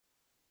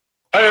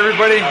Hi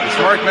everybody, it's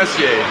Mark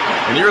Messier,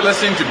 and you're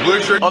listening to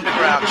Blueshirt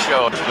Underground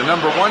Show, the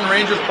 #1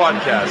 Rangers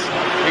podcast.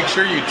 Make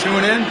sure you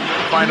tune in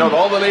to find out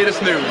all the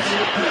latest news.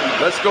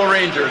 Let's go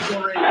Rangers!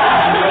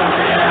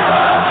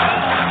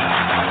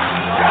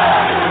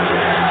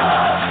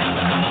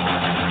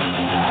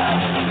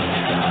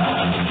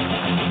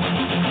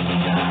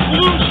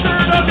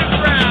 Blueshirt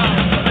Underground,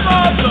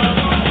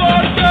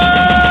 motherfucker!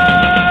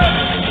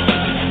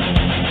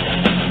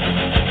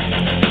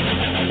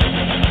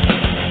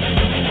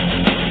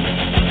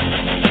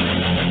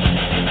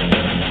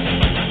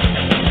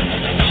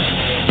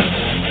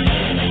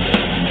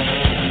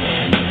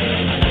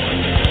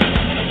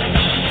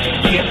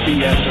 Can't be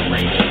as a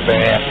Ranger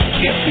fan.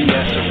 Can't be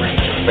as a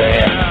Ranger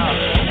fan.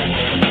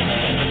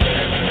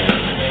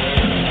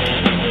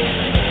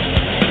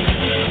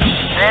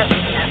 This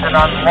is an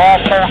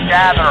unlawful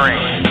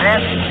gathering.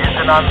 This is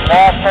an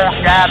unlawful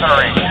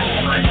gathering.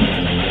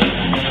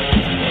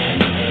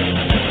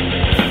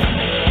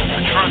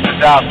 The truth is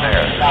out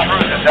there. The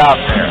truth is out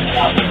there.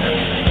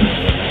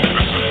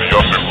 This is the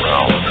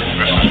underground.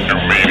 This is new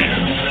media.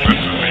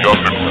 This is the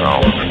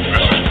underground.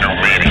 This is new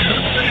media.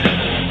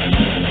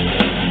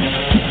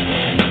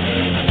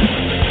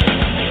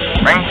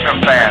 Ranger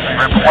fans,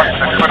 report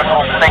to the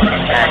critical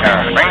thinking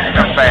hangar.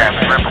 Ranger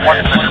fans, report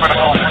to the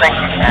critical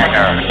thinking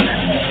hangar.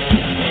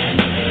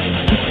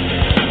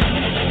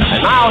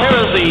 And now here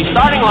is the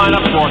starting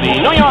lineup for the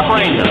New York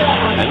Rangers.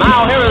 And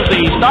now here is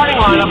the starting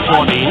lineup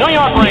for the New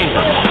York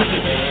Rangers.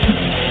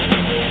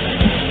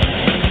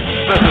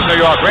 This is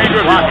New York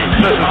Rangers hockey.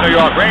 This is New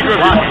York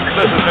Rangers hockey.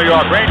 This is New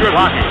York Rangers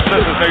hockey.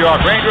 This is New York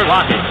Rangers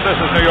hockey. This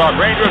is New York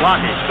Rangers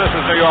hockey. This is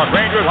New York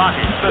Rangers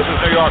hockey. This is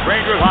New York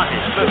Rangers hockey.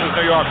 This is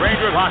New York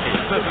Rangers hockey.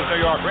 This is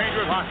New York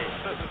Rangers hockey.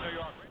 This is New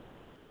York.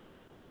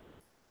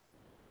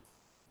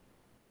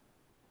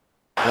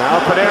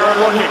 Now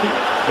Panarin looking.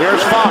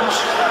 Here's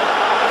Fox.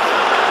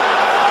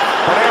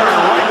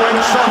 Panarin, right wing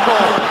circle.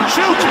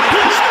 Shoots.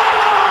 He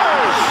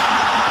scores!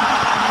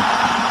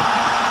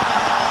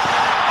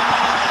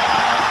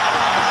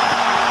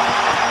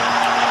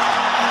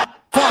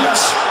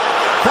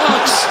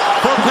 Fox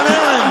for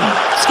Panarin.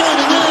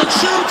 Skating in.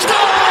 Shoots.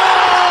 Scores!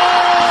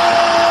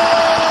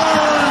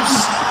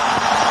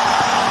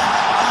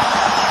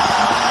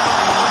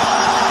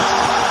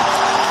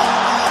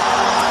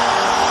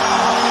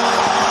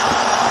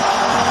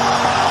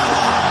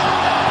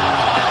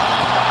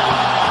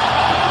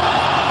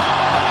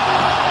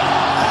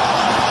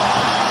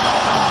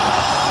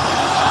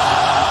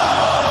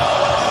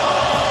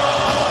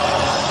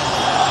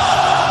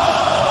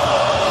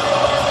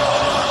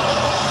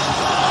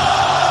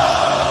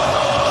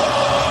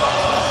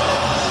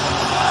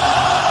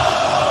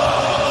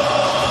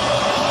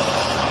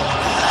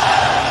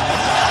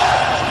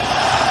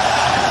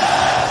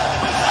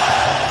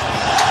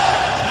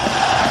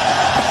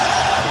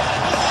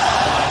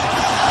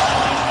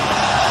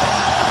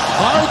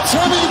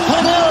 Artemi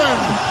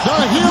Panarin, the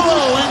hero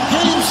in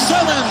Game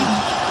 7.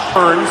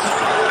 Burns,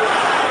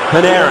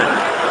 Panarin,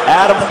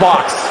 Adam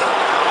Fox,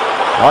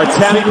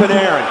 Artemi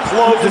Panarin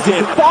closes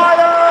in,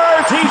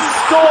 fires, he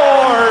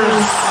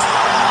scores!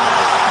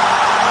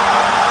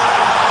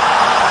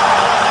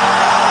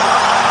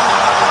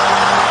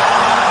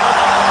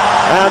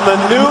 And the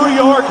New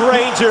York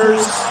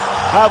Rangers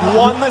have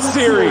won the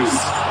series.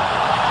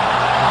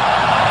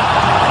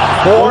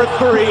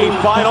 4-3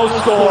 final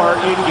score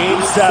in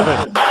Game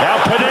 7. Now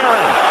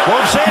Panarin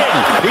moves in.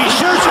 He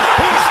shoots.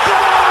 He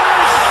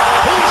scores!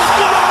 He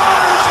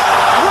scores!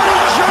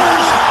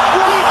 Rangers!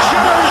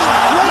 Rangers!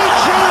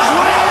 Rangers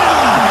win!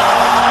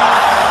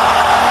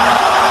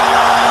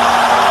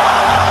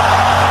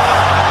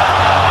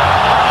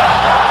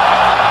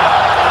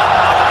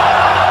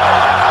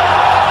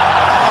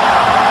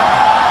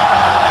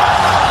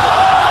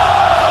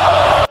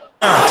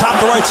 Top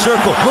the right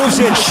circle. Moves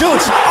in.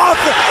 Shoots.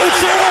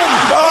 It's in!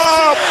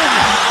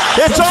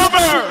 It's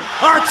over!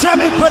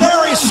 Artemi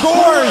Panarin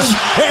scores,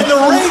 and the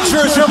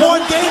Rangers have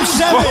won Game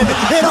 7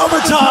 in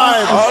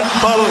overtime.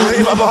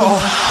 Unbelievable.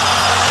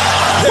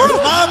 They're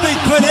lobbing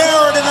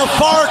Panarin in the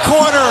far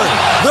corner.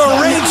 The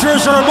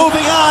Rangers are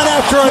moving on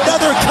after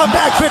another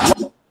comeback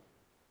victory.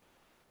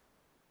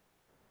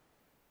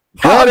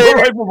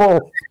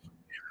 Unbelievable.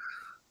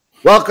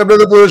 Welcome to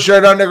the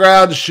Blueshirt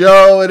Underground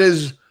Show. It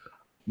is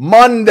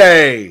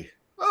Monday.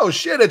 Oh,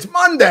 shit, it's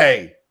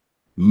Monday.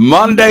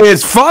 Monday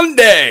is fun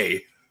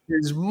day.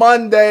 It's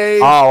Monday.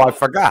 Oh, I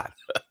forgot.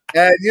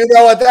 And you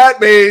know what that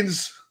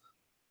means.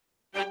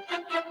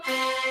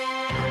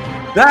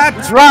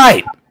 That's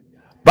right.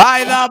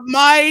 By the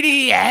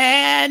mighty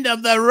hand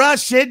of the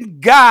Russian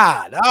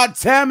god,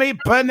 Artemi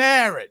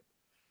Panarin.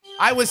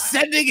 I was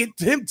sending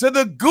him to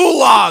the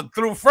gulag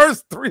through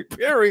first 3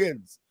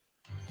 periods.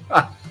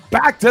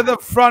 Back to the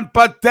front,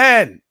 but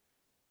then,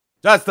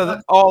 just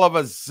all of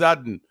a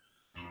sudden,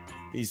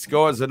 he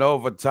scores an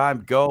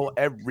overtime goal.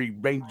 Every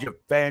Ranger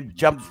fan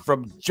jumps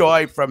from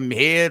joy from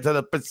here to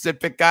the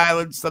Pacific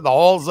Islands to the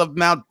halls of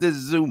Mount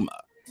Tezuma.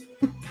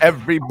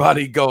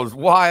 Everybody goes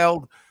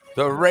wild.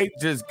 The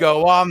Rangers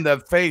go on to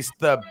face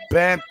the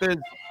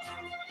Panthers.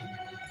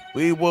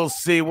 We will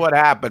see what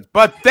happens.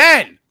 But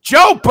then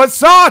Joe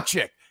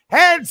Pisarcik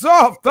hands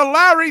off to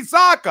Larry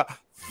Zonka.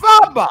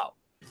 Fumble.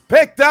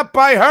 Picked up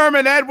by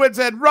Herman Edwards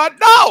and run.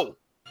 No!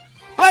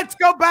 Let's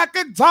go back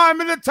in time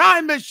in the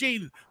time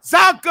machine.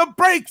 Zonka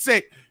breaks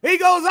it. He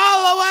goes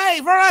all the way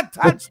for a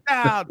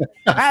touchdown.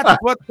 That's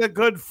what the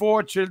good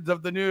fortunes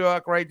of the New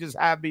York Rangers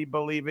have me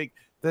believing.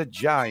 The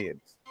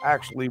Giants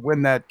actually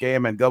win that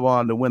game and go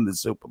on to win the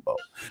Super Bowl.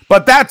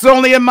 But that's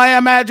only in my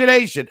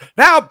imagination.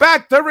 Now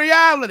back to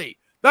reality.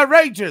 The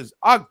Rangers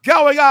are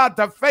going on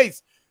to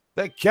face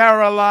the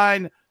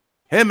Carolina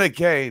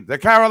Hurricanes.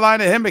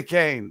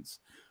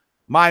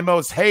 My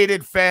most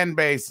hated fan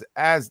base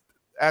as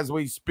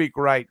we speak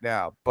right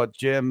now. But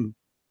Jim,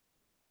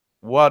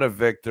 what a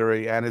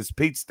victory. And as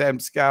Pete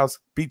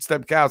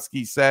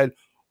Stemkowski said,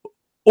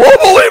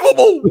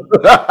 unbelievable.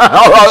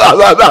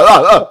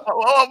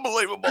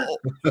 Unbelievable.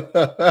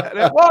 And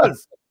it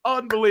was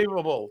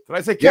unbelievable. Did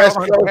I say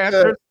Carolina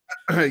Panthers?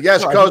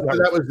 Yes, Coach.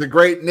 That was the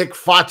great Nick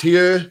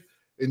Fattier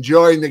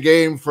enjoying the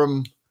game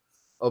from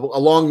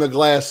along the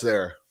glass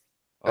there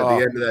at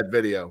the end of that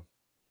video.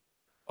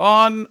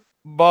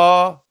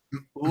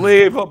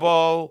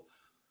 Unbelievable.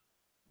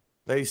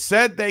 They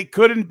said they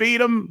couldn't beat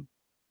them,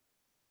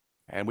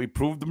 and we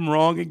proved them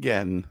wrong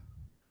again.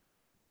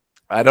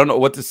 I don't know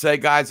what to say,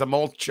 guys. I'm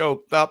all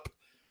choked up.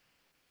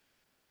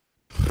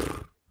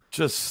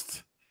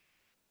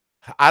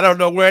 I don't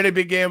know where to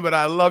begin, but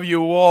I love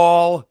you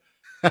all.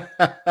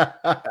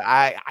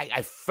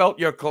 I felt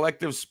your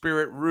collective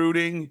spirit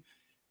rooting,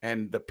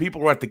 and the people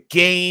were at the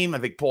game. I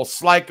think Paul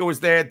Slyka was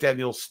there,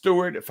 Daniel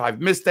Stewart. If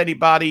I've missed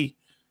anybody,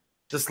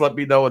 just let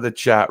me know in the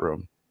chat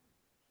room.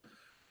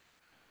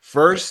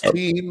 First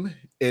team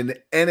in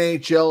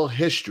NHL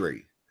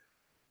history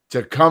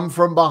to come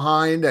from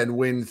behind and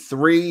win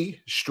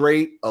 3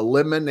 straight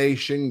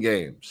elimination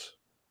games.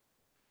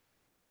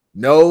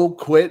 No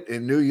quit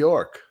in New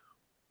York.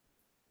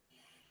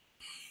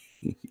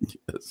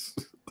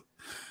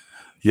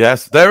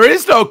 Yes, there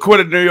is no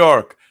quit in New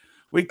York.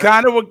 We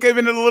kind of were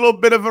giving it a little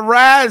bit of a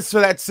razz for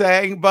that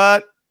saying,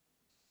 but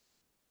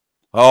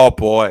oh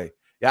boy.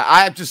 Yeah,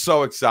 I'm just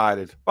so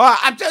excited. Oh,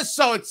 I'm just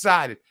so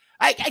excited.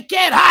 I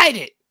can't hide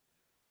it.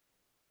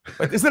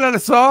 But isn't that a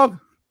song?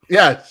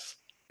 Yes.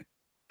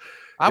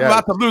 I'm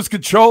about to lose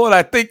control, and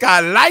I think I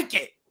like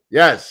it.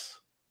 Yes.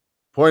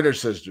 Pointer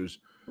Sisters.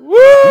 Woo!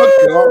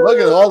 Look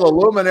at all the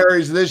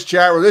luminaries of this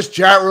chat room. This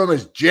chat room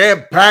is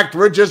jam-packed.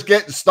 We're just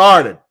getting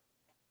started.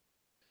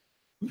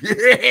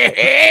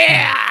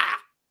 Yeah.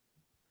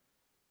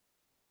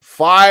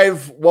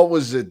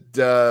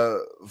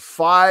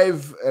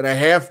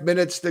 5.5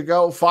 minutes to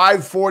go.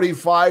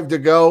 5:45 to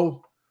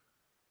go.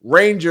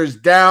 Rangers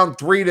down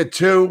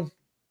 3-2.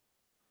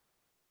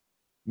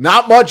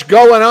 Not much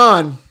going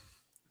on.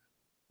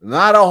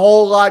 Not a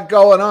whole lot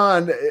going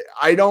on.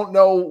 I don't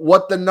know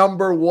what the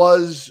number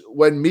was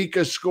when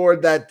Mika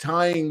scored that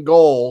tying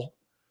goal,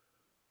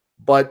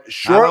 but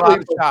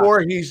shortly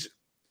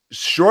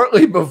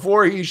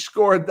before he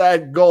scored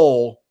that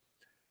goal,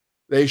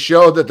 they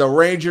showed that the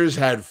Rangers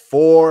had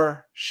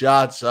 4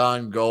 shots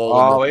on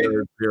goal in the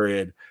third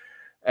period.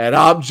 And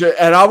I'm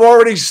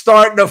already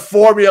starting to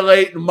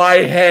formulate in my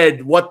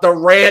head what the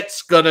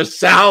rant's gonna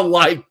sound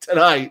like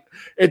tonight.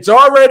 It's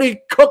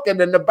already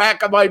cooking in the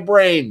back of my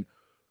brain.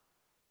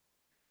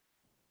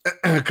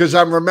 Because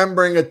I'm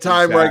remembering a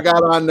time where I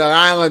got on the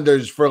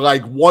Islanders for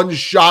like 1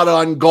 shot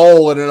on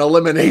goal in an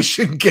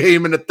elimination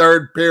game in the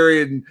third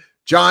period. And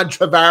John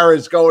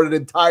Tavares going an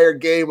entire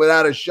game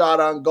without a shot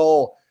on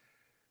goal.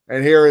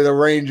 And here are the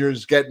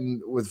Rangers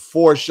getting with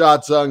 4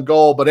 shots on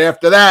goal. But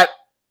after that,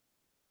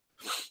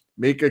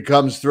 Mika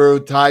comes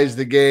through, ties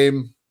the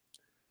game,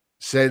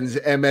 sends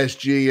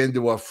MSG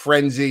into a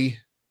frenzy.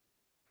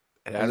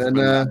 And then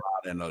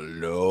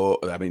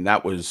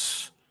that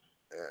was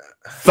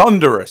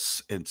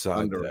thunderous inside.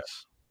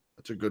 Thunderous.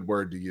 That's a good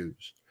word to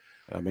use.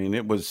 I mean,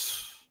 it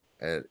was.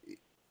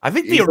 I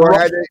think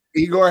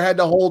Igor had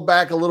to hold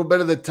back a little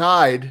bit of the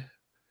tide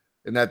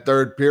in that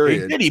third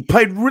period. He did. He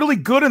played really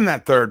good in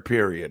that third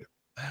period.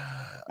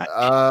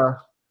 I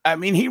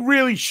mean, he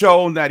really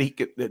shown that he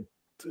could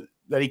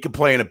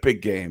play in a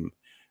big game.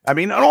 I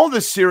mean, in all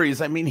this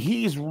series, I mean,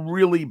 he's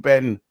really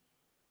been.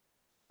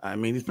 I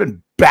mean, he's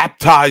been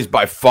baptized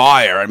by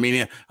fire. I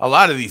mean, a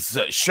lot of these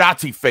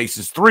shots he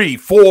faces 3,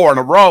 4 in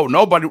a row.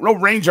 No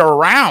Ranger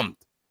around.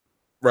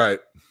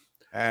 Right.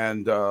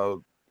 And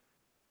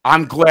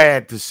I'm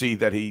glad to see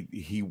that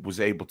he was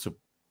able to.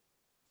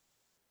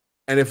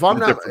 And if I'm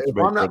not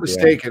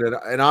mistaken,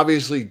 and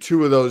obviously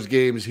 2 of those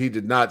games he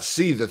did not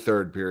see the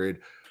third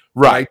period.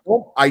 Right.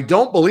 I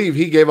don't believe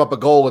he gave up a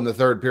goal in the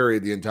third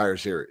period the entire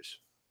series.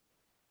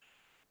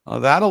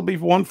 That'll be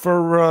one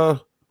for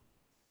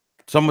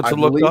someone to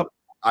look up.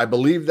 I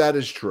believe that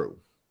is true.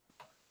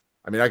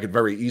 I mean, I could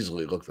very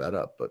easily look that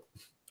up, but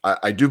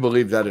I do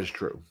believe that is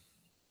true.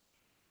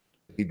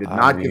 He did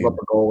not give up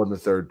a goal in the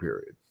third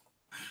period.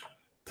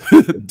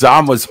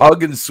 Dom was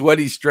hugging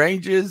sweaty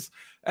strangers.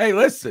 Hey,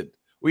 listen.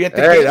 That's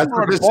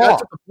what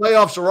the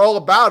playoffs are all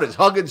about, is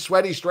hugging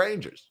sweaty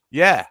strangers.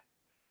 Yeah.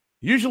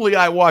 Usually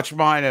I watch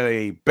mine at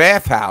a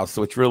bathhouse,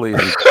 which really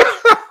isn't.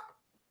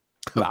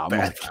 No, I'm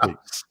only kidding.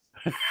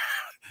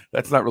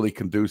 That's not really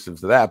conducive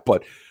to that,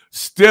 but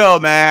still,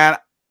 man.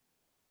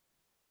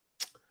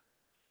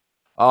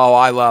 Oh,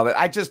 I love it.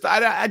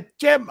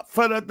 Jim,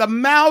 for the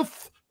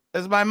mouth,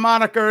 as my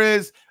moniker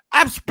is,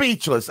 I'm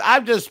speechless.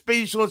 I'm just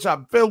speechless.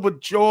 I'm filled with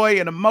joy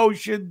and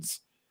emotions.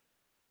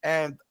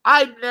 And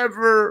I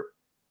never,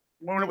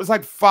 when it was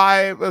like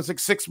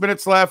 6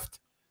 minutes left,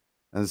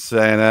 and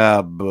saying,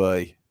 oh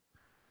boy,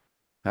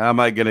 how am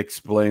I going to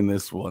explain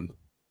this one?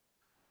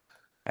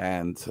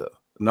 And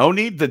no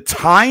need, the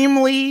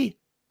timely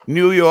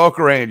New York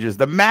Rangers,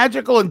 the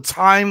magical and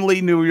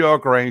timely New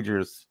York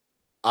Rangers.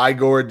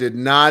 Igor did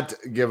not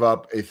give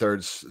up a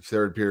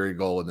third period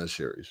goal in this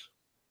series.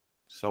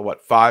 So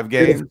what, 5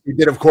 games? He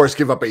did, of course,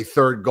 give up a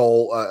third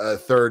goal, a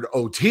third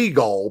OT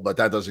goal, but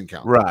that doesn't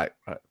count. Right.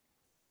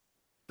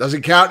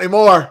 Doesn't count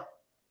anymore.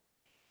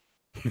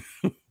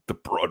 The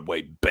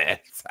Broadway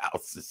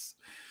bathhouses.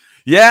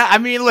 Yeah, I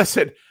mean,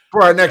 listen.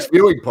 For our next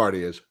viewing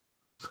party is.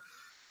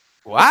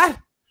 What?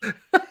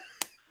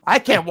 I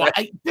can't watch.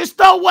 There's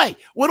no way.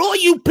 With all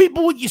you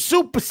people with your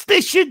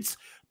superstitions,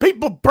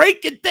 people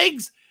breaking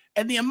things,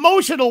 and the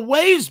emotional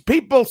waves,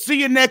 people see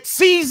you next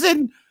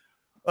season.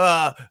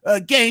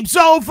 Game's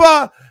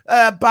over.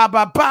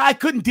 I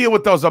couldn't deal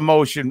with those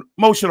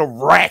emotional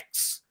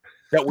wrecks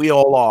that we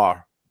all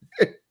are.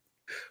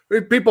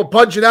 People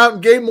punching out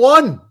in game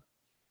 1.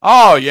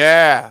 Oh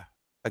yeah,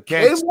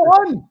 game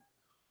 1.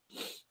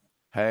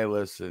 Hey,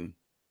 listen.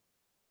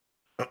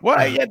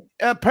 Well,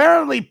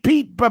 apparently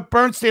Pete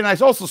Bernstein. I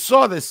also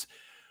saw this.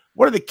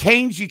 What are the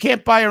Canes? You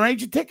can't buy a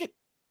Ranger ticket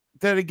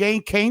to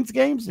the Canes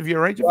games if you're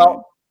a Ranger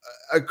fan?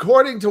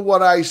 According to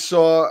what I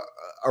saw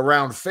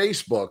around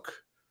Facebook,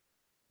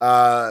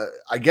 I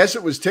guess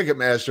it was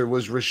Ticketmaster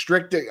was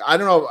restricting. I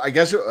don't know. I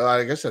guess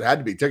it had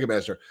to be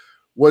Ticketmaster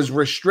was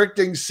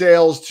restricting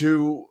sales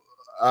to.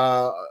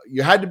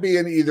 You had to be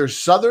in either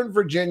Southern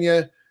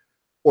Virginia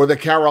or the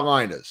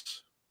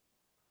Carolinas.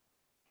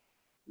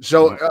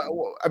 So,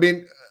 I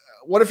mean,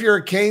 what if you're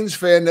a Canes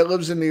fan that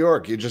lives in New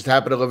York? You just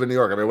happen to live in New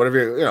York. I mean, what if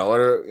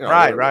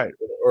right.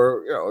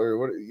 Or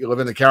you live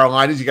in the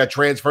Carolinas, you got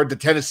transferred to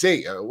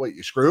Tennessee. What,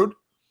 you screwed?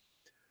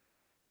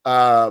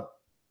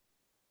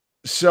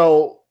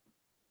 So,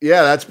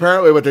 yeah, that's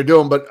apparently what they're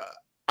doing. But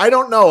I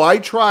don't know. I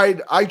tried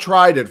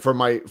it for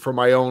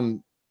my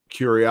own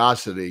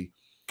curiosity.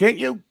 Can't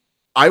you?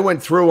 I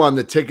went through on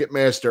the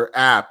Ticketmaster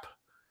app,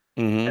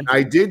 and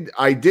I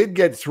did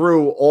get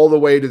through all the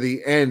way to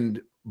the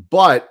end,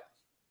 but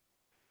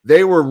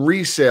they were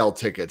resale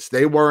tickets.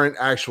 They weren't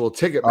actual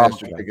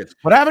Ticketmaster tickets.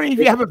 What happened if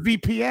you have a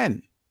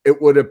VPN?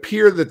 It would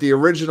appear that the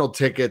original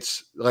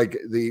tickets, like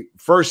the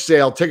first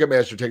sale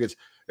Ticketmaster tickets,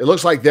 it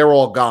looks like they're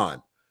all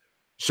gone.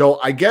 So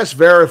I guess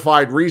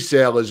verified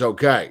resale is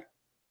okay.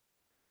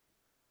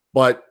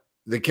 But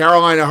the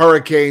Carolina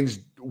Hurricanes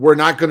were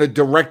not going to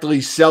directly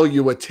sell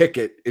you a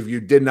ticket if you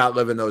did not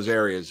live in those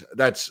areas.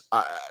 That's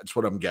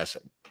what I'm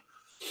guessing.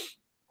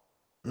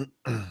 And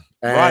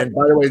by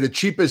the way, the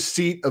cheapest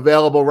seat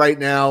available right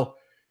now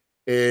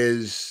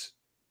is.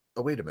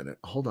 Oh, wait a minute.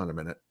 Hold on a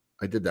minute.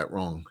 I did that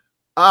wrong.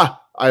 I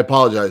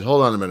apologize.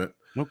 Hold on a minute.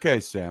 Okay,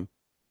 Sam.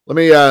 Let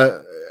me.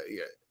 I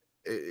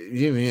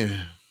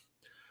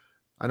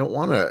don't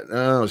want to.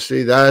 Oh,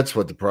 see, that's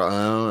what the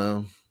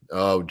problem.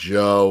 Oh,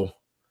 Joe.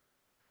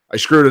 I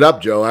screwed it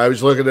up, Joe. I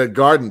was looking at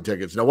garden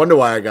tickets. No wonder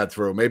why I got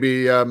through.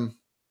 Maybe. Well,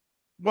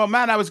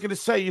 man, I was going to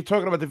say you're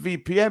talking about the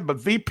VPN, but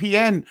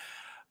VPN,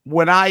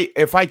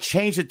 if I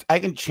change it, I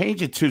can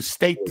change it to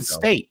state to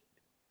state.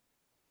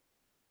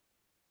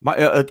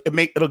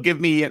 It'll give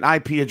me an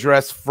IP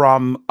address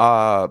from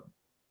that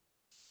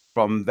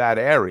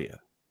area.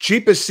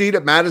 Cheapest seat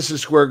at Madison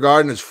Square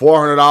Garden is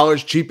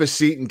 $400. Cheapest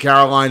seat in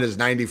Carolina is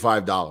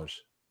 $95.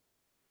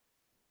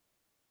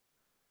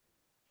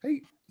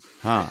 Hey,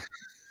 how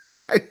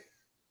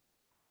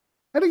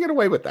do you get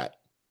away with that?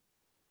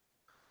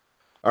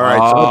 All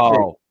right,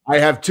 so I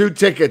have 2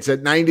 tickets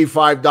at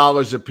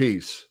 $95 a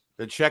piece.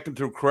 They're checking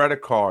through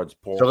credit cards,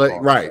 Paul. So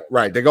right.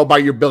 They go by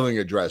your billing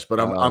address, but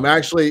I'm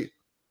actually.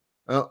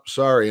 Oh,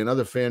 sorry,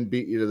 another fan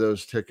beat you to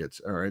those tickets.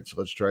 All right, so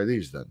let's try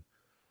these then.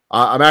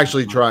 I'm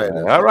actually trying.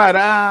 All right,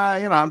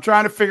 I'm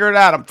trying to figure it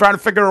out. I'm trying to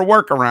figure a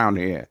workaround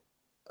here.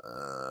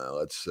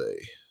 Let's see.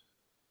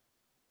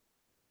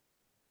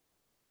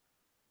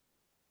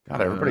 God,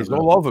 everybody's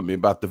all over me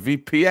about the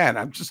VPN.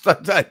 I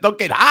don't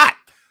get hot.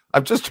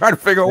 I'm just trying to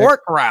figure a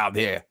workaround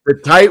here. We're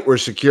tight. We're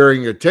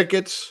securing your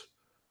tickets.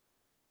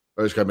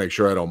 I just got to make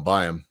sure I don't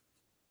buy them.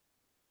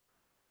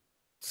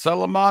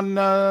 Sell them on.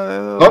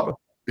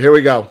 Here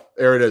we go.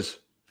 There it is.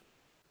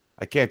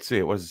 I can't see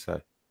it. What does it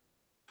say?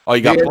 Oh,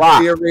 you got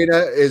blocked. The arena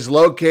is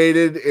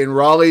located in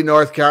Raleigh,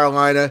 North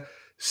Carolina.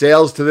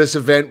 Sales to this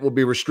event will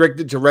be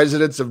restricted to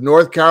residents of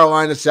North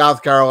Carolina,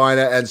 South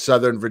Carolina, and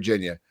Southern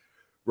Virginia.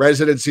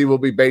 Residency will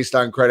be based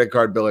on credit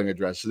card billing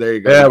address. So there you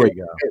go. There we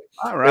go.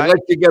 All right. It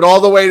lets you get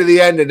all the way to the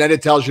end, and then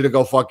it tells you to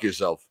go fuck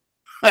yourself.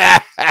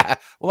 Well,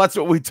 that's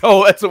what we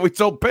told. That's what we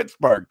told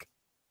Pittsburgh.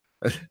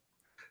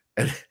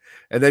 And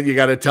And then you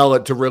got to tell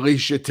it to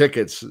release your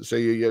tickets. So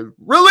you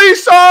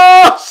release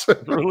us.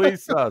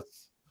 Release us.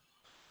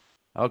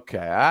 Okay.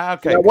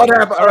 Okay. Now, what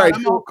happened? All right.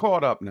 I'm all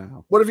caught up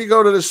now. What if you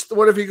go to this?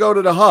 What if you go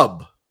to the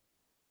hub?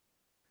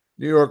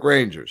 New York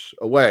Rangers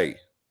away.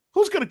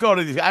 Who's going to go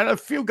to these? A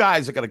few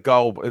guys are going to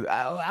go. But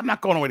I'm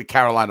not going away to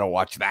Carolina to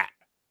watch that.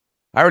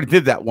 I already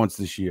did that once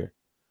this year.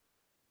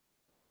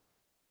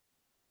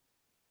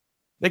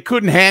 They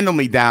couldn't handle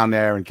me down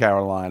there in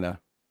Carolina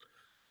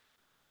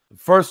the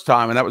first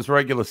time, and that was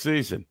regular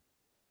season.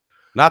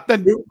 Not the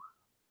new.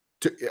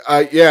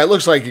 Yeah, it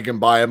looks like you can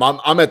buy them.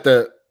 I'm at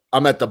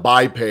the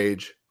buy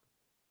page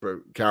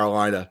for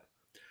Carolina.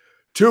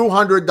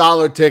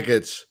 $200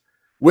 tickets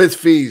with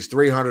fees,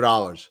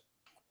 $300.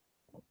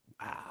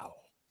 Wow.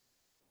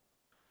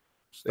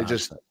 They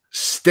just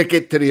stick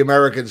it to the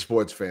American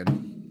sports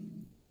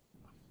fan.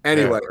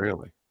 Anyway, yeah,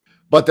 really.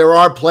 But there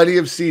are plenty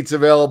of seats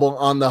available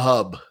on the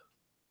hub.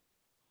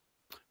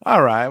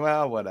 All right.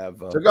 Well,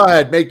 whatever. So go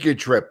ahead, make your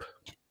trip.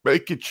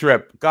 Make your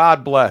trip.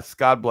 God bless.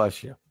 God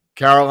bless you.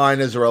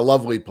 Carolinas are a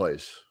lovely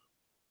place.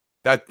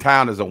 That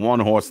town is a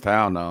one-horse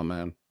town now,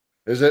 man.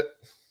 Is it?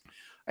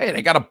 Hey,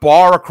 they got a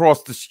bar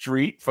across the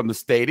street from the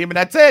stadium, and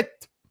that's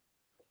it.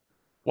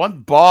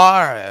 One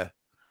bar.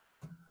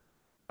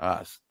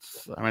 I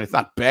mean, it's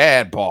not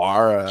bad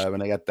bar. When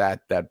they got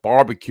that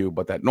barbecue,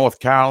 but that North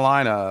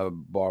Carolina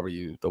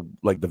barbecue, the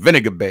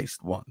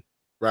vinegar-based one.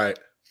 Right.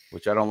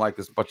 Which I don't like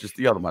as much as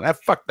the other one.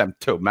 Fuck them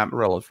too. Matt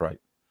Morello's right.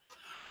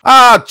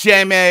 Oh,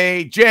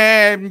 James.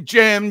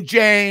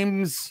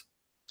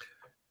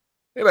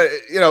 Yeah, but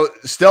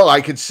still, I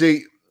could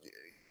see,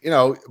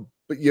 but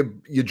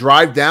you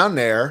drive down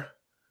there,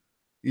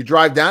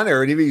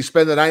 and even you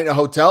spend the night in a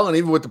hotel, and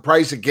even with the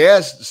price of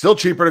gas, it's still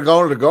cheaper to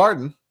go to the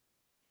Garden.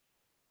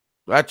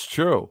 That's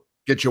true.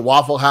 Get your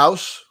Waffle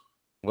House.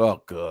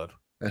 Well, good.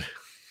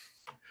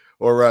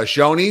 Or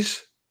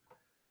Shoney's,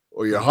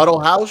 or your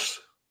Huddle House.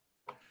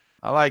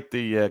 I like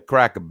the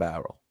Cracker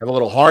Barrel. Have a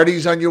little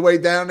Hardee's on your way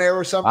down there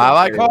or something? I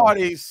like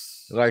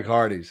Hardee's. I like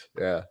Hardee's,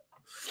 yeah.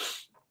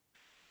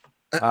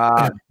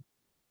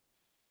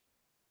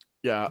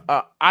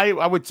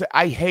 I would say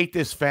I hate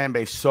this fan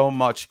base so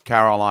much,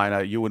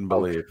 Carolina. You wouldn't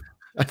believe.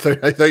 I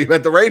thought you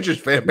meant the Rangers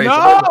fan base.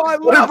 No,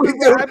 what did we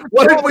do?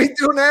 What did we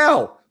do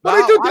now?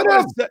 What did we do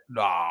now?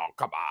 No,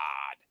 come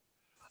on.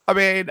 I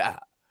mean,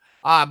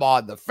 I'm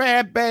on the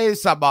fan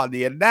base. I'm on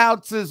the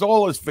announcers.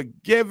 All is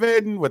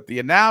forgiven with the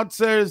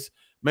announcers.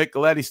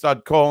 Micheletti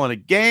started calling a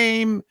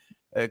game,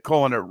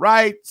 calling it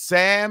right.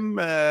 Sam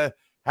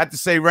had to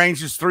say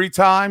Rangers 3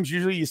 times.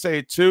 Usually you say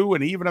it 2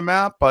 and even them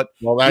out. But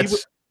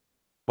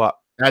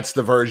that's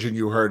the version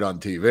you heard on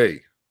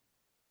TV.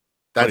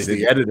 That's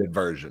the edited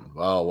version.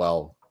 Oh,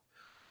 well.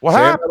 What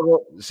happened?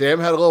 Sam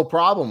had a little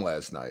problem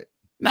last night.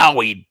 No,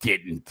 he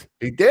didn't.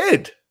 He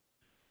did.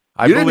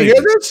 You didn't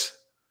hear this?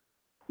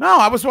 No,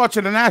 I was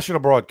watching a national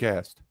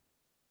broadcast.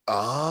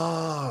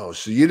 Oh,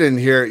 so you didn't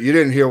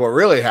hear what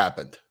really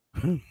happened.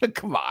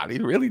 Come on, he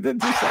really did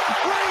do something.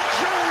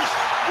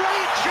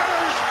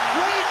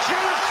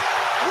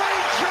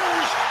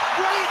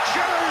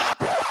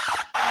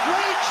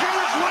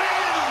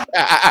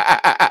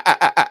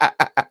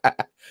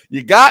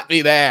 You got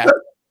me there.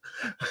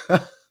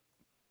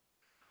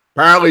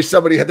 Apparently,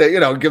 somebody had to,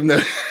 give him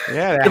the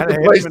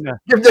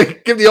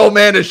give the old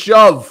man a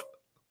shove.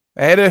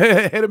 I had to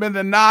hit him in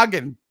the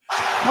noggin.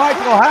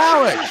 Michael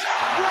Howard.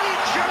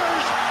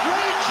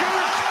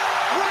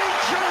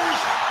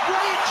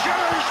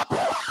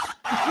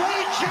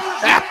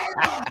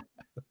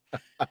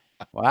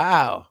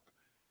 Wow.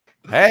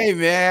 Hey,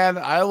 man,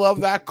 I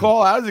love that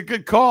call. That was a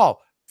good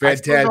call.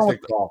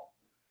 Fantastic call.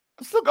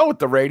 I'll still go with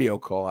the radio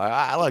call.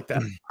 I like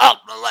that.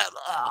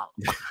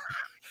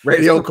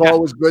 Radio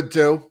call was good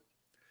too.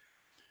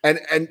 And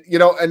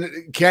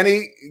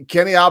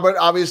Kenny Albert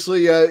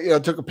obviously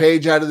took a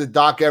page out of the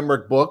Doc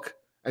Emmerich book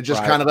and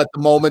just kind of let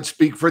the moment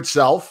speak for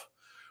itself,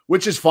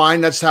 which is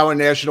fine. That's how a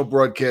national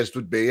broadcast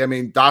would be. I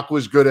mean, Doc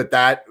was good at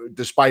that,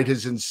 despite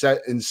his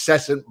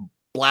incessant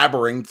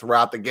blabbering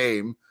throughout the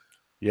game.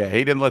 Yeah, he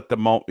didn't let the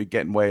moment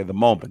get in the way of the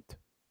moment.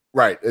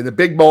 Right. In the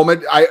big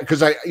moment, I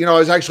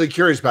was actually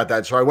curious about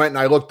that. So I went and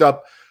I looked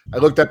up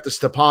the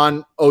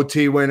Stepan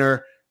OT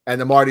winner and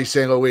the Marty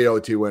St. Louis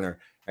OT winner.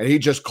 And he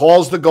just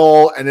calls the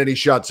goal and then he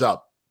shuts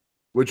up,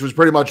 which was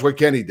pretty much what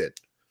Kenny did.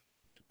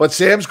 But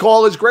Sam's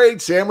call is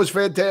great. Sam was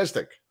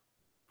fantastic.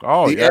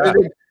 Oh,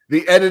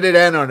 the edited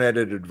and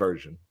unedited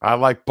version. I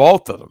like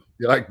both of them.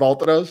 You like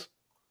both of those?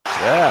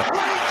 Yeah.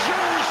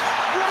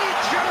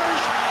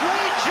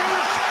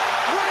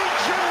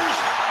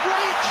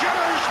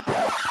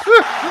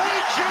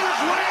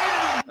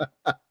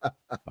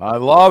 I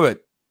love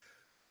it.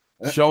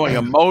 Showing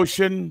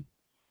emotion.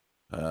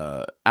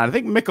 And I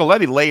think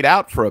Micheletti laid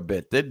out for a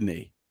bit, didn't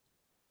he?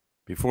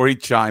 Before he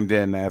chimed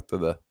in after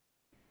I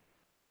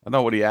don't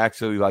know what he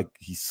actually,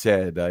 he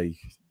said. I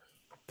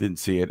didn't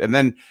see it. And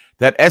then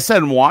that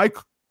SNY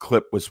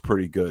clip was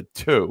pretty good,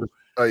 too.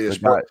 Oh, yeah.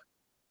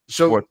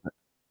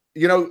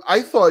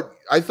 I thought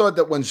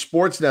that when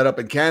Sportsnet up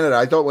in Canada,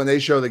 I thought when they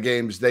show the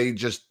games, they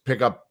just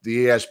pick up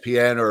the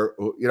ESPN or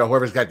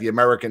whoever's got the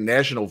American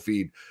national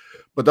feed.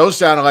 But those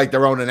sounded like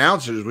their own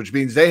announcers, which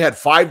means they had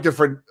 5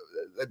 different.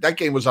 That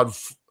game was on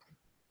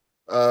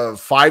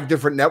 5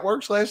 different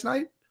networks last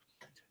night.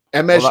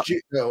 MSG,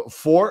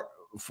 4.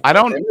 I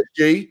don't.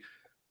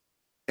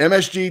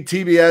 MSG,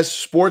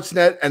 TBS,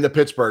 Sportsnet, and the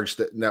Pittsburgh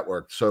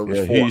network. So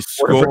yeah, 4. He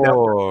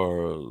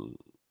scores.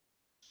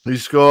 He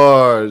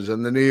scores,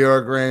 and the New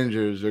York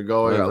Rangers are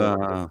going.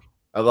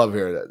 I love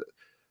hearing that.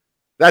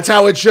 That's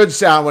how it should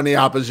sound when the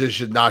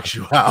opposition knocks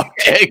you out.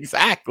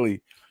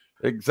 Exactly,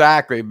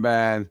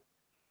 man.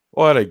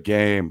 What a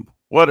game!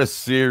 What a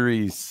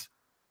series!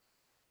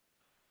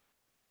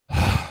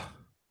 I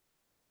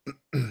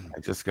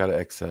just gotta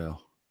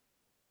exhale.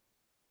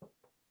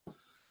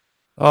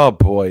 Oh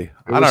boy,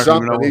 I don't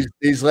even know.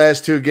 These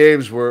last 2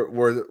 games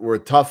were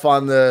tough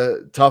on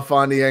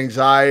the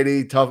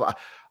anxiety. Tough.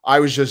 I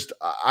was just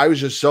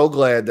so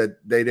glad that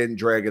they didn't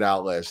drag it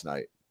out last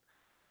night.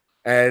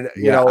 And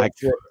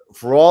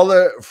for all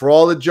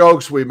the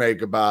jokes we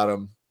make about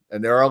them,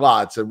 and there are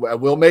lots, and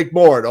we'll make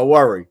more. Don't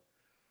worry.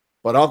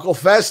 But Uncle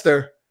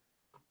Fester,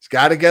 he's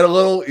got to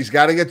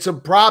get some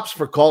props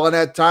for calling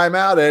that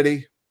timeout,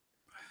 Eddie.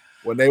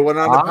 When they went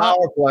on the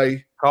power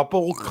play,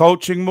 couple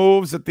coaching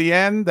moves at the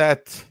end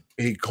that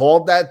he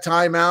called that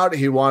timeout.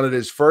 He wanted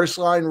his first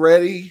line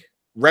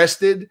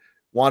rested.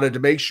 Wanted to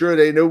make sure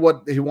they knew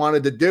what he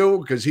wanted to do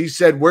because he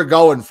said, we're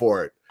going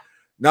for it.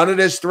 None of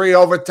this 3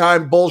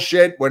 overtime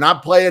bullshit. We're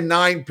not playing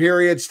 9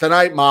 periods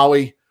tonight,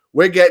 Maui.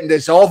 We're getting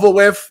this over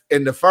with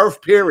in the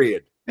first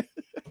period.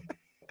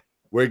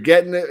 We're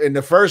getting it in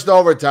the first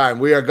overtime.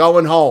 We are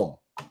going home.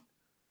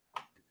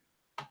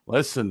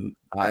 Listen.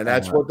 And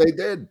that's what they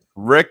did.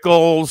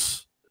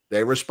 Rickles.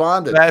 They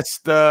responded.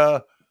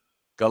 Vesta,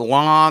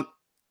 Gallant.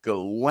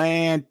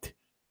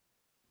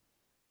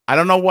 I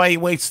don't know why he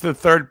waits the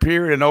 3rd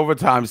period and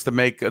overtimes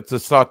to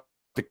start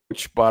the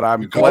coach, but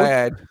I'm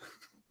glad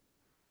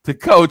to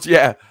coach.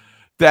 Yeah,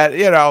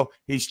 that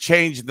he's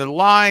changed the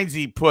lines.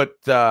 He put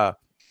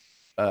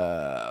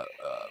what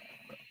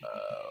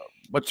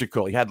you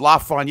call? He had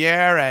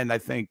Lafreniere, and I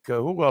think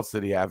who else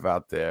did he have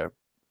out there?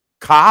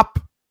 Cop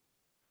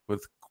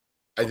with.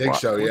 I think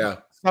so. Yeah,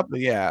 something.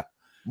 Yeah,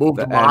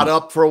 moved Mott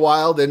up for a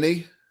while, didn't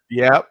he?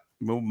 Yep,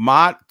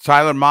 Mott.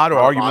 Tyler Mott, who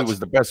arguably was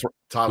the best.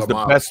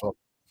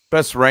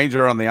 Best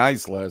Ranger on the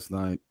ice last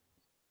night.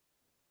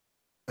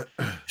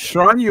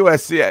 Sean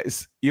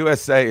USC.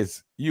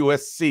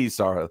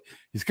 Sorry,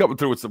 he's coming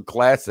through with some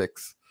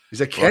classics.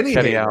 He's a Kenny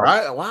hater,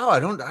 right? Wow,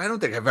 I don't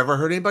think I've ever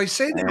heard anybody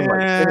say that.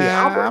 Kenny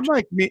Albert. I'm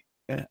like me.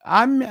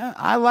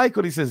 I like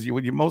what he says.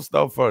 When you most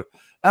know for,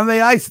 and they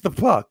ice the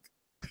puck.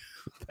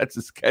 That's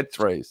his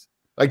catchphrase.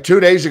 Like 2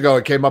 days ago,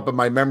 it came up in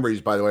my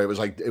memories. By the way,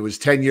 it was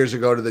 10 years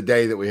ago to the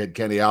day that we had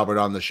Kenny Albert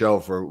on the show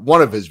for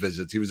one of his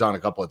visits. He was on a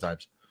couple of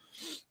times.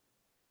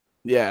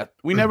 Yeah,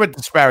 we never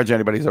disparage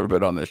anybody who's ever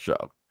been on this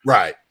show.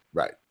 Right.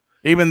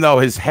 Even though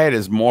his head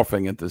is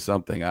morphing into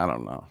something, I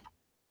don't know.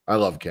 I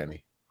love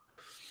Kenny.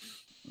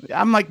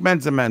 I'm like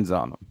men's and men's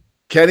on him.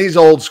 Kenny's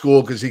old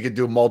school because he could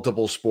do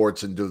multiple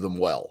sports and do them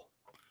well.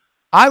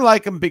 I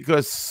like him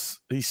because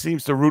he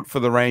seems to root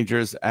for the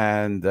Rangers,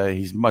 and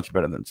he's much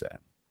better than Sam.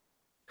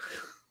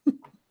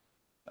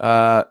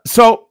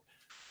 So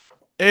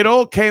it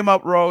all came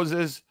up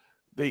roses.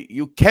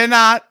 You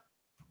cannot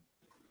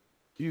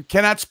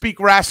speak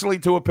rationally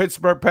to a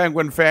Pittsburgh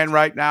Penguin fan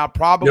right now.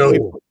 Probably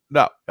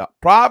no,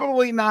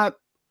 probably not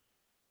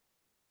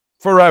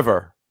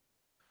forever.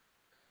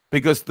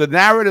 Because the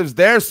narratives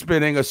they're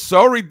spinning are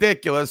so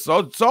ridiculous,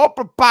 so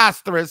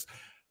preposterous.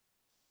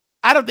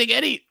 I don't think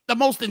the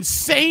most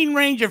insane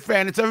Ranger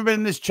fan that's ever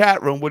been in this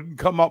chat room would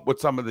come up with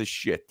some of this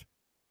shit.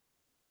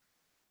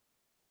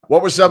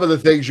 What were some of the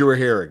things you were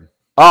hearing?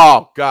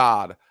 Oh,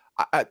 God.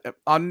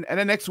 On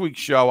the next week's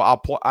show,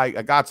 I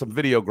got some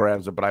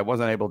videograms, but I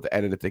wasn't able to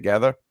edit it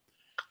together.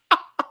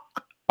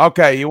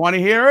 Okay, you want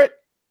to hear it?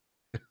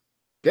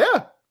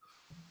 Yeah.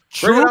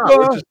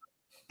 Trouba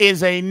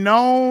is a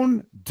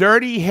known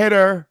dirty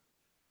hitter,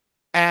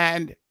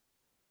 and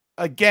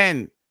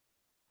again,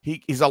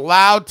 he's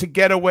allowed to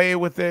get away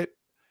with it,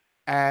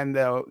 and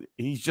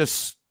he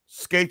just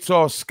skates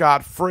off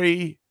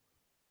scot-free.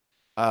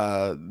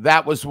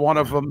 That was one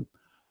of them.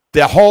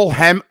 The whole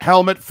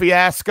helmet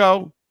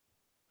fiasco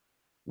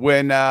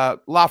when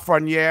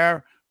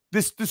Lafreniere,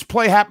 this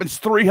play happens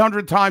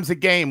 300 times a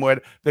game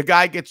where the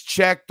guy gets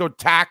checked or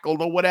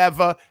tackled or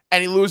whatever,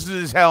 and he loses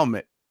his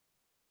helmet.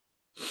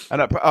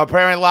 And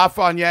apparently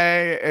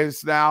Lafreniere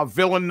is now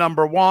villain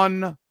number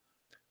 1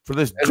 for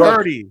this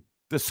dirty,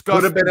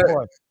 disgusting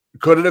play.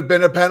 Could it have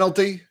been a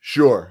penalty?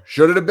 Sure.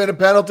 Should it have been a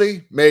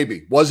penalty?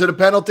 Maybe. Was it a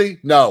penalty?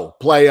 No.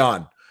 Play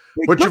on.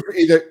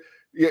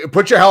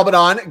 Put your helmet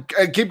on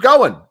and keep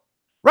going.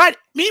 Right.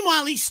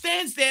 Meanwhile, he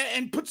stands there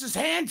and puts his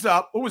hands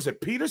up. Who was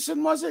it?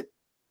 Peterson, was it?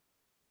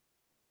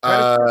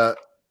 Or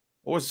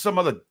was it some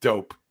other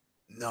dope?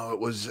 No, it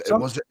was the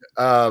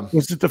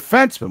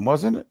defenseman,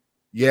 wasn't it?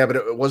 Yeah, but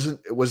it wasn't.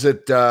 Was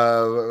it?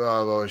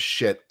 Oh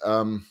shit.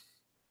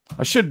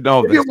 I should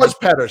know Maybe this. it was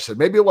Pedersen.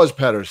 Maybe it was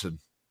Pedersen.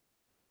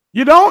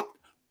 You don't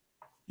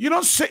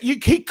say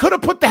he could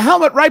have put the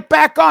helmet right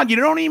back on. You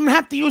don't even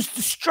have to use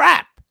the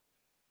strap.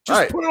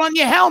 Just put it on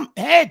your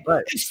head.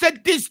 Right.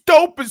 Instead, this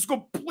dope is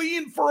going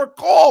pleading for a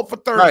call for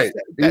 30 Right.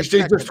 seconds.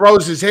 He just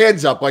throws his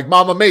hands up like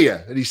Mamma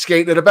Mia, and he's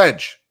skating to the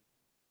bench.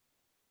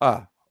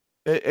 I'm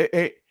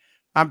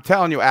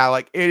telling you,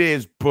 Alec, it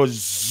is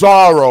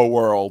bizarro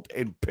world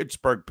in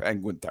Pittsburgh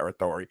Penguin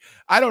territory.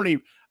 I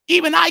don't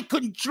even I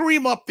couldn't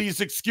dream up these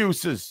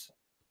excuses.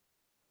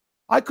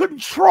 I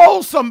couldn't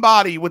troll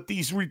somebody with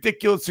these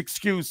ridiculous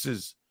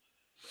excuses.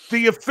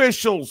 The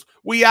officials,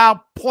 we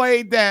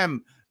outplayed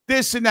them,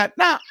 this and that.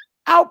 Now,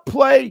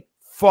 outplay,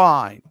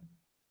 fine.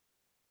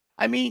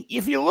 I mean,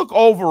 if you look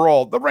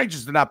overall, the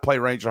Rangers did not play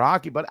Ranger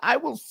hockey, but I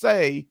will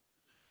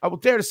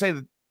dare to say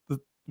that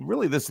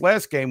really this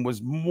last game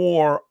was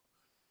more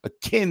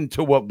akin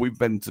to what we've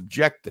been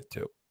subjected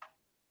to.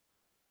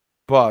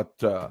 But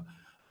Trouba's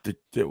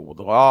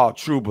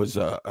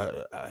a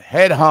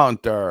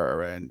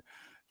headhunter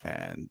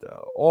and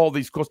all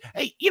these calls.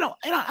 Hey,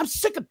 I'm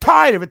sick and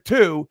tired of it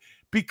too,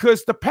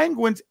 because the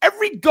Penguins,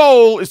 every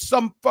goal is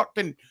some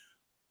fucking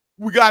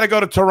we got to go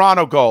to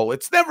Toronto goal.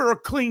 It's never a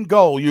clean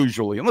goal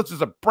usually, unless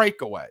it's a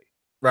breakaway.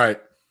 Right.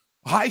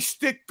 High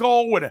stick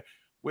goal with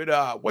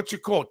what you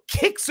call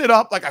kicks it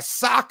up like a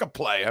soccer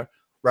player.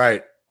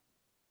 Right.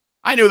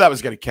 I knew that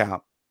was going to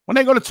count. When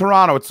they go to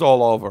Toronto, it's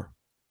all over.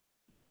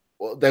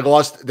 Well, they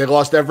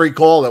lost every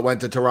call that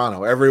went to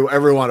Toronto.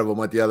 Every one of them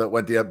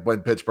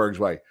went Pittsburgh's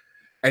way.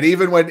 And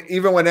even when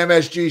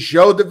MSG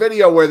showed the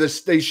video where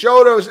they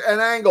showed us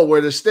an angle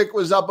where the stick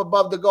was up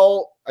above the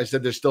goal, I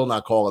said they're still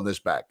not calling this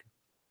back.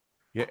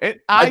 Yeah,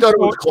 I thought it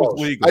was close.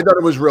 I thought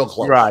it was real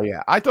close. Right,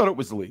 yeah. I thought it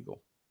was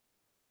legal.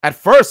 At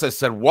first, I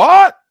said,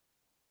 what?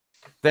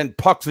 Then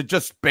pucks are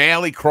just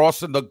barely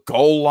crossing the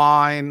goal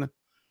line.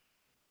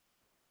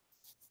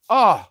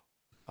 Oh,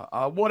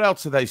 what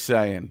else are they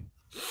saying?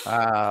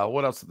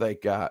 What else have they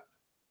got?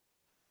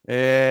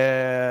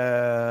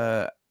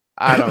 I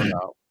don't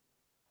know.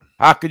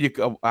 How could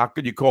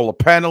you call a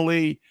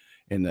penalty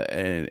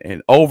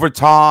in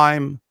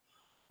overtime?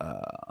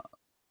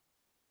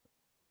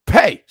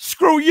 Hey,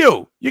 screw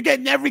you. You're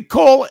getting every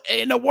call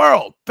in the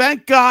world.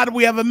 Thank God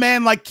we have a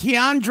man like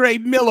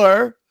Keandre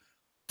Miller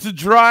to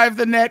drive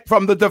the net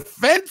from the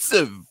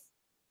defensive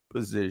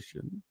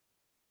position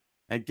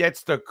and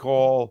gets the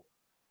call.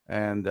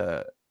 And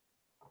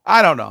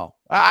I don't know.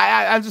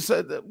 I just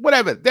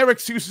whatever. Their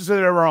excuses are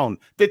their own.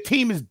 The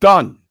team is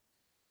done.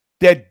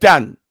 They're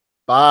done.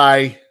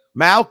 Bye.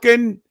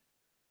 Malkin,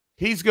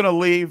 he's going to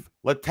leave.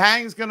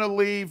 Letang's going to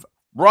leave.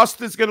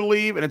 Rust is going to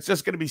leave. And it's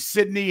just going to be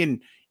Sidney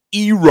and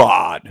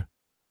Erod.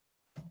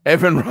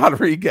 Evan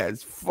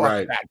Rodriguez.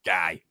 Fuck that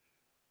guy.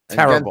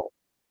 Terrible.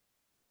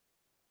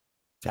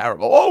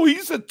 Terrible. Oh,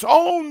 he's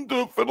atoned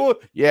to fiddle.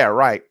 Yeah,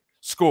 right.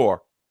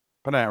 Score.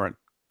 Panarin.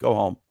 Go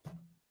home.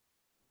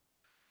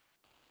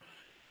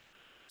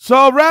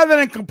 So rather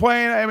than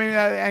complain,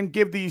 and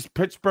give these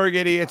Pittsburgh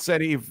idiots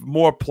any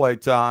more play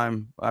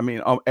time,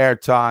 air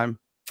time,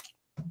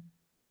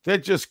 they're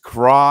just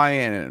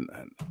crying.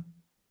 And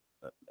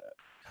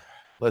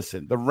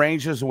listen, the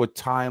Rangers were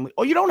timely.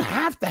 Oh, you don't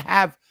have to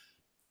have.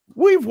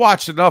 We've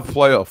watched enough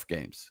playoff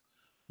games.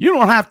 You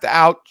don't have to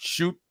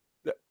outshoot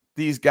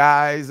these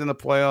guys in the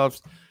playoffs.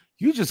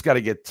 You just got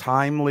to get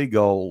timely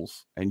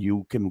goals, and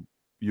you can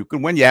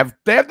win. They have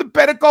the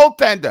better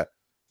goaltender.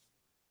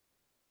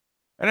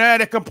 And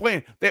they're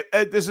complaining.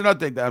 There's another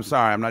thing. I'm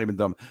sorry, I'm not even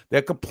dumb.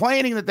 They're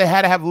complaining that they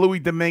had to have Louis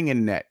Domingue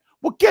in net.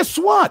 Well, guess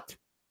what?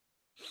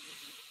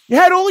 You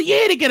had all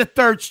year to get a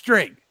third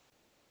string.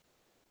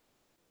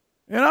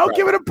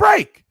 Give it a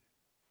break.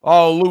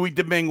 Oh, Louis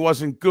Domingue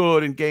wasn't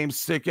good in Game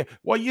 6.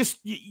 Well,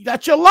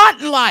 that's your lot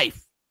in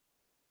life.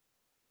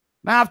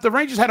 Now, if the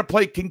Rangers had to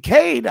play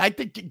Kincaid, I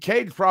think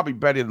Kincaid's probably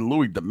better than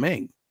Louis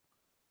Domingue.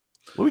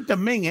 Louis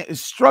Domingue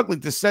is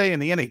struggling to stay in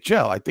the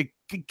NHL. I think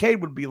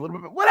Kincaid would be a little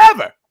bit,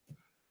 whatever.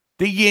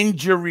 The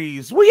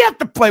injuries. We have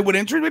to play with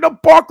injuries. We know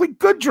Barclay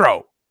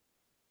Goodrow.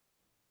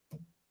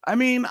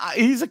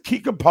 He's a key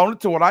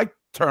component to what I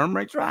term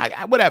Ranger.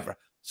 Whatever.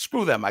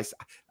 Screw them. I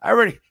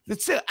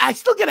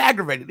still get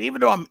aggravated, even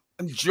though I'm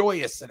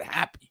joyous and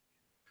happy.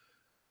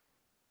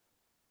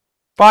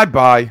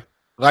 Bye-bye.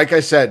 Like I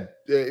said,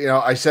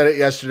 I said it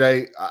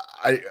yesterday.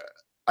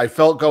 I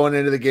felt going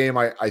into the game,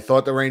 I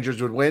thought the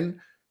Rangers would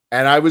win.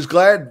 And I was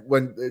glad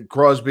when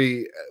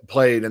Crosby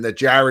played and that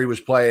Jarry was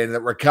playing and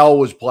that Raquel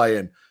was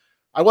playing.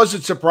 I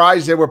wasn't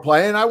surprised they were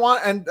playing.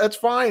 And that's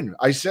fine.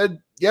 I said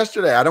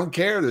yesterday, I don't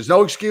care. There's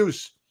no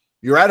excuse.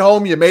 You're at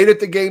home. You made it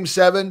to Game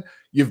 7.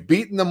 You've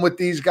beaten them with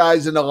these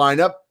guys in the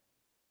lineup.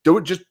 Do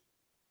it. Just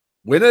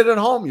win it at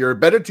home. You're a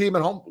better team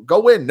at home.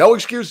 Go win. No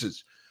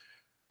excuses.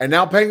 And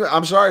now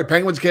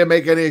Penguins can't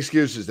make any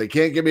excuses. They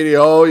can't give me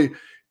you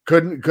had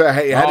to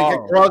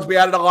get Crosby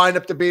out of the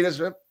lineup to beat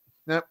us.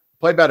 No,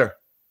 play better.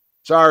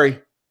 Sorry.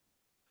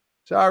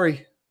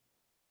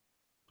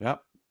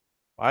 Yep.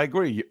 I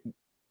agree.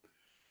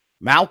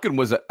 Malkin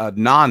was a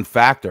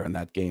non-factor in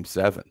that Game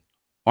 7.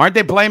 Aren't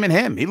they blaming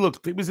him? He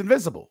was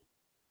invisible.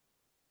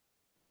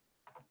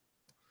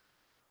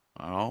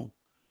 Oh,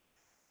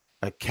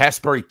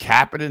 Kasperi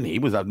Kapanen, he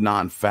was a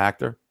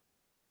non-factor.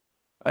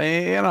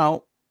 You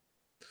know,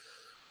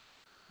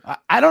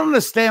 I don't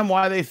understand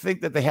why they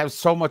think that they have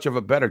so much of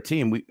a better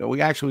team.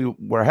 We actually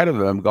were ahead of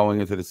them going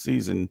into the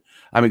season.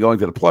 I mean, going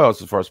to the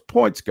playoffs as far as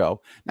points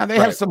go. Now, they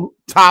have some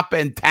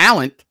top-end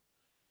talent,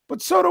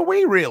 but so do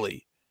we,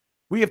 really.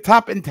 We have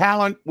top-end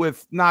talent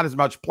with not as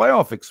much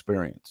playoff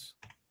experience.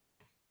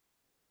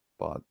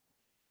 But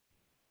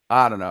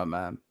I don't know,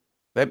 man.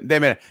 They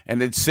made,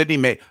 and then Sidney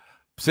made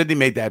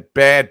that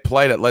bad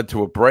play that led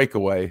to a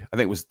breakaway. I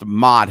think it was the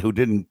Mott who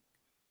didn't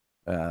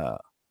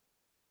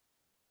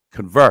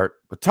convert.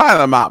 But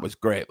Tyler Mott was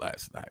great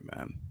last night,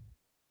 man.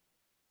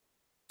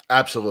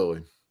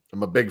 Absolutely.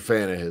 I'm a big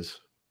fan of his.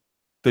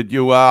 Did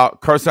you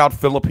curse out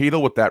Filipino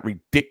with that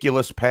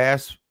ridiculous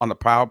pass on the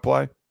power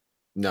play?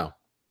 No.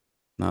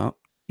 No?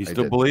 You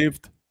still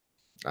believed?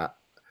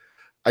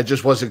 I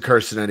just wasn't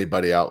cursing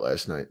anybody out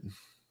last night.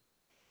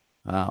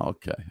 Oh,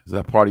 okay. Is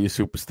that part of your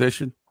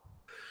superstition?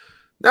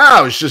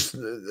 No, it's just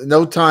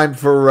no time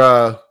for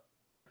it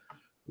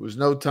was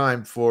no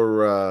time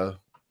for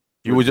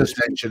you were just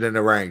tension in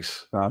the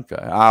ranks. Okay.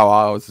 I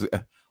was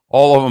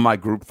all over my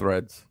group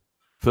threads.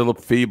 Philip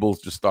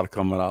Feebles just started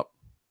coming up.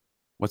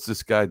 What's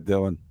this guy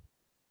doing?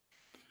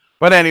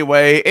 But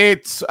anyway,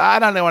 I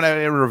don't know when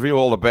I review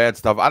all the bad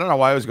stuff. I don't know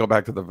why I always go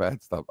back to the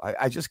bad stuff.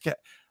 I just can't.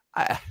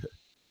 I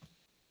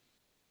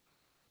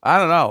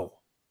don't know.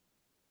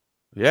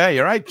 Yeah,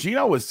 you're right.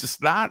 Gino was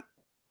just not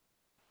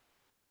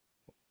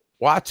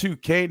Watu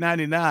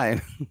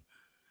K99.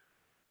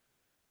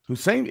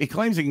 He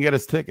claims he can get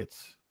his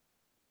tickets.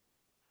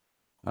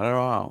 I don't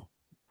know.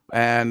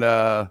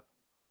 And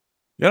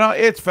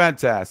it's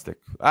fantastic.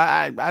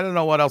 I don't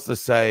know what else to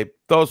say.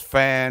 Those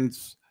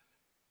fans,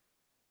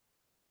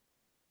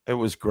 it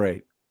was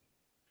great.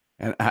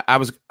 And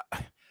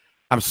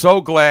I'm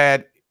so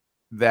glad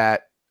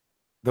that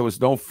there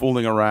was no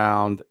fooling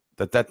around,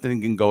 that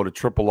thing can go to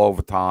triple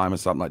overtime or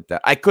something like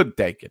that. I couldn't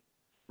take it.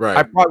 Right.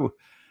 I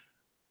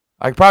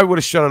probably would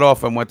have shut it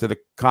off and went to the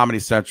Comedy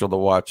Central to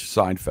watch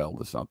Seinfeld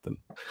or something.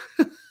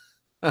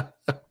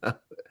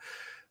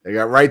 They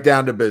got right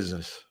down to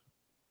business.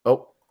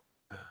 Oh.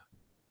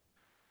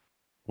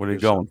 What are you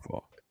going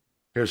for?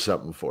 Here's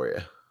something for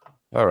you.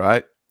 All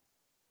right.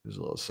 Here's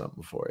a little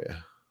something for you.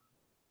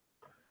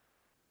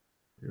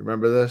 You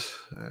remember this?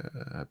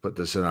 I put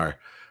this in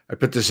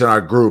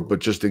our group, but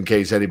just in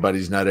case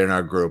anybody's not in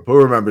our group.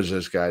 Who remembers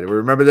this guy? Do we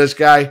remember this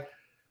guy?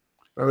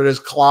 Remember this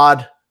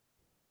clod?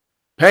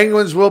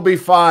 Penguins will be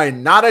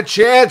fine. Not a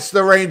chance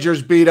the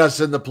Rangers beat us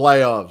in the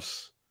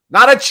playoffs.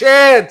 Not a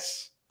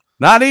chance.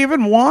 Not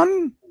even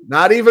one?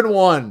 Not even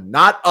one.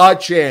 Not a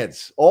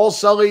chance. All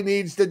Sully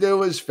needs to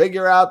do is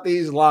figure out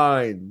these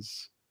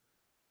lines.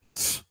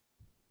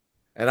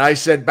 And I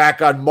said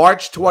back on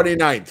March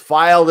 29th,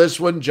 file this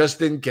one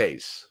just in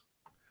case.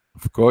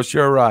 Of course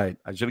you're right.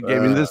 I should have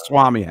given you this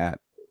Swami hat.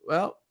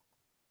 Well,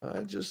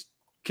 I just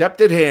kept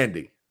it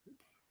handy.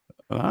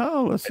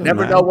 Oh, listen, I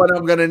never know when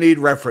I'm going to need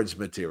reference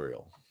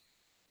material.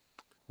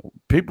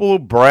 People who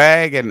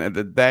brag and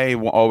they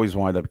always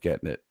wind up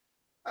getting it.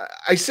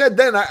 I said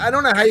then, I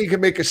don't know how you can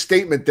make a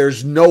statement.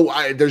 There's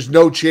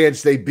no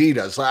chance they beat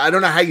us. I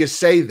don't know how you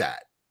say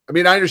that. I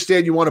mean, I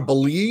understand you want to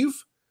believe,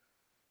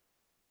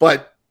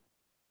 but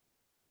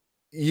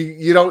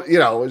you don't,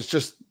 it's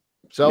just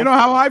so. You know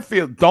how I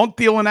feel. Don't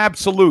deal in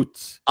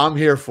absolutes. I'm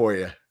here for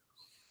you.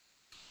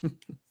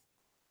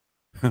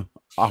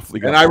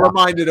 Awfully and I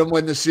reminded him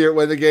when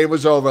the game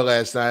was over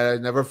last night. I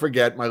never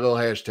forget my little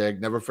hashtag.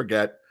 Never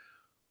forget.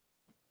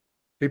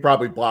 He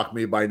probably blocked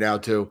me by now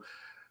too.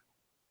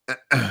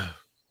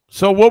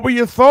 So, what were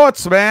your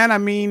thoughts, man? I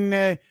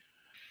mean,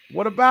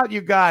 what about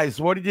you guys?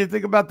 What did you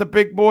think about the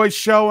big boys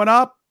showing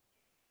up?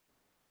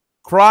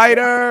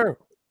 Kreider,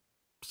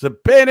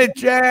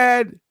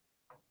 Zibanejad,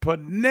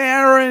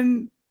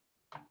 Panarin.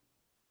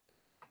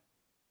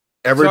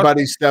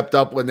 Everybody stepped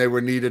up when they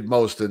were needed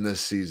most in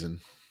this season.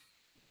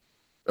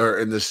 Or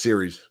in this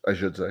series, I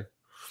should say.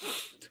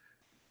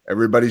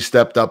 Everybody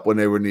stepped up when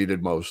they were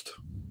needed most.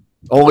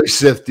 Only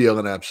Sith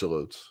dealing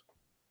absolutes.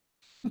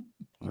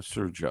 That's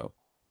true, Joe.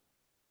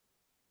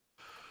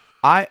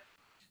 I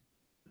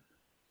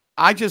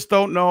just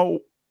don't know.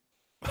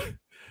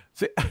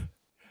 See,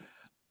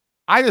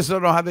 I just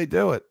don't know how they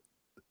do it.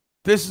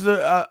 This is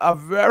a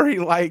very,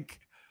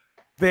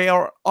 they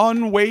are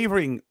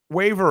wavering.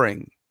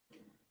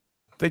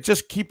 They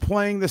just keep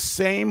playing the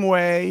same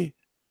way.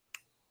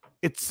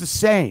 It's the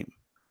same.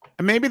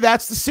 And maybe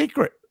that's the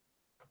secret.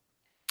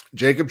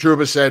 Jacob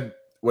Trouba said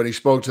when he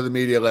spoke to the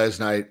media last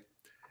night,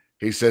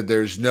 he said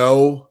there's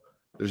no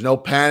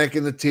panic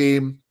in the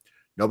team.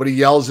 Nobody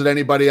yells at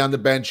anybody on the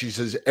bench. He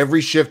says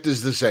every shift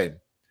is the same.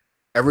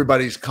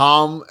 Everybody's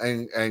calm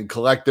and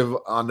collective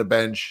on the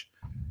bench.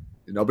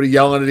 Nobody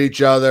yelling at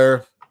each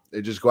other.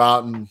 They just go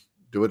out and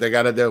do what they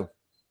got to do.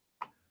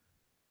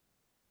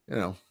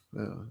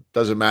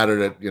 Doesn't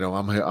matter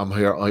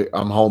that,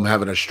 I'm home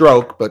having a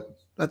stroke, but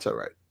that's all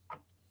right.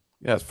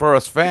 Yes, for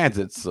us fans,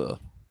 it's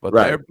but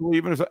right. they're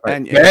believers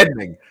and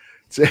maddening.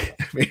 I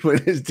mean,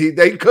 when his team,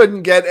 they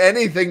couldn't get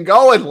anything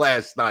going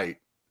last night.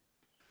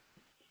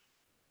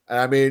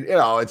 I mean,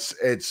 it's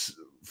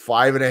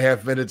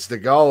 5.5 minutes to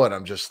go, and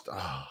I'm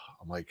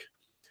like,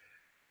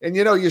 and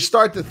you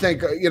start to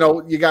think,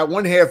 you got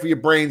one half of your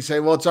brain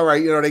saying, well, it's all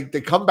right. They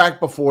come back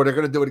before, they're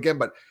going to do it again,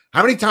 but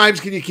how many times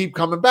can you keep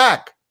coming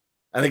back?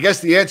 And I guess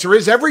the answer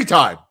is every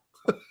time.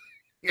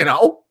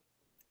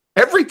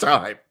 Every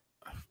time.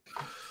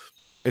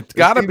 It's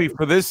got to be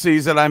for this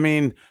season. I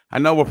mean, I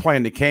know we're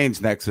playing the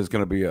Canes next. It's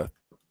going to be it's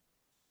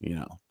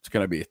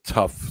going to be a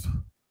tough,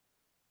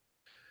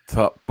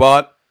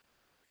 but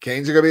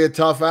Canes are going to be a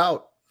tough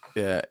out.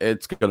 Yeah,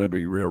 it's going to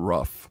be real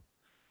rough.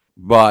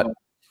 But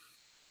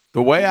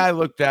the way I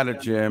looked at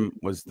it, Jim,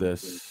 was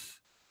this,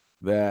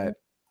 that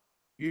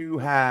you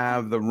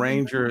have the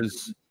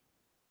Rangers,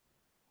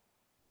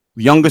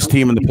 youngest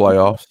team in the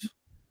playoffs.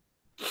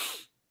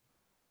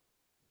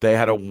 They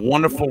had a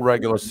wonderful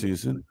regular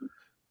season.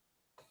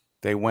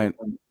 They went,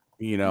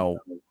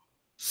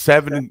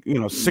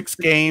 6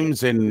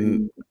 games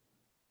in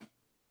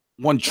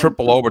one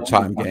triple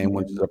overtime game,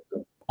 which is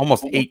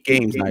almost 8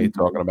 games now you're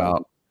talking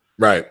about.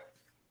 Right.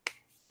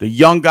 The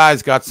young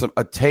guys got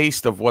a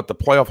taste of what the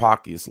playoff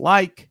hockey is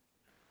like.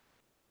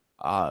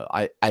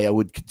 I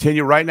would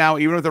continue right now,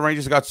 even if the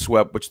Rangers got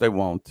swept, which they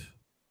won't.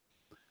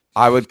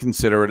 I would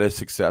consider it a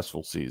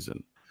successful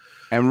season.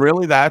 And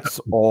really, that's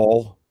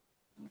all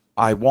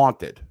I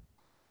wanted.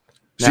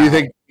 So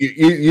now,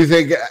 you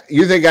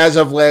think as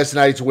of last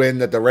night's win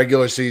that the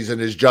regular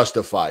season is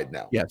justified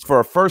now? Yes, for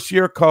a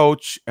first-year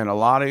coach and a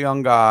lot of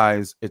young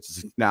guys,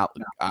 it's now.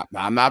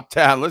 I'm not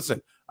telling.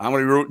 Listen, I'm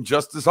going to be rooting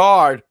just as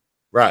hard.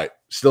 Right,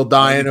 still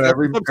dying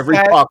every puck.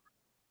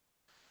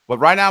 But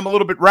right now, I'm a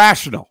little bit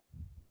rational.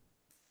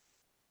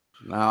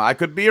 Now I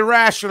could be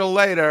irrational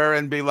later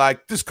and be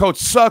like, "This coach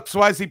sucks.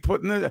 Why is he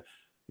putting the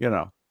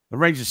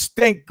Rangers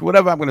stink?"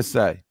 Whatever I'm going to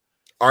say.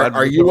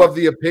 Are you of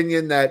the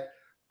opinion that?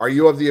 Are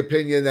you of the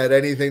opinion that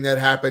anything that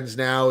happens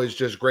now is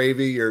just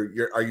gravy?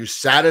 Are you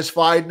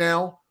satisfied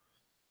now,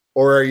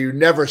 or are you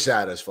never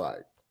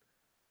satisfied?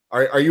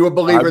 Are you a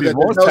believer that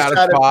there's no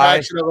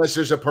satisfaction unless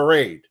there's a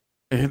parade?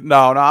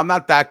 No, I'm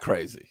not that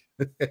crazy.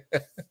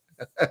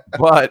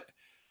 But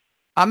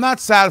I'm not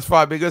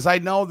satisfied because I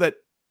know that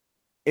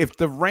if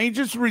the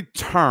Rangers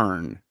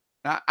return,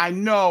 I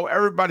know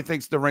everybody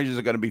thinks the Rangers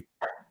are going to be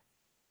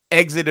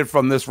exited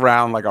from this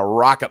round like a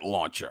rocket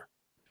launcher.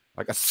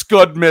 Like a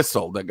Scud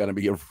missile, they're going to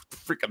be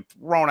freaking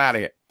thrown out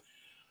of here.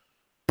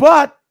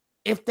 But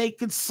if they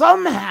could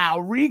somehow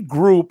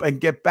regroup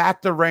and get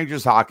back to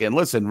Rangers hockey, and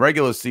listen,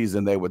 regular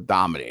season, they were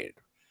dominated.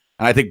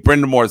 And I think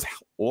Brendan Moore is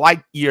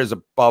light years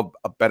above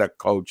a better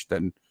coach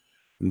than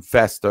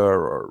Fester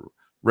or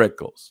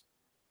Rickles.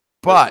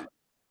 But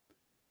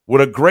with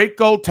a great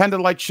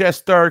goaltender like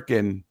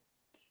Shesterkin,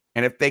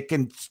 and if they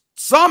can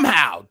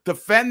somehow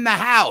defend the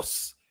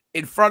house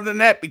in front of the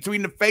net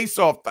between the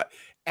face-off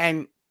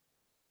and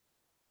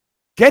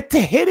get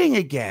to hitting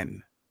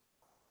again,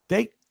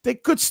 they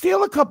could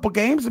steal a couple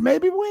games and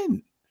maybe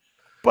win.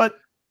 But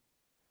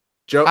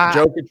Joe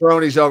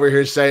Catroni's over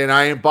here saying,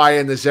 I ain't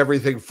buying this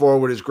everything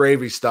forward is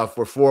gravy stuff.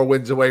 We're 4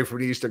 wins away from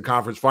the Eastern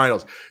Conference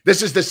Finals.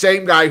 This is the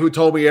same guy who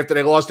told me after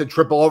they lost in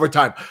triple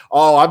overtime,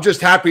 oh, I'm just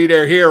happy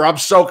they're here. I'm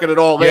soaking it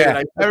all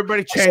in.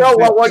 Everybody changed. So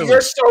while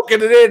you're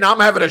soaking it in, I'm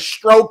having a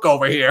stroke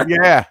over here.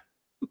 Yeah.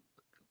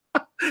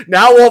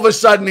 Now all of a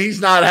sudden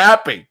he's not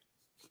happy.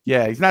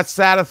 Yeah, he's not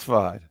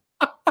satisfied.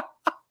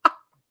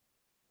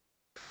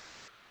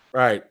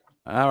 Right.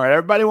 All right.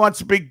 Everybody wants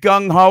to be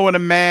gung-ho and a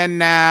man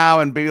now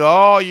and be,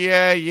 oh,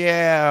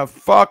 yeah.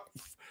 Fuck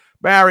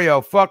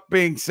Mario. Fuck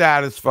being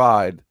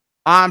satisfied.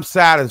 I'm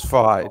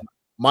satisfied.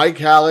 Mike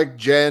Halleck,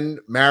 Jen,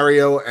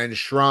 Mario, and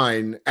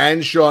Shrine,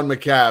 and Sean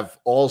McCav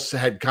all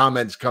had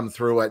comments come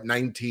through at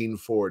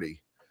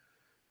 1940.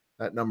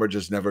 That number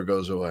just never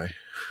goes away.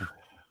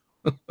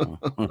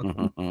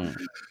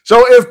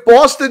 So if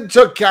Boston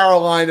took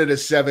Carolina to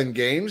 7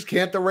 games,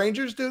 can't the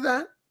Rangers do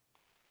that?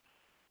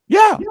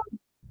 Yeah.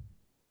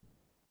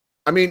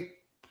 I mean,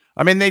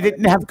 they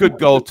didn't have good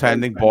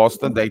goaltending.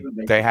 Boston,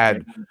 they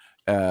had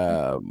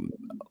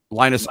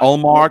Linus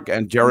Ullmark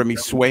and Jeremy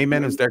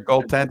Swayman as their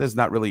goaltenders.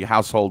 Not really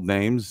household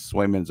names.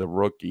 Swayman's a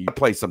rookie. He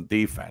plays some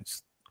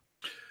defense.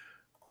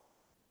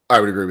 I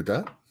would agree with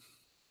that.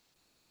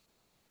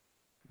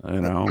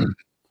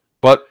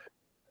 But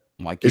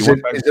like, is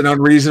it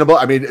unreasonable?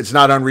 I mean, it's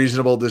not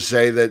unreasonable to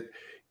say that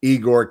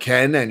Igor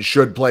can and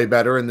should play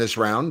better in this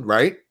round,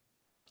 right?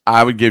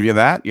 I would give you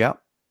that. Yeah.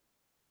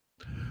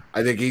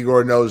 I think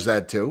Igor knows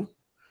that too.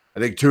 I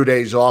think 2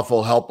 days off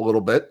will help a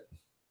little bit.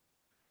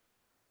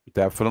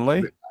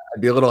 Definitely.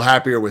 I'd be a little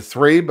happier with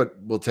 3, but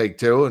we'll take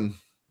 2 and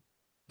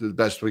do the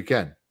best we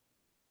can.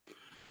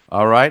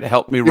 All right.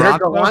 Help me, Ron.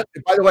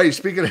 By the way,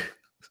 speaking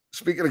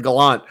of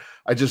Gallant,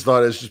 I just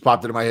thought this just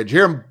popped into my head. Did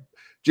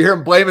you hear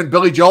him blaming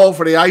Billy Joel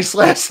for the ice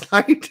last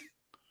night?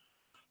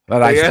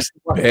 That ice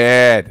was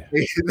bad.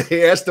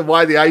 They asked him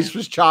why the ice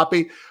was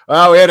choppy.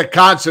 Oh, we had a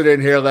concert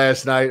in here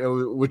last night,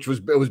 which was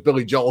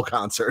Billy Joel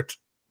concert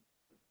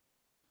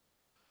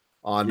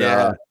on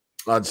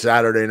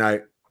Saturday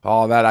night.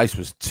 Oh, that ice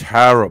was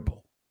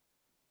terrible.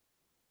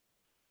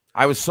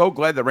 I was so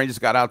glad the Rangers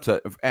got out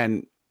to,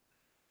 and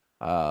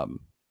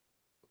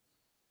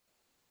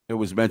it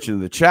was mentioned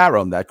in the chat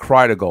room that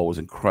Kreider goal was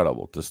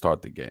incredible to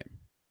start the game.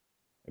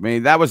 I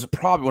mean, that was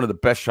probably one of the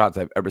best shots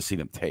I've ever seen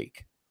him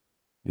take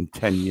in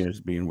 10 years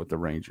being with the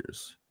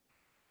Rangers.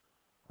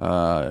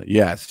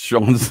 Yes,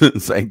 Sean's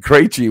saying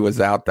Krejci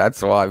was out.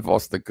 That's why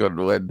Boston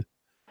couldn't win.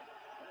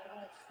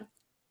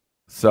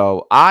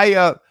 So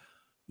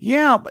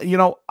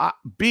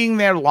being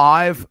there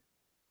live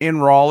in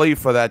Raleigh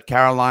for that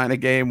Carolina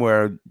game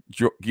where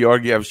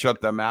Georgiev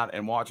shut them out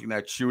and watching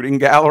that shooting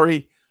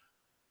gallery,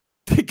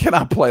 they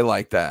cannot play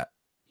like that.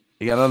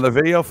 You got another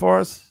video for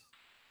us?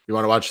 You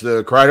want to watch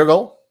the Kreider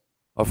goal?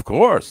 Of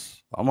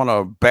course. I'm going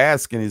to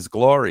bask in his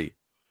glory,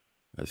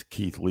 as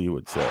Keith Lee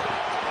would say.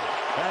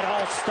 That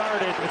all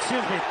started,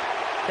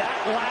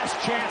 that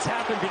last chance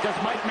happened because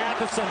Mike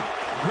Matheson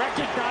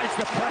recognized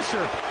the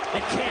pressure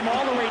and came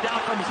all the way down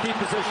from his deep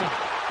position.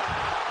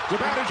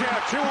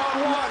 Zibanejad,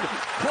 2-on-1.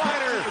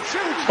 Kreider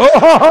shoots.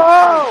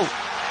 Oh!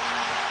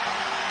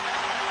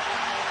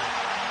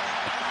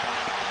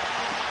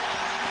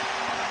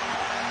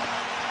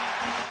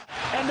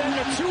 And then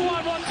the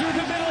 2-on-1 through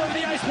the middle of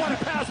the ice. What a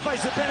pass by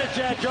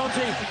Zibanejad,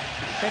 Jonesy.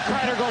 And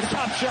Kreider goes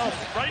top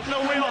shelf. Right in the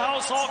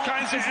wheelhouse, all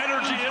kinds of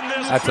energy in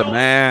this. That's a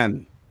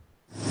man.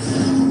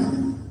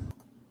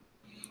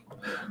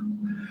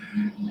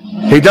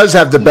 He does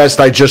have the best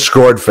I just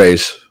scored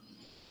face.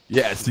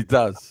 Yes, he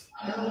does.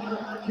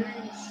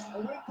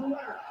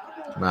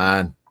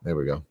 Man, there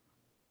we go.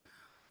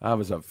 That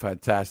was a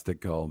fantastic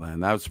goal,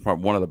 man. That was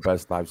one of the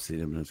best I've seen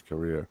him in his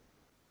career.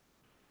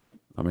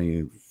 I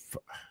mean,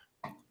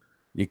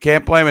 you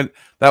can't blame it.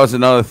 That was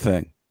another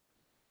thing.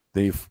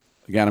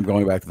 Again, I'm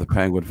going back to the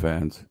Penguin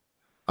fans.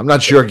 I'm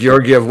not sure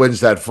Georgiev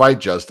wins that fight,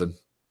 Justin.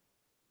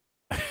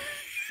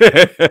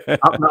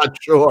 I'm not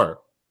sure.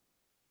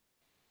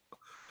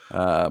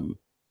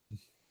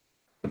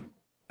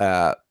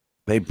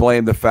 They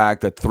blame the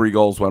fact that 3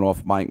 goals went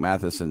off Mike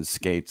Matheson's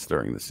skates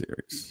during the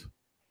series.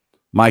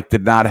 Mike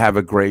did not have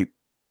a great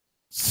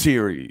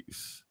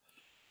series.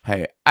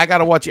 Hey, I got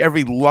to watch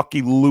every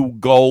Lucky Lou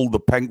goal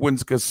the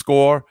Penguins could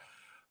score.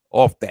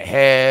 Off the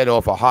head,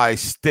 off a high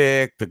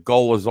stick. The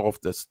goal is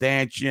off the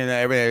stanchion.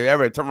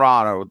 Every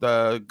Toronto.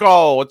 The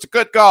goal. It's a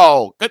good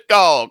goal. Good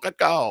goal. Good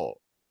goal.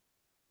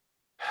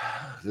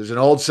 There's an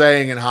old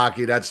saying in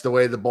hockey, that's the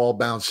way the ball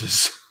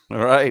bounces. All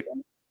right.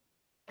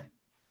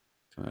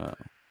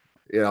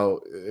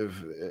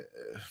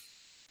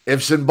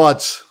 Ifs and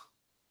buts.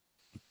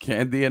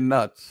 Candy and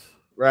nuts.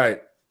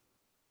 Right.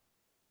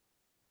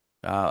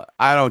 I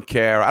don't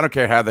care. I don't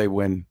care how they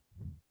win.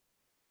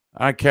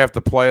 I don't care if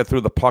the player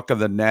threw the puck of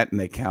the net and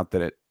they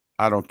counted it.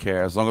 I don't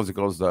care as long as it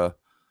goes to.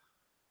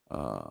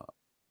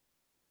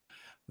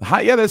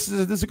 This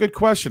is a good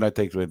question. I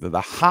think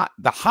the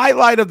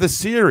highlight of the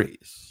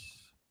series.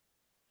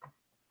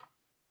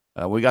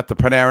 We got the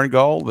Panarin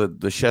goal, the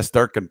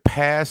Shesterkin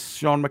pass,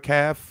 Sean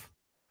McCaff.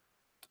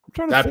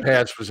 That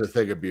pass was a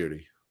thing of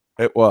beauty.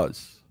 It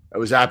was. It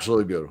was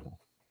absolutely beautiful.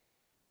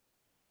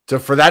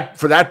 For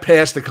that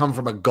pass to come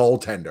from a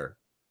goaltender,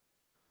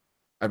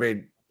 I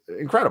mean,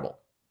 incredible.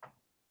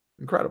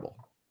 Incredible.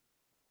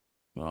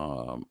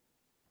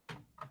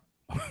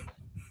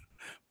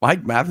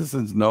 Mike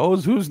Matheson's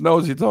nose? Whose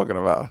nose are you talking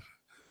about?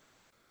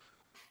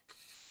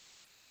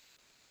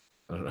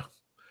 I don't know.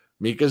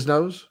 Mika's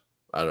nose?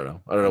 I don't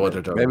know. I don't know what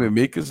they're talking about. Maybe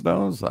Mika's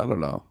nose? I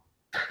don't know.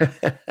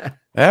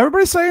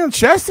 Everybody's saying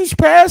Chesty's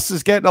pass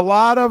is getting a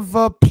lot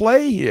of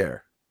play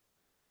here.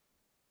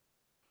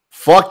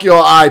 Fuck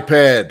your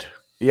iPad.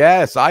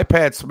 Yes,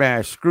 iPad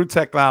smash. Screw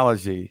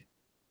technology.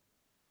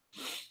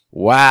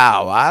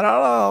 Wow, I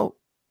don't know.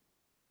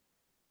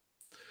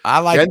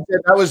 Ken said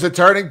that was the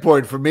turning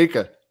point for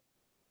Mika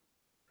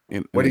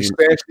when he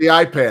smashed the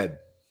iPad.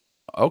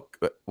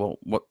 Okay, well,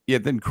 what? Yeah,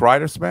 didn't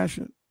Kreider smash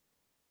it?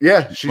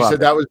 Yeah, she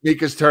said that was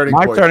Mika's turning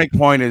point. My turning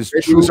point is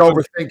he was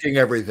overthinking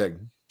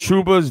everything.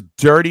 Trouba's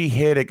dirty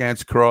hit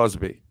against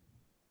Crosby.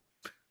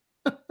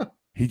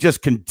 He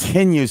just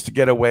continues to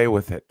get away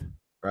with it.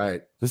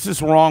 Right. This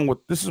is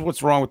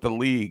what's wrong with the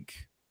league.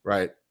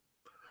 Right.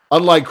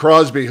 Unlike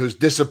Crosby, who's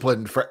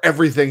disciplined for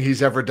everything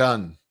he's ever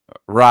done.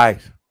 Right.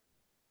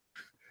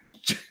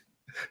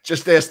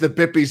 Just ask the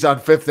Bippies on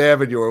Fifth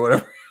Avenue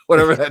or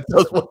whatever that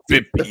does.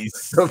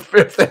 Bippies. The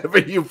Fifth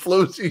Avenue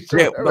Floozies.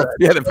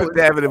 The Fifth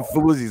Avenue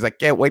Floozies. I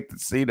can't wait to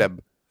see them.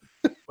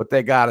 What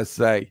they got to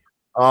say.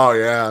 Oh,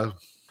 yeah.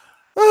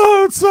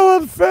 Oh, it's so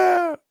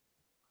unfair.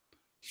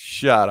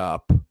 Shut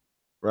up.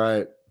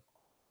 Right.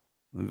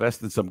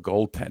 Invest in some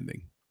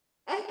goaltending.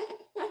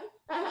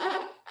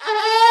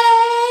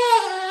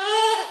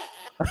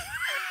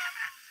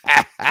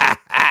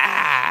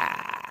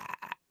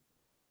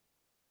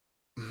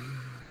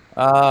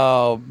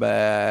 Oh,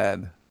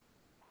 man.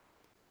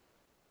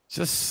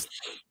 Just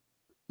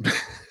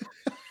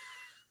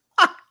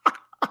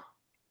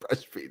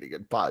breastfeeding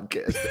and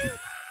podcasting.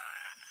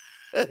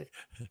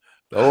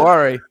 Don't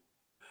worry.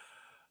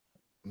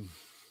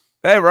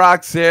 Hey,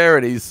 Rock's here,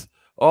 and he's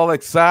All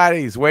excited.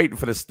 He's waiting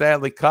for the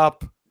Stanley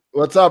Cup.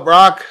 What's up,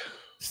 Brock?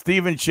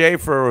 Stephen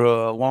Schaefer,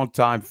 a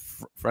longtime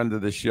friend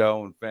of the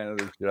show and fan of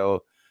the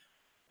show,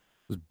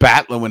 was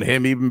battling with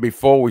him even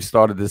before we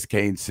started this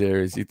Kane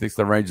series. He thinks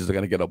the Rangers are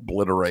going to get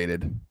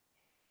obliterated.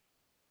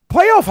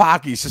 Playoff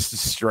hockey is just a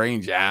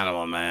strange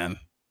animal, man.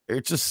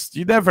 It's just,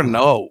 you never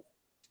know.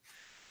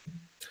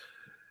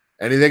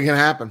 Anything can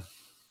happen.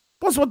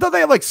 Plus, what, don't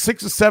they have like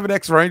 6 or 7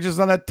 ex-Rangers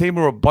on that team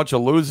who are a bunch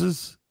of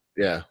losers?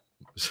 Yeah.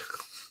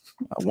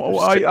 Well,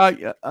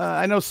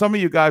 I know some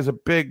of you guys are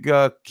big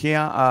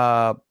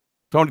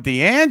Tony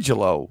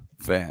D'Angelo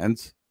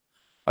fans.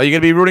 Are you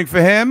going to be rooting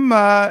for him?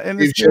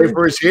 Steve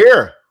Schaefer is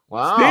here.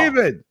 Wow.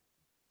 Steven.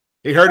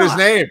 He heard his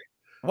name.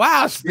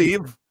 Wow,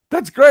 Steve.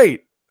 That's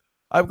great.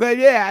 I'm glad.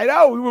 Yeah, I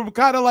know. We were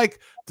kind of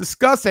like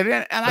discussing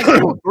it, and I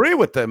do agree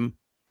with him.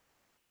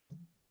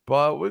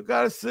 But we've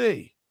got to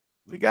see.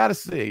 We got to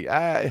see.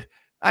 I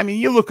mean,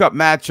 you look up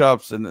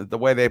matchups and the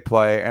way they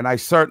play, and I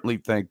certainly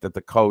think that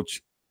the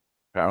coach,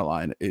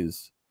 Caroline,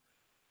 is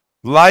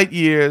light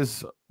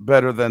years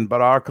better than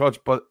but our coach.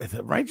 But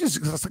the Rangers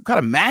is some kind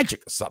of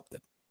magic or something.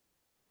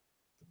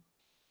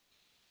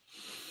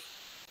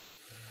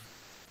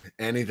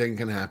 Anything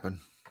can happen.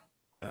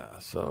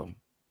 It's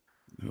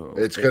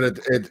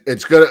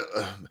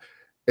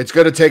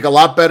gonna take a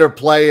lot better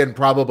play and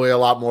probably a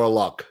lot more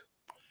luck.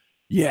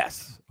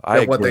 Yes,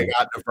 than what they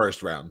got in the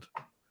first round.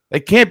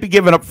 They can't be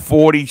giving up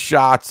 40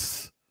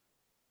 shots.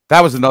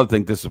 That was another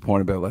thing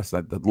disappointing about last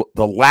night.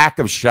 The lack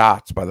of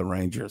shots by the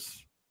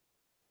Rangers.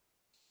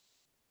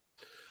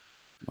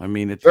 I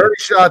mean, it's 30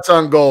 shots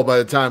on goal by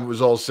the time it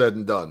was all said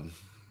and done.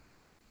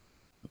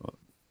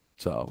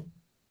 So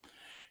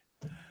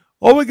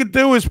all we could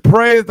do is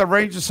pray that the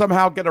Rangers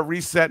somehow get a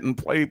reset and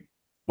play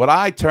what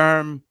I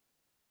term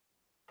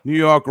New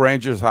York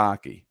Rangers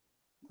hockey.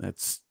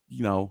 That's, we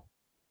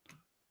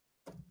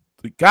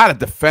got to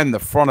defend the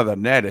front of the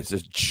net. It's a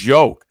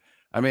joke.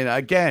 I mean,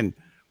 again,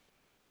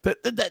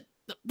 the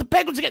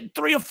Penguins are getting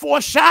 3 or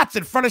 4 shots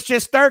in front of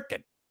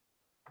Shesterkin.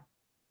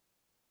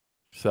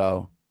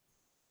 So,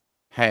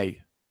 hey,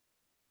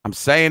 I'm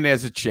saying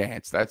there's a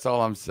chance. That's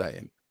all I'm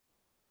saying.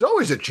 There's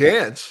always a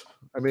chance.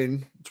 I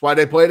mean, that's why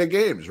they play the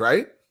games,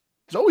 right?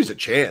 There's always a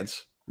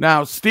chance.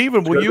 Now,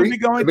 Steven, will you be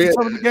going to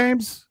some of the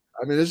games?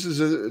 I mean, it's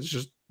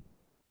just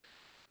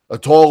a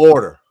tall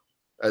order,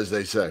 as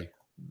they say.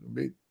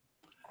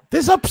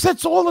 There's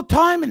upsets all the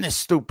time in this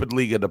stupid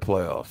league of the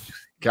playoffs.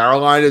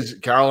 Carolina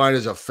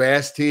is a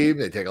fast team.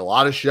 They take a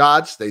lot of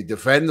shots. They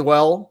defend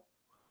well.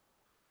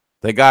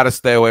 They got to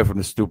stay away from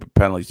the stupid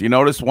penalties. You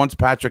notice once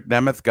Patrick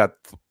Nemeth got,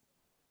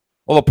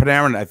 although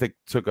Panarin, I think,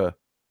 took a,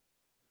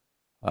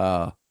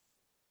 I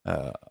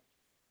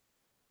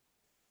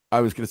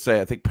was going to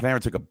say, I think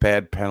Panarin took a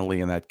bad penalty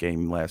in that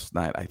game last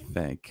night, I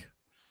think.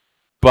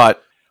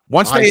 But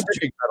once high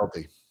sticking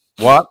penalty.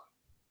 What?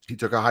 He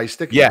took a high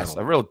sticking penalty.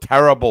 penalty. A real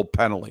terrible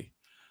penalty.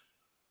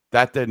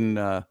 That didn't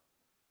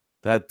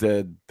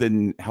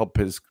help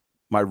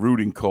my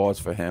rooting cause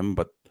for him,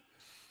 but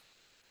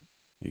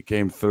he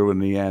came through in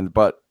the end.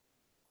 But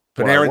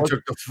Panarin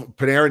took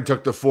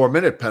the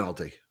 4-minute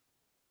penalty.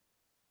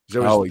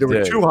 There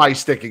were 2 high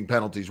sticking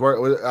penalties.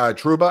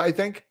 Trouba, I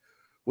think,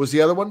 was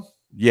the other one.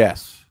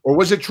 Yes. Or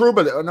was it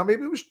Trouba?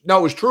 Maybe it was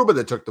Trouba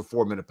that took the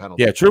 4-minute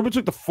penalty. Yeah, Trouba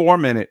took the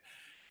 4-minute.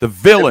 The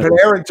villain. And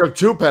Panarin took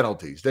 2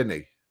 penalties, didn't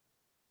he?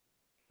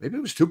 Maybe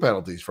it was 2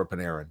 penalties for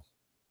Panarin.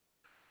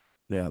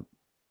 Yeah.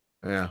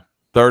 Yeah.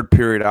 Third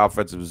period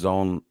offensive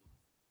zone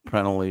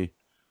penalty.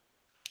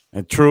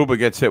 And Trouba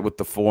gets hit with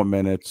the 4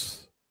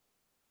 minutes.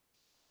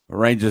 The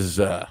Rangers,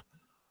 other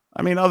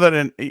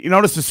than, you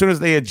notice as soon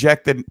as they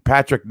ejected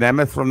Patrick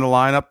Nemeth from the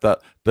lineup,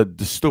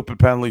 the stupid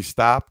penalty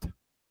stopped.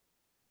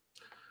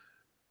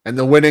 And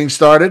the winning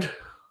started?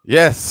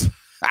 Yes.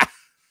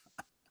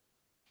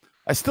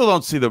 I still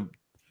don't see the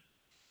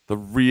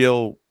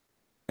real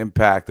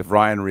impact of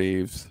Ryan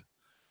Reeves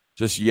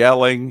just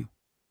yelling.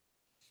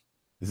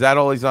 Is that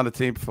all he's on the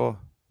team for?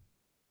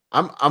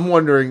 I'm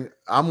wondering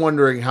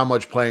how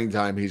much playing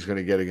time he's going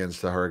to get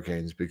against the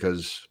Hurricanes,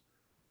 because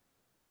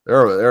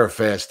they're a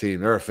fast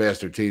team. They're a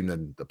faster team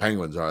than the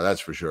Penguins are,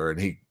 that's for sure. And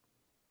he,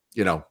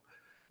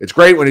 it's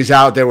great when he's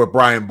out there with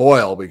Brian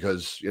Boyle,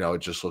 because it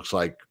just looks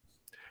like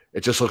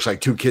 2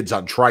 kids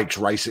on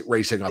trikes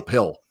racing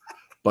uphill.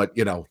 But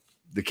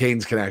the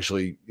Canes can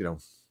actually,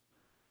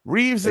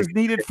 Reeves is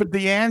needed for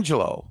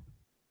D'Angelo.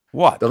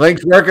 What? The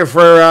link's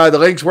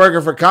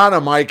working for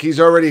Connor, Mike. He's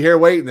already here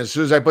waiting. As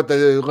soon as I put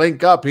the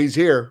link up, he's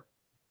here.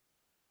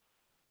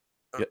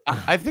 Yeah,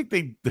 I think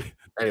they.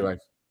 Anyway.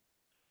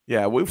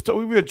 Yeah, we've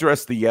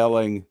addressed the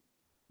yelling,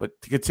 but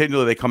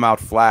continually they come out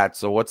flat.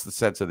 So what's the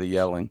sense of the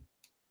yelling?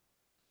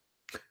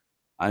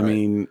 I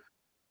mean,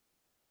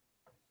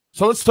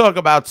 so let's talk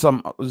about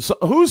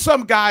who's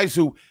some guys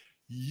who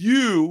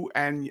you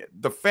and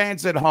the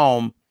fans at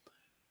home,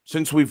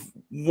 since we've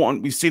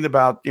seen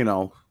about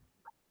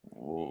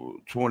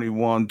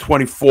 21,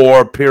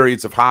 24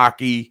 periods of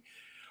hockey.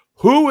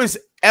 Who is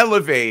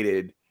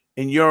elevated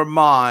in your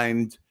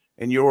mind,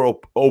 in your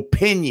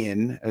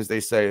opinion, as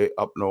they say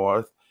up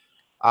north,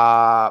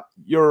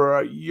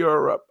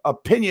 your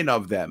opinion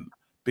of them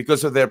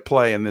because of their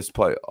play in this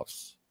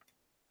playoffs.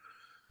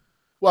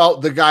 Well,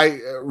 the guy,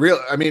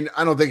 I mean,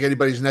 I don't think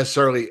anybody's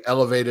necessarily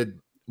elevated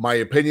my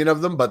opinion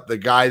of them, but the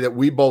guy that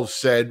we both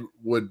said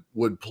would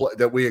play,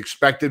 that we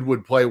expected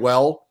would play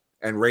well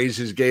and raise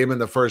his game in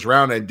the first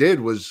round and did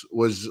was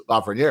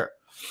Lafreniere.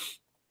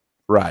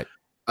 Right.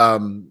 I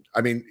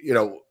mean,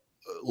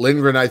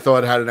 Lindgren, I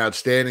thought, had an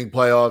outstanding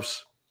playoffs.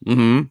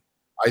 Mm-hmm.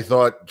 I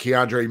thought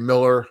Keandre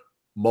Miller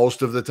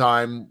most of the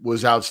time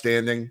was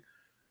outstanding.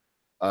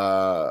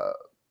 I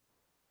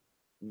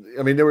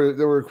mean, there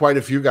were quite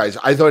a few guys.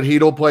 I thought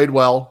Hedl played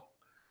well.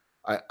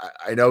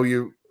 I know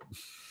you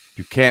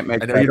can't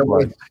make.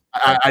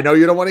 I know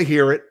you don't want to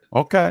hear it.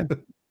 Okay,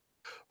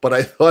 but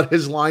I thought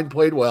his line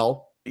played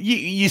well.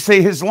 You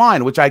say his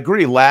line, which I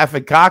agree. Laugh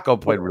and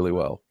Kako played really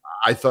well.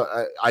 I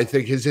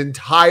think his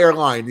entire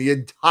line, the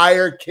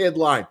entire kid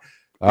line.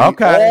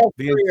 Okay,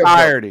 the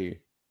entirety.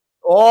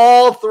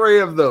 All three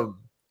of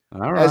them,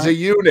 all right, as a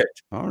unit.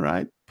 All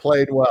right,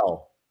 played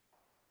well.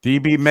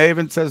 DB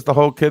Maven says the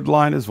whole kid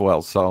line as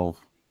well, so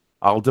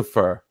I'll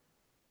defer.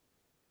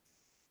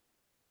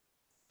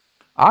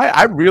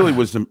 I really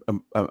was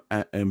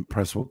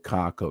impressed with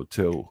Kako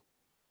too.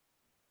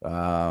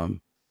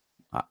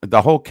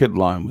 The whole kid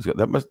line was good.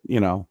 That must,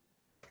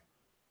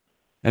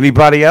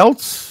 Anybody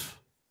else?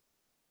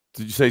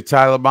 Did you say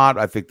Tyler Mott?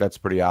 I think that's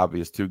pretty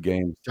obvious. 2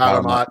 games.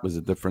 Tyler Mott was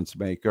a difference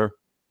maker.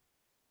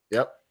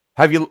 Yep.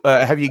 Have you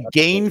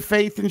gained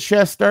faith in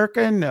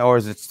Shesterkin, or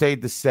has it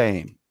stayed the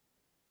same?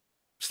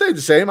 Stayed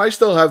the same. I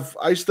still have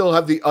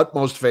the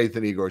utmost faith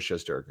in Igor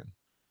Shesterkin.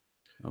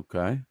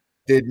 Okay.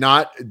 Did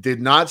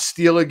not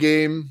steal a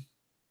game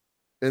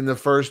in the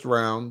first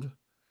round.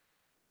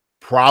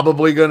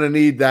 Probably going to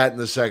need that in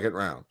the second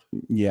round.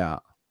 Yeah.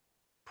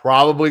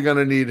 Probably going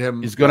to need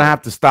him. He's going to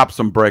have to stop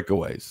some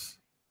breakaways.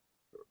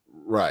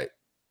 Right.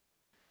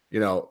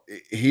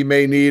 He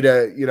may need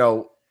a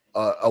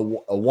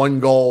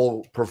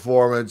 1-goal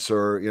performance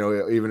or,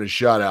 even a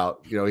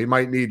shutout. He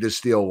might need to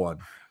steal one.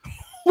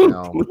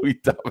 Louis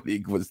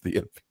Dominique was the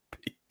MVP.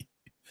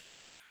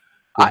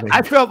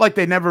 I felt like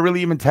they never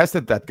really even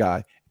tested that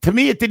guy. To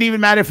me, it didn't even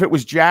matter if it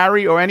was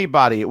Jarry or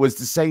anybody. It was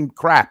the same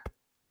crap.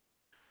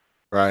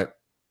 Right.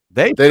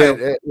 They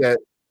didn't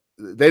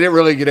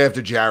really get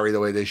after Jarry the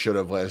way they should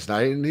have last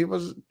night, and he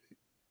was.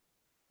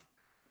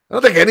 I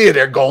don't think any of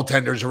their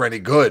goaltenders are any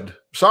good.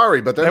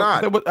 Sorry, but they're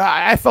not.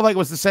 I felt like it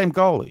was the same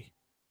goalie.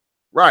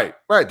 Right.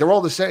 They're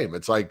all the same.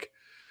 It's like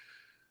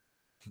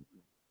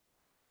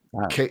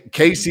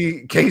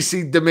Casey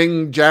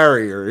Deming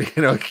Jarry, or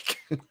they're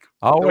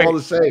all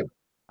the same.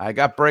 I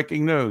got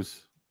breaking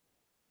news.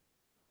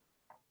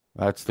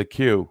 That's the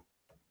cue.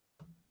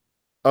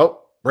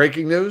 Oh,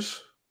 breaking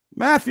news.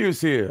 Matthew's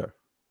here.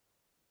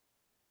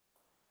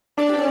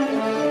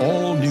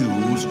 All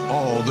news,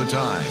 all the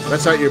time.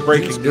 That's not your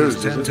breaking news.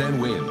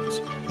 10-10 wins.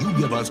 You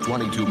give us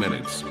 22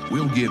 minutes.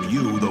 We'll give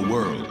you the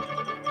world.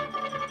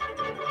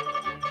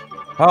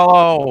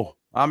 Hello,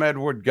 I'm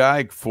Edward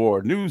Geig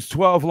for News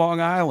 12 Long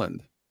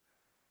Island.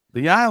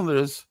 The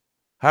Islanders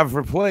have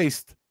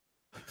replaced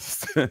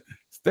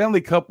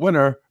Stanley Cup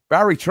winner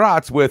Barry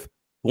Trotz with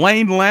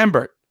Lane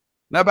Lambert.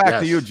 Now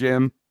back to you,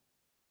 Jim.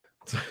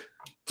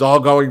 It's all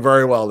going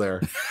very well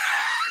there.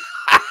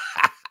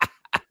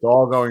 It's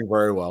all going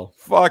very well.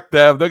 Fuck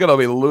them. They're going to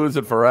be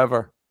losing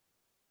forever.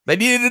 They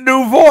needed a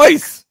new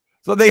voice,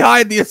 so they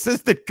hired the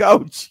assistant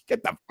coach.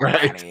 Get the fuck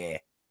out of here.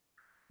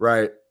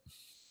 Right.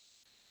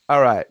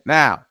 All right.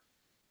 Now,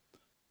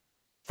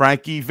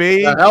 Frankie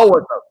V. The hell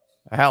with them.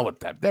 Hell with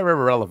them. They're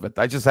irrelevant.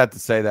 I just had to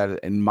say that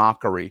in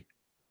mockery.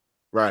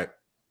 Right.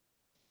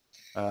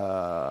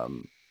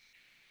 Lame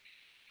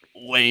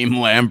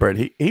Lambert.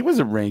 He was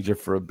a Ranger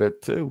for a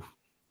bit too.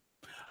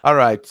 All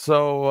right.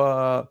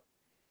 So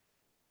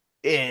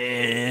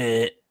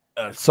yeah,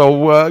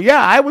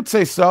 I would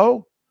say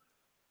so.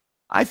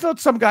 I thought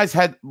some guys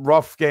had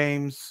rough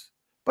games,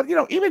 but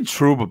even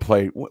Trouba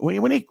played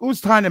when it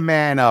was time to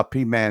man up.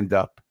 He manned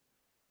up,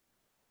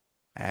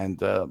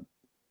 and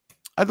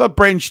I thought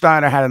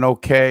Brainsteiner had an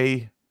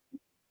okay.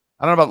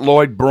 I don't know about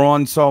Lloyd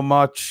Braun so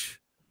much.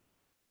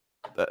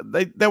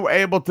 They were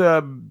able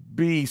to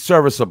be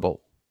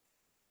serviceable.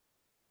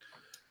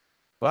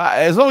 Well,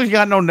 as long as you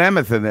got no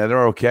Nemeth in there,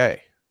 they're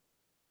okay.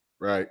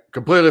 Right.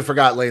 Completely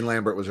forgot Lane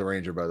Lambert was a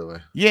Ranger, by the way.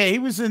 Yeah, he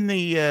was in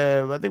the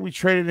I think we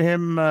traded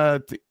him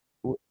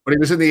but he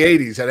was in the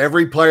 80s, and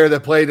every player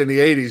that played in the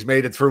 80s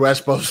made it through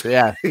Espo's.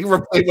 Yeah. he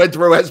went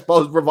through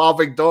Espo's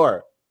revolving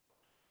door.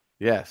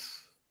 Yes.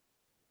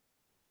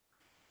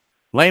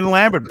 Lane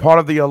Lambert, part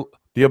of the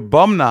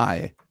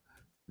alumni.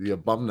 The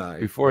alumni.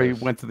 Before he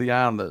went to the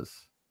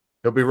Islanders.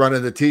 He'll be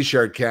running the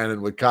T-shirt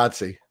cannon with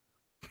Kotze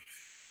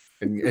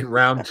in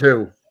round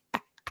 2.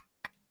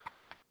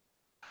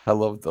 I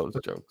love those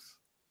jokes.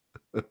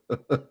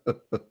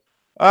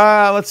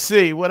 Let's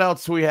see. What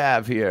else we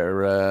have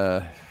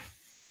here?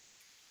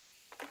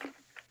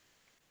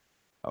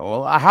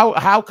 Well,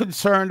 how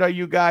concerned are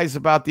you guys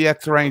about the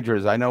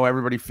X-Rangers? I know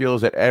everybody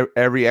feels that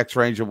every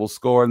X-Ranger will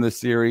score in this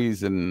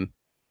series, and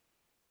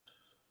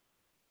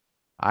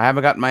I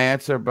haven't gotten my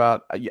answer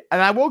about, and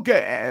I will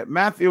get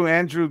Matthew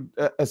Andrew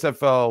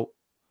SFL.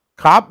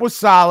 Cobb was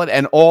solid,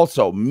 and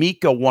also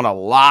Mika won a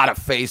lot of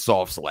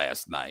face-offs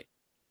last night.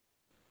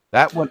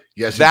 That went,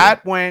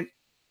 went,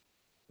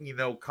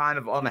 kind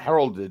of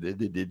unheralded.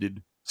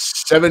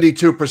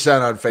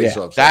 72% on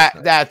face-offs.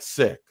 That's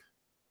sick.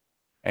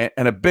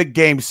 And a big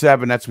game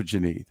 7, that's what you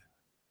need.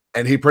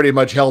 And he pretty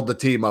much held the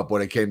team up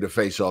when it came to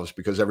face-offs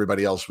because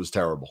everybody else was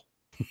terrible.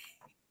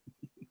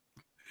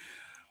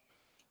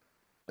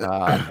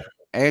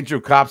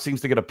 Andrew Cobb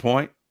seems to get a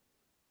point.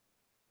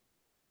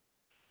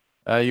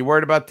 You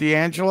worried about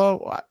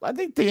D'Angelo? I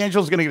think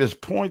D'Angelo's going to get his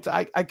points.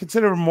 I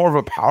consider him more of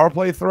a power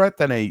play threat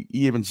than a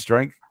even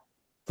strength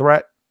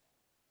threat.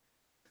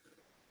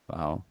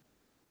 Wow.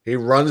 He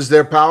runs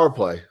their power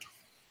play.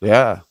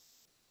 Yeah.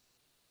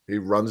 He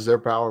runs their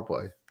power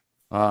play.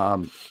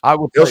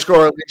 He'll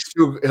score at least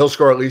 2. He'll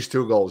score at least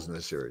 2 goals in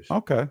this series.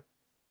 Okay.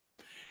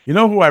 You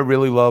know who I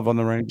really love on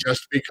the Rangers?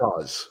 Just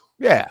because.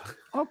 Yeah.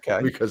 Okay.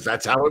 Because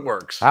that's how it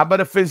works. How about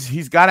if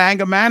he's got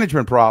anger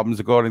management problems,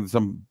 according to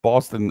some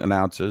Boston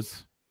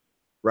announcers?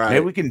 Right.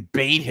 Maybe we can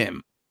bait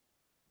him.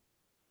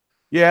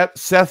 Yeah,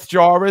 Seth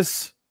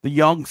Jarvis, the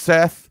young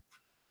Seth.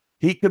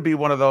 He could be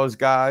one of those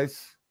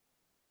guys.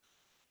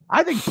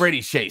 I think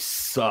Brady Shea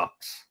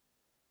sucks.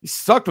 He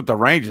sucked with the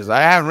Rangers.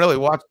 I haven't really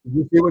watched.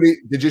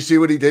 Did you see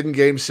what he did in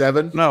Game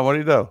 7? No, what did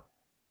he do?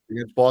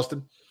 Against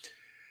Boston?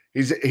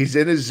 He's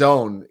in his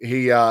zone.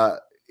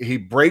 He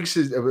breaks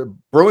his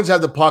Bruins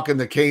have the puck in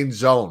the Kane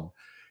zone.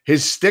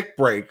 His stick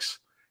breaks,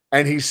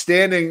 and he's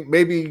standing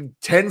maybe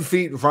 10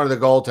 feet in front of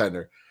the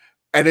goaltender.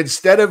 And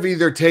instead of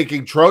either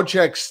taking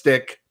Trocheck's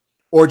stick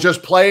or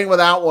just playing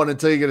without one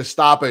until you get a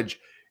stoppage,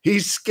 he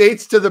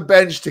skates to the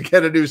bench to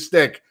get a new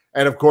stick.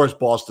 And of course,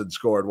 Boston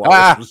scored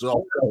while this was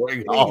all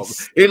going on.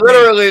 He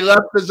literally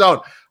left the zone.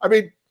 I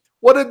mean,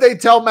 what did they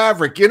tell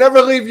Maverick? You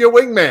never leave your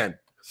wingman.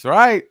 That's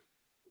right.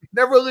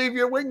 Never leave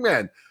your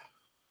wingman.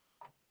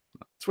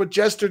 That's what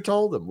Jester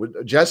told him.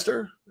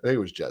 Jester? I think it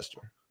was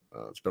Jester.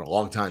 It's been a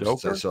long time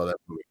since I saw that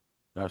movie.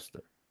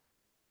 Jester.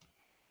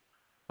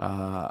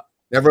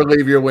 Never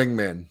leave your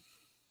wingman.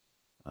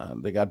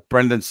 They got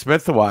Brendan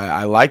Smith, who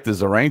I liked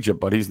as a Ranger,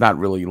 but he's not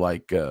really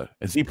like.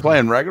 Is he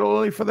playing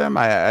regularly for them?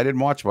 I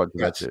didn't watch much of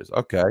that series.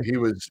 Okay, he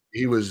was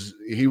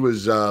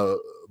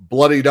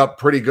bloodied up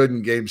pretty good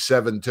in Game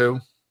 7 too.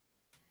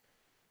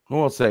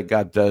 Who else they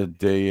got?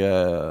 They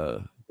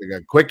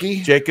got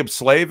Quickie. Jacob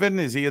Slavin.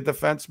 Is he a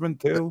defenseman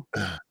too?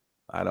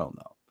 I don't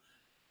know.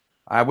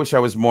 I wish I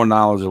was more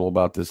knowledgeable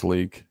about this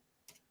league.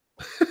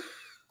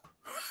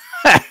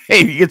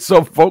 Hey, you get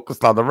so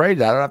focused on the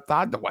Rangers, I don't have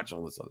time to watch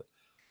all this other.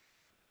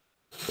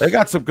 They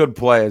got some good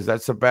players.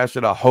 That's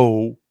Sebastian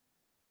Aho,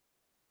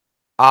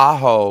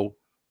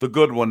 the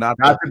good one, not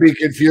to be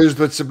confused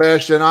with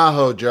Sebastian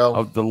Aho, Joe,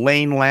 of the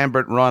Lane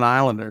Lambert run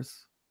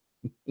Islanders.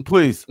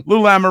 Please,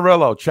 Lou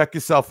Lamoriello, check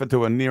yourself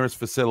into a nearest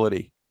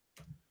facility.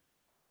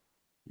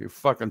 You're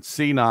fucking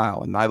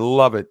senile, and I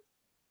love it.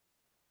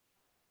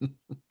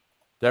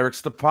 Derek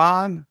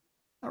Stepan,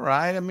 all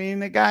right. I mean,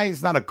 the guy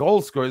is not a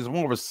goal scorer; he's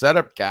more of a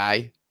setup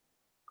guy.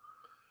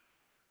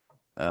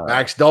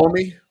 Max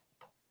Domi.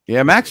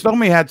 Yeah, Max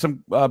Domi had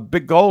some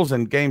big goals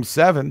in Game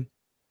 7.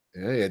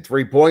 Yeah, he had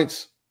 3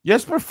 points.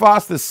 Jesper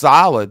Foster's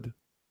solid.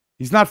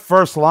 He's not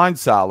first line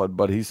solid,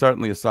 but he's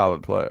certainly a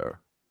solid player.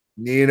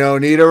 Nino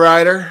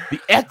Niederreiter. The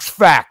X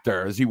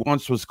Factor, as he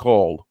once was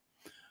called.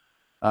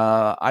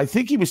 I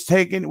think he was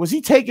taken. Was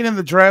he taken in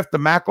the draft, the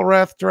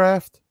McElrath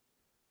draft?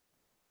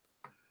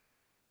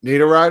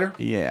 Niederreiter?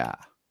 Yeah.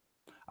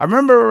 I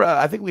remember,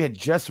 I think we had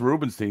Jess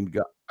Rubenstein.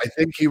 I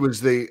think he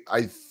was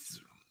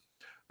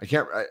I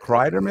can't.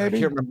 Kreider, maybe?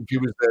 I can't remember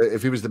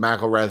if he was the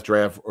McElrath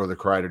draft or the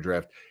Kreider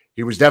draft.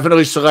 He was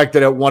definitely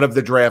selected at one of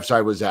the drafts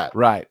I was at.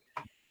 Right.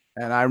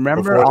 And I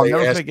remember, I'll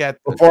never forget.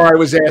 Before I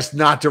was asked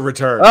not to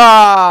return.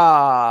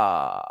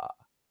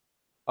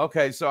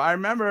 Okay, so I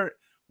remember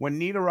when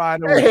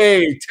Niederreiter.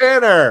 Hey,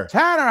 Tanner.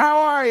 Tanner, how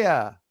are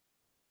you?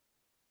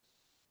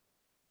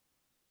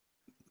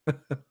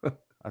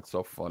 That's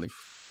so funny.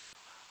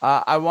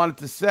 I wanted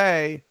to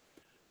say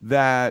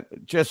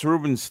that Jess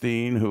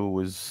Rubenstein, who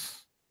was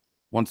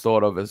once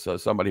thought of as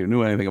somebody who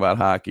knew anything about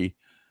hockey,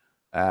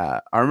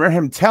 I remember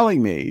him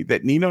telling me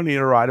that Nino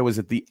Niederreiter was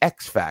at the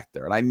X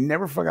Factor, and I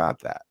never forgot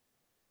that.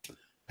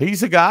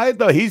 He's a guy,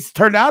 though. He's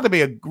turned out to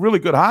be a really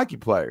good hockey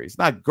player. He's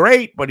not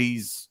great, but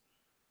he's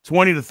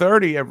 20 to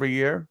 30 every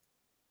year.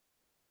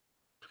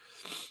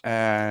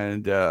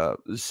 And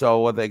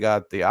so they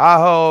got the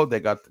Aho, they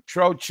got the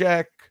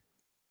Trocheck.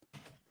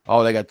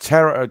 Oh, they got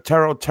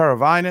Tero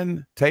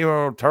Vinen,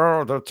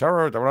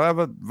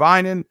 whatever,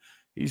 Vinen.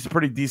 He's a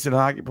pretty decent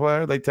hockey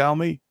player, they tell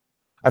me.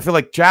 I feel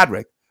like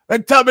Chadwick. They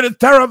tell me that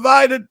Tero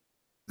Vinen,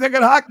 they're a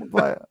good hockey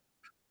player.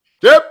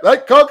 Tip,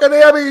 that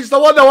Kokanami, he's the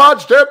one to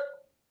watch, Tip.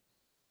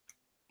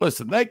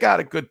 Listen, they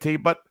got a good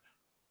team, but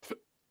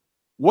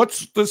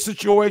what's the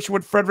situation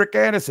with Frederick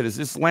Anderson? Is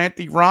this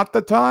Lanty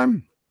Ranta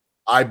time?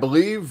 I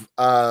believe,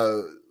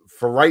 for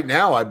right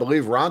now, I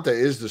believe Ranta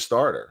is the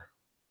starter.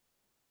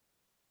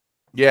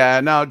 Yeah,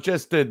 no,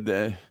 just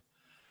did.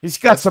 He's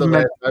got That's the some.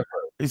 last I've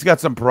heard. He's got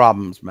some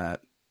problems,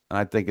 Matt. And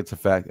I think it's a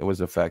fact. It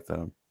was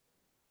affecting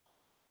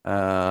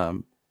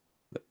him.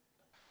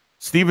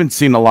 Steven's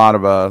seen a lot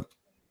of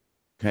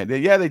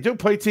they do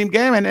play team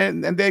game,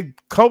 and they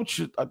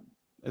coach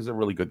is a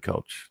really good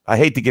coach. I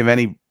hate to give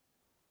any.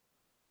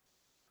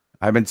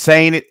 I've been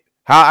saying it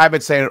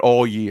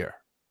all year.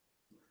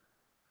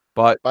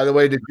 But by the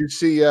way, did you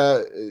see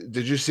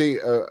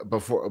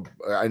before?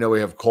 I know we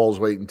have calls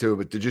waiting too,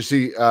 but did you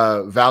see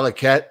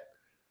Valaquette?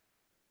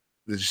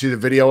 Did you see the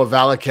video of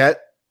Valaquette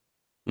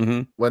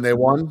when they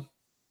won?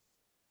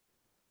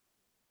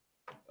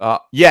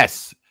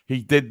 Yes,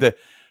 he did.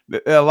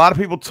 A lot of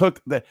people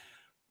took the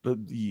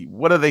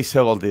what do they say?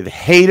 The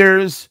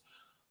haters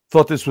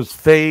thought this was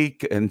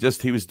fake and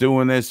just he was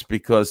doing this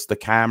because the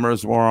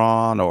cameras were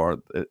on or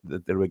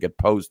they would get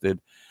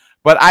posted.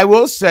 But I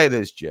will say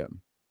this,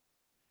 Jim,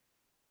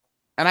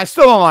 and I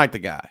still don't like the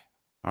guy.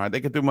 All right,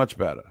 they could do much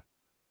better.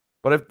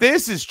 But if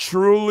this is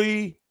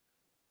truly,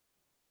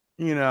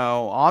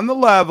 on the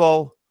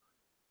level,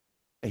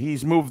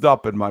 he's moved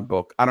up in my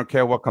book. I don't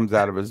care what comes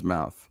out of his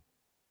mouth.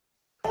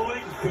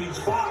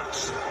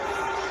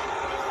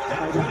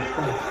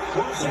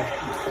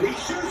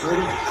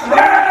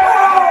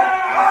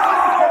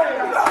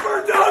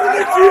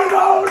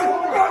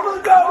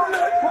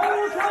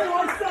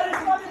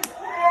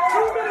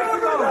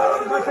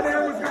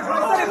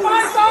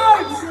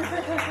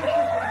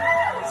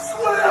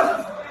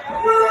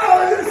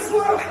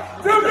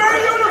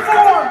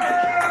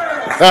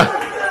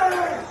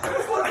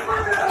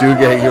 Do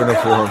get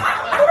uniform.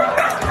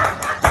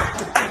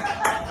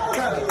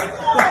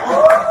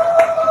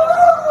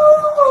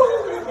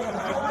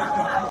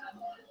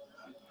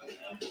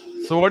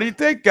 So what do you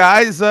think,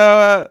 guys?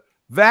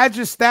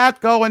 Vagistat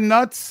going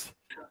nuts,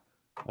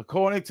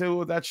 according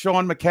to that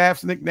Sean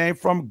McCaff's nickname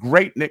from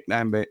great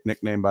nickname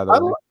by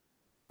the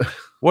way.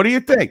 What do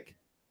you think?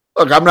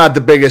 Look, I'm not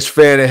the biggest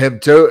fan of him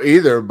too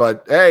either,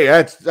 but hey,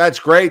 that's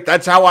great.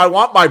 That's how I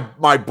want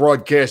my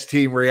broadcast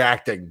team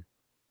reacting.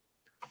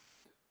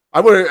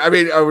 I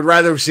would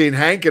rather have seen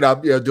Hank do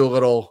a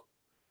little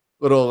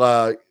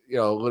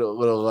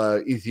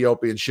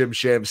Ethiopian shim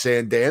sham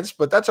sand dance,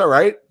 but that's all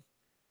right.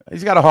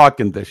 He's got a heart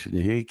condition.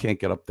 He can't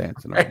get up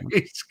dancing.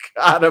 He's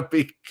gotta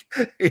be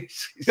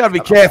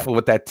careful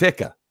with that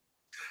ticker.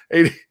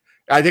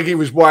 I think he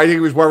was worried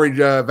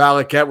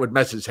Valaquette would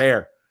mess his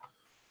hair.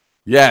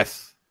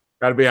 Yes.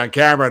 Got to be on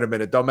camera in a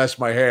minute. Don't mess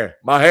my hair.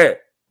 My hair.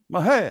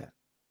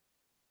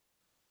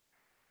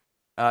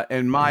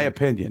 In my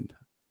opinion,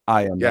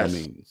 I am no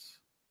means.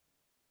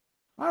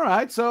 All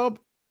right, so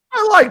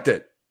I liked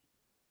it.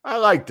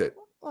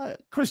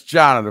 Chris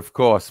John, of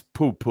course,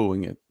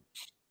 poo-pooing it.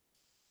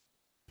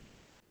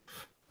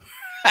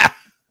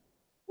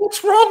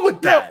 What's wrong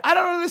with that? No, I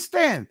don't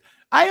understand.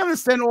 I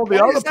understand all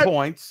the other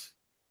points.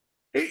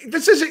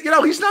 This isn't,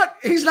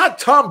 he's not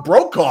Tom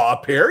Brokaw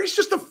up here. He's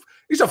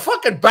a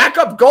fucking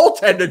backup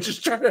goaltender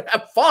just trying to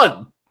have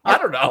fun. I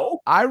don't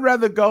know. I'd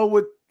rather go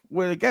with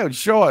again,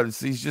 sure,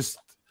 he's just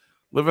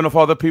living off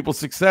other people's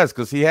success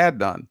because he had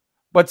none.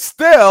 But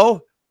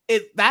still,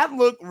 that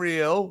looked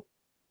real.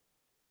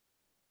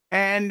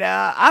 And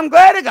I'm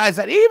glad the guy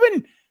said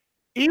even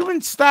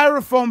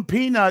Styrofoam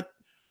Peanut,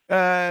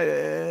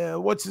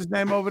 what's his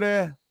name over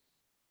there?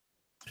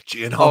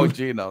 Gino. Oh,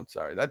 Gino.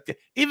 Sorry.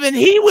 Even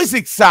he was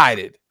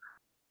excited.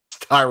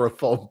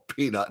 Styrofoam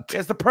Peanut. He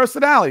has the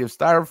personality of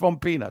Styrofoam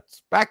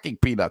Peanuts. Backing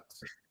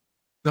peanuts.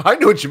 I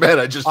knew what you meant.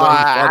 I just thought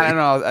it was funny. I don't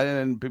know.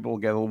 And people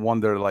get a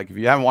wonder, like, if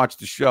you haven't watched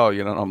the show,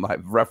 you don't know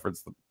I've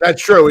referenced them.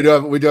 That's true. We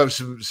do have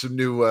some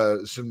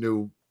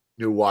new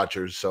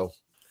watchers. So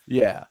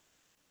yeah.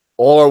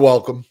 All are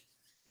welcome.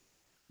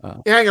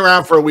 You hang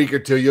around for a week or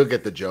two, you'll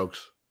get the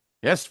jokes.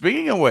 Yeah,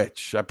 speaking of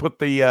which, I put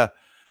the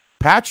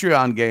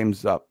Patreon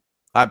games up.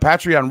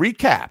 Patreon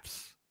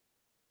recaps.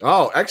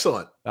 Oh,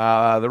 excellent. The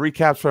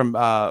recaps from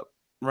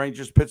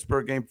Rangers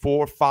Pittsburgh game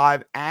 4,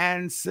 5,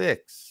 and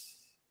 6.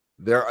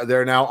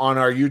 They're now on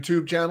our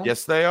YouTube channel?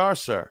 Yes, they are,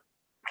 sir.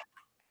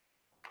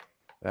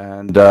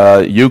 And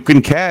you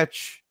can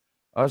catch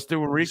us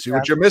doing recaps. See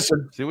what you're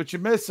missing. See what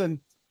you're missing.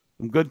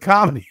 Some good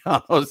comedy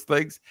on those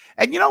things.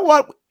 And you know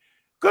what?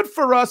 Good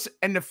for us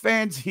and the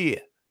fans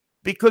here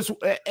because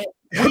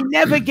we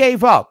never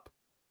gave up.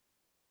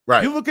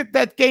 Right. You look at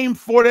that game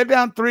 4, they're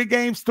down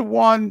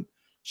 3-1.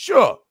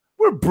 Sure,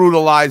 we're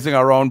brutalizing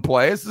our own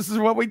players. This is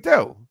what we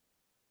do.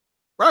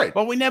 Right.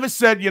 But we never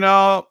said,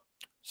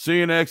 see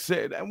you next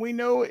season. And we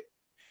knew it.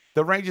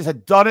 The Rangers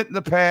had done it in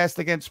the past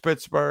against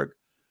Pittsburgh.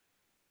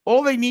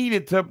 All they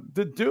needed to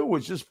do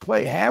was just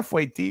play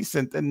halfway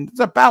decent. And it's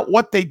about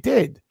what they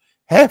did.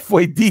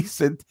 Halfway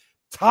decent,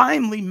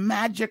 timely,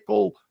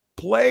 magical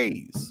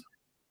plays.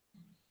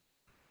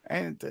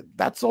 And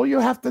that's all you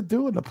have to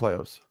do in the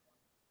playoffs.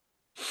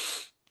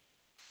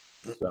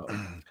 So.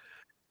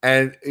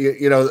 And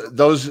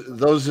those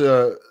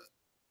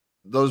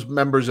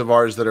members of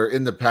ours that are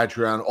in the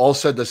Patreon all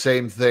said the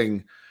same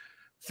thing.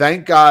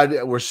 Thank God,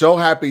 we're so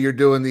happy you're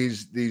doing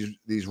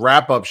these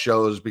wrap-up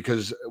shows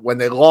because when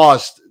they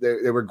lost,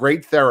 they were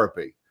great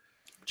therapy.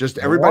 Just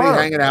everybody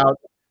hanging out,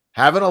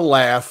 having a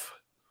laugh.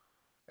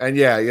 And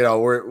yeah,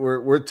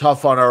 we're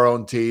tough on our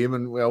own team,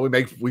 and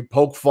we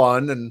poke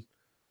fun,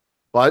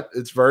 but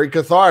it's very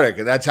cathartic,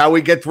 and that's how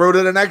we get through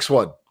to the next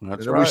one. That's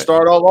and then right. We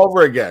start all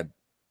over again.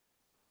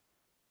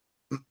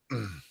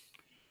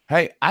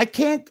 Hey, I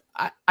can't.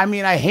 I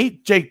mean, I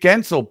hate Jake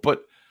Gensel,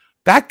 but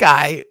that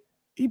guy,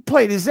 he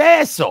played his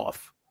ass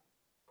off.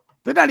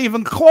 They're not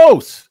even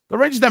close. The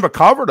Rangers never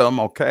covered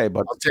him. Okay,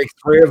 but I'll take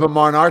 3 of them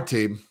on our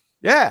team.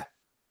 Yeah,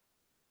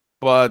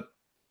 but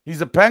he's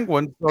a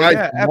Penguin. So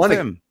yeah, F money.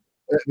 him.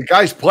 The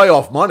guy's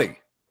playoff money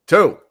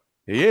too.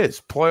 He is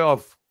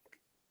playoff.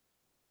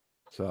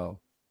 So,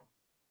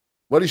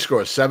 what did he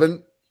score? 8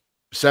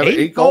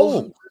 8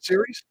 goals in the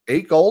series.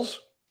 8 goals.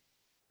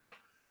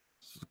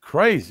 It's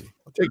crazy.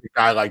 I'll take a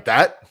guy like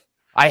that.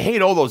 I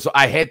hate all those.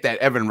 I hate that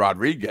Evan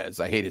Rodriguez.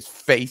 I hate his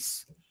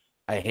face.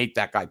 I hate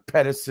that guy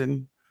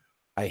Pedersen.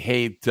 I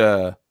hate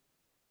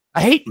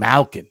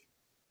Malkin.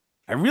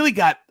 I really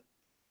got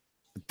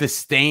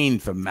disdain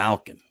for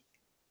Malkin.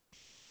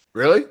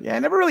 Really? Yeah, I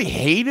never really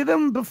hated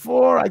him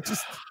before. I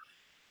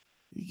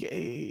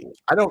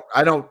don't.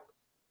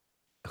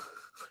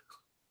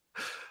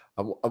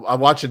 I'm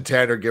watching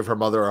Tanner give her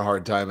mother a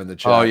hard time in the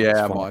chat. Oh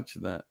yeah, I'm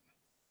watching that.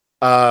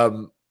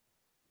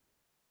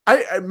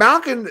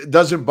 Malkin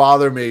doesn't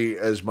bother me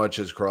as much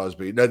as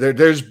Crosby. No,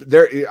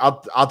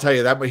 I'll tell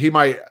you that, but he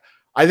might.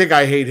 I think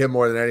I hate him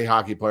more than any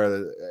hockey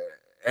player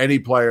any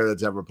player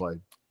that's ever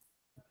played.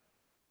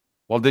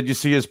 Well, did you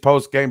see his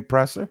post-game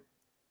presser?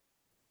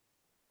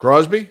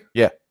 Crosby?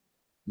 Yeah.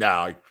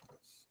 No.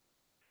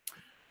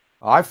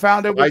 I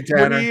found it was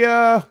pretty,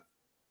 I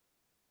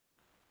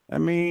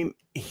mean,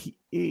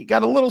 he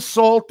got a little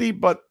salty,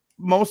 but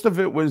most of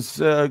it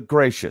was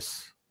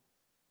gracious.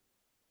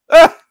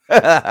 I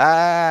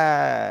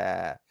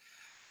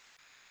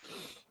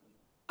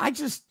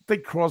just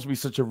think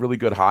Crosby's such a really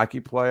good hockey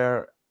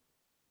player.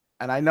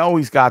 And I know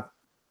he's got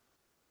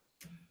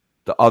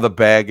the other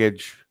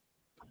baggage.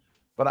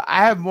 But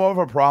I have more of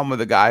a problem with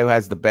the guy who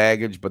has the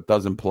baggage but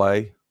doesn't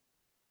play.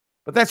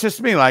 But that's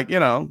just me. Like,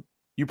 you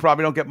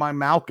probably don't get my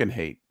Malkin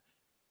hate.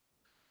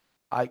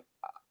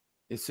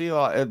 You see,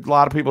 a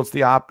lot of people, it's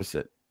the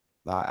opposite.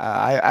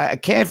 I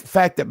can't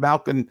fact that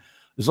Malkin,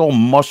 this old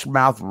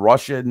mush-mouth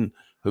Russian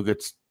who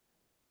gets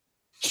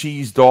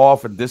cheesed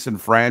off and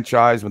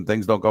disenfranchised when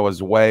things don't go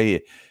his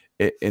way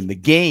in the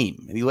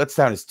game, and he lets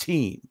down his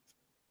team.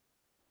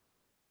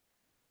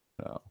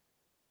 So.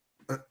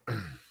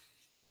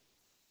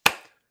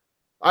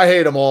 I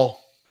hate them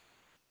all.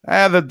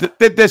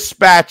 They're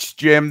dispatched,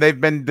 Jim.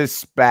 They've been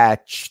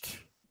dispatched.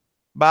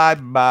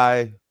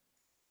 Bye-bye.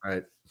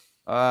 Right.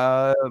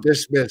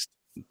 Dismissed.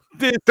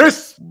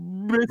 Dismissed.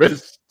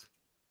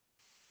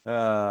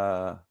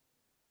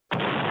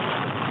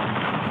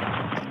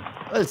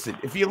 Listen,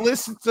 if you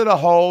listen to the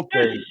whole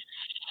thing,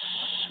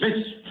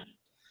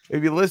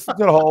 if you listen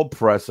to the whole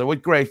presser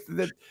with Grace,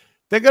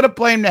 they're going to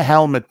blame the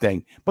helmet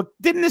thing. But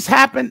didn't this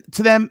happen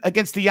to them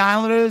against the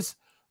Islanders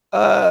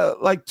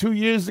like 2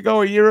 years ago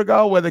or a year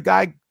ago where the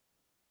guy,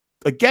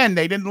 again,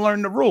 they didn't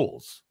learn the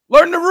rules.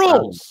 Learn the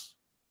rules.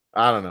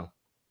 I don't know.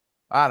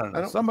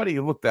 Somebody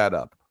look that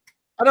up.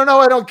 I don't know.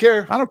 I don't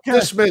care. I don't care.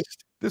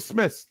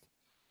 Dismissed.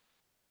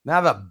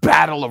 Now the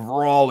Battle of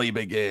Raleigh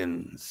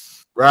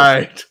begins.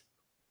 Right.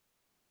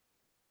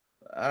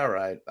 All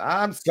right.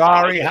 I'm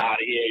sorry.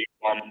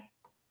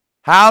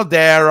 How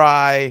dare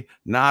I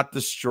not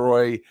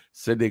destroy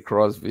Sidney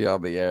Crosby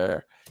on the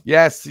air?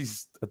 Yes,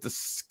 he's a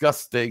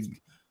disgusting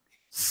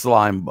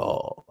slime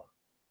ball.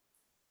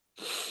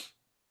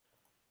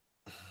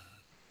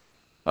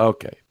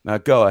 Okay. Now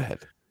go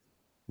ahead.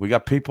 We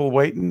got people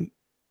waiting.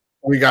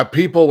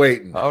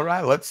 All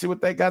right. Let's see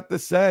what they got to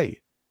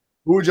say.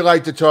 Who would you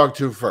like to talk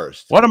to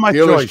first? What are my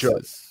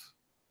choices?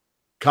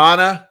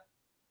 Kana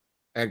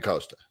and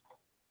Costa.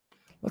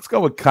 Let's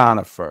go with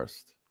Kana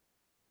first.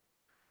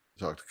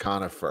 Talk to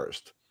Kana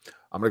first.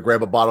 I'm going to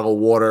grab a bottle of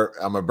water.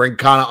 I'm going to bring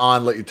Kana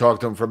on, let you talk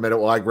to him for a minute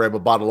while I grab a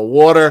bottle of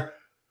water.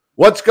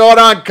 What's going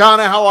on,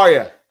 Kana? How are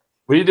you?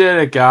 We did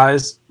it,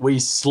 guys. We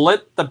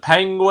slit the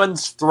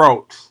Penguin's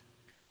throat.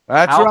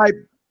 That's right.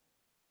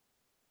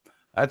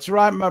 That's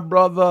right, my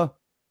brother.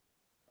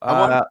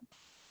 I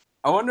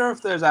wonder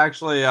if there's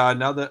actually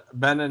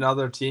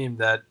another team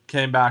that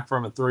came back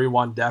from a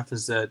 3-1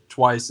 deficit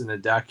twice in a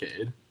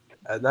decade.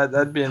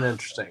 That'd be an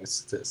interesting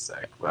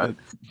statistic. But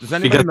does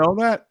anybody know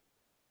that?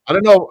 I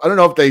don't know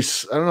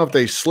if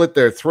they slit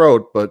their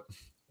throat, but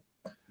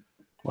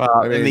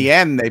in the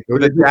end they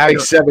put the dagger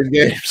 7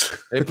 games.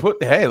 They put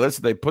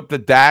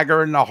the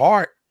dagger in the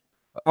heart.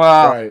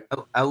 Well, right.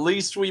 At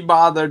least we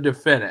bothered to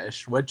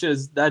finish, I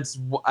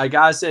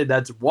gotta say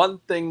that's one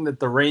thing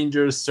that the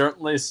Rangers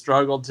certainly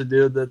struggled to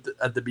do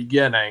at the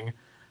beginning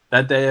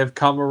that they have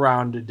come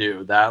around to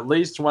do. That at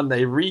least when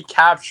they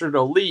recaptured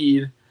a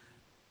lead,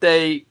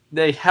 they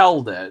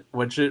held it,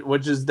 which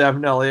is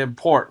definitely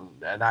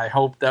important, and I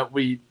hope that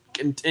we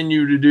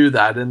continue to do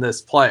that in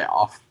this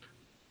playoff.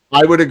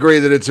 I would agree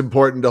that it's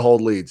important to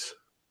hold leads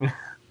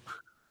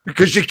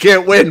because you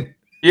can't win.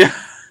 Yeah.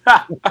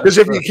 Because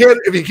if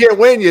you can't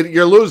win,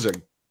 you're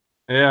losing.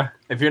 Yeah,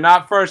 if you're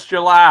not first,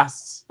 you're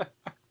last.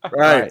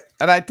 Right.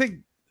 And I think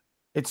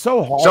it's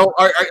so hard. So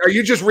are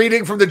you just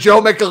reading from the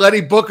Joe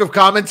Micheletti book of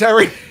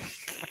commentary?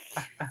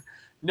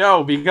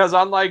 No, because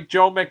unlike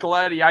Joe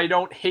Micheletti, I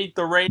don't hate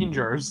the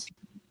Rangers.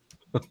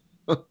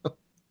 Were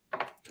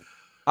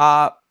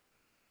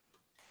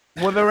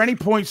there any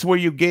points where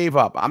you gave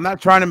up? I'm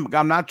not trying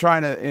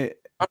to.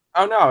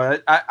 Oh no!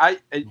 I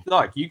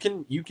look. You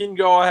can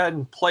go ahead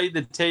and play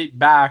the tape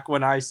back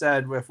when I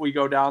said if we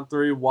go down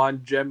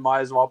 3-1, Jim might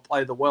as well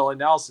play the Willie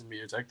Nelson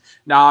music.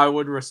 Now I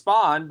would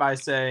respond by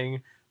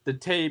saying the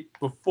tape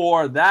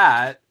before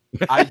that.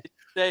 I did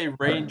say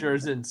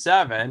Rangers in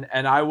 7,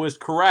 and I was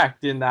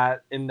correct in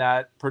that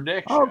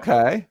prediction.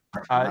 Okay,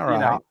 all right. You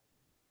know,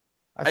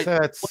 I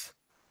said it's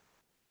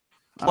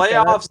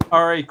playoffs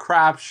are a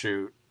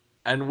crapshoot,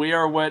 and we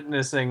are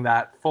witnessing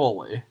that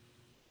fully.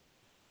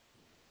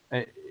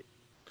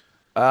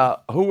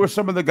 Who were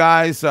some of the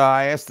guys?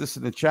 I asked this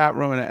in the chat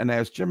room and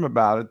asked Jim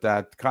about it.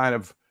 That kind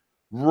of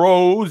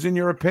rose, in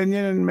your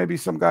opinion, and maybe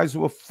some guys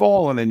who have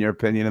fallen, in your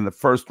opinion, in the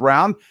first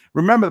round.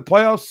 Remember, the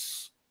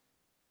playoffs,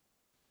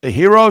 the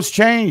heroes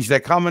change.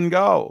 They come and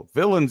go.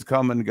 Villains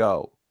come and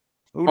go.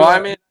 I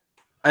mean,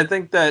 I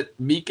think that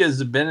Mika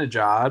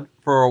Zibanejad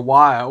for a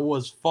while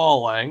was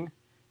falling.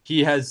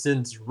 He has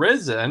since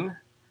risen,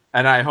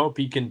 and I hope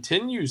he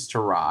continues to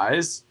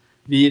rise.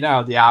 The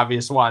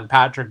obvious one,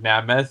 Patrick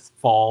Nemeth,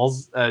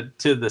 falls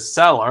to the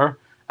cellar,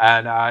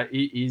 and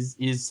he's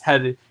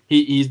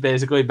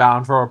basically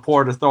bound for a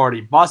Port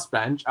Authority bus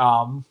bench.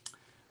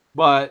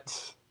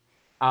 But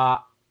I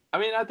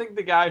mean, I think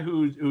the guy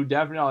who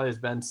definitely has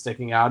been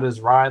sticking out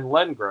is Ryan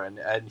Lindgren,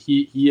 and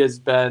he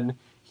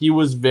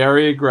was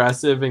very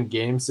aggressive in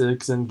Game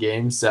 6 and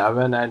Game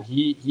 7, and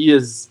he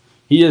is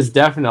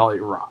definitely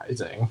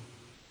rising.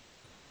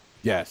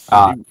 Yes,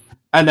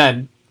 and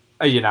then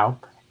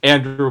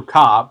Andrew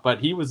Kopp, but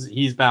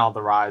he's been on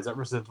the rise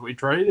ever since we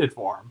traded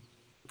for him.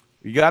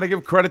 You got to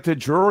give credit to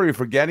Drury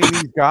for getting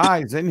these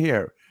guys in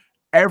here.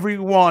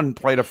 Everyone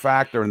played a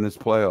factor in this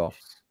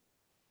playoffs.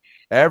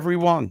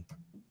 Everyone.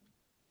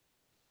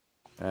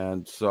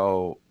 And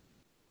so,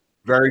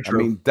 very true.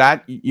 I mean,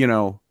 that,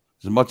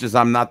 as much as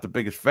I'm not the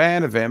biggest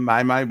fan of him,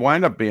 I might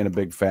wind up being a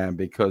big fan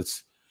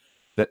because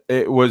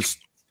it was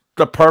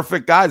the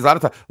perfect guys. A lot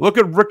of time. Look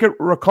at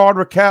Ricard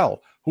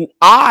Raquel, who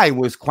I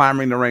was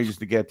clamoring the Rangers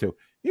to get to.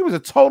 He was a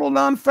total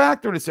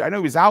non-factor this year. I know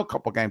he was out a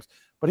couple games,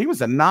 but he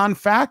was a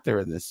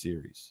non-factor in this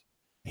series.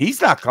 He's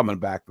not coming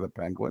back to the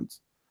Penguins.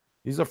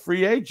 He's a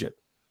free agent.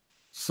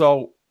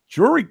 So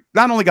Drury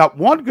not only got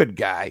one good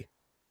guy,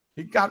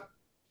 he got,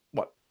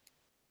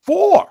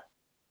 4?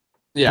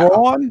 Yeah.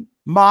 Braun,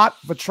 Mott,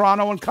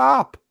 Vetrano, and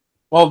Kopp.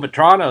 Well,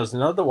 Vetrano's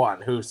another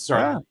one who's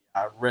certainly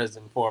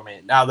risen for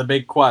me. Now, the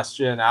big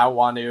question, I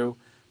want to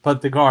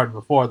put the cart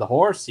before the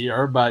horse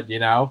here, but,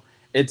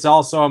 it's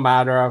also a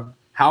matter of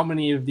how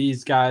many of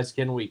these guys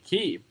can we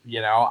keep?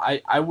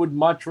 I would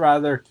much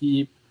rather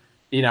keep,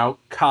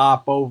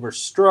 Kopp over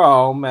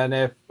Strome, and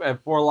if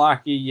we're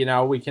lucky,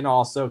 we can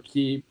also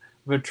keep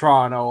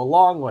Vetrano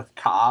along with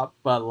Kopp,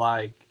 but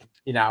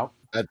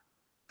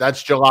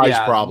that's July's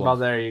problem. Well,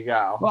 there you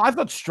go. Well, I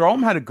thought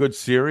Strome had a good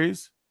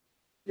series,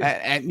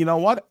 and you know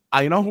what?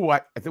 I know who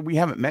I think we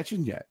haven't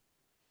mentioned yet,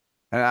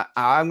 and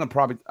I'm gonna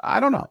probably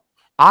I don't know.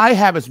 I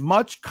have as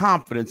much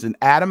confidence in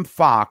Adam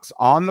Fox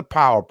on the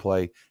power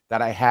play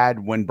that I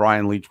had when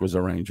Brian Leetch was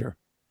a Ranger.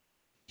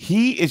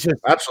 He is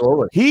just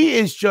absolutely. He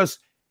is just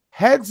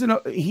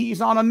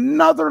he's on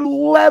another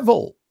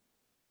level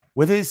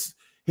with his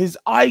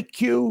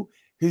IQ,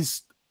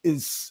 his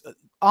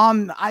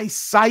on ice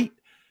sight.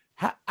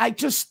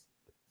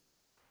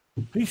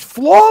 He's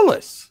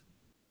flawless.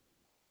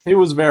 He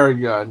was very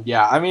good.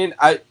 Yeah. I mean,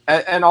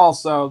 and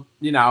also,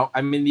 the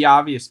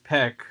obvious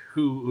pick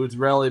who's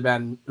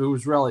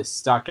really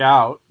stuck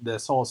out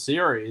this whole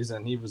series,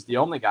 and he was the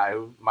only guy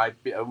who might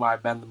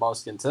have been the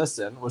most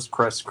consistent, was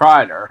Chris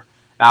Kreider.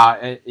 Now,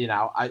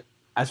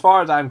 as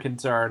far as I'm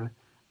concerned,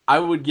 I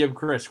would give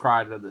Chris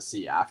Kreider the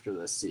C after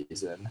this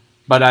season.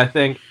 But I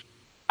think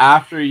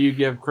after you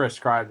give Chris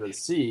Kreider the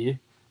C,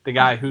 the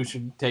guy who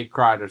should take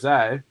Kreider's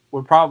A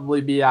would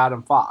probably be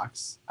Adam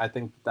Fox. I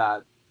think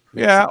that.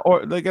 Yeah,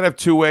 or they could have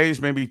two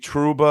ways, maybe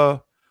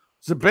Trouba.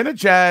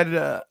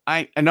 Zibanejad,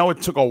 I know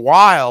it took a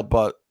while,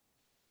 but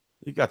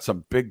he got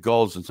some big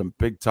goals and some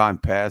big-time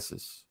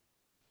passes.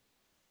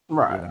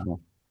 Right.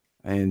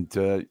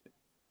 And,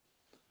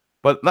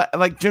 but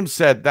like Jim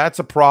said, that's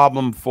a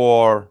problem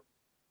for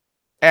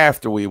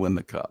after we win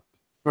the Cup.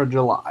 For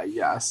July,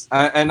 yes.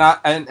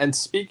 And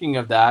speaking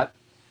of that,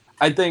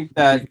 I think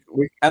that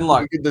we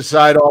could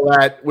decide all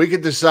that. We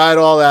could decide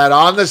all that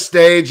on the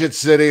stage at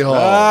City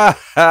Hall.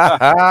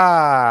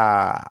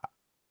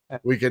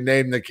 We can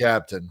name the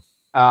captain.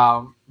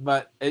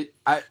 But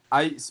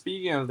I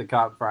speaking of the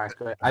Cup,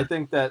 frankly, I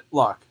think that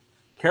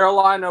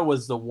Carolina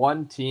was the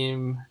one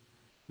team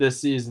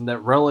this season that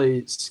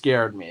really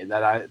scared me.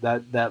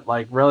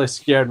 That really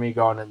scared me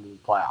going into the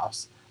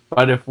playoffs.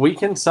 But if we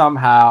can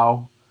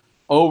somehow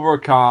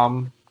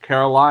overcome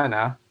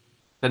Carolina,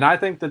 then I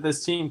think that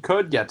this team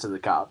could get to the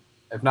Cup,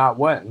 if not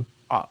win.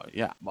 Oh,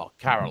 yeah. Well,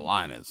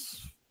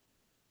 Carolina's.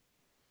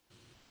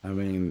 I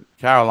mean,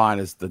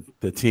 Carolina's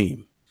the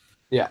team.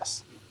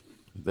 Yes.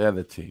 They're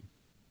the team.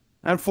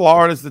 And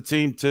Florida's the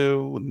team,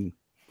 too, and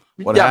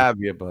what have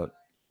you. But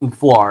in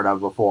Florida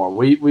before.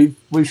 We've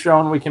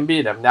shown we can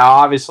beat them. Now,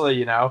 obviously,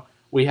 you know,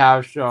 we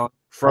have shown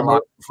from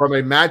a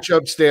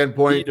matchup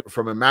standpoint,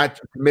 from a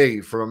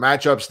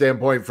matchup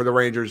standpoint for the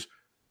Rangers,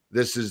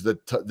 this is the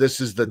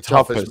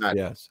toughest match.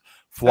 Yes,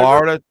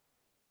 Florida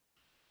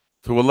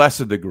to a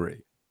lesser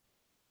degree.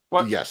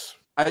 What? Yes,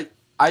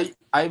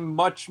 I'm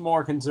much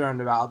more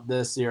concerned about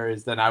this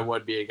series than I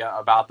would be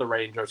about the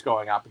Rangers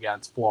going up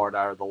against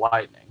Florida or the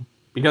Lightning,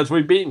 because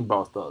we've beaten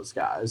both those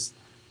guys.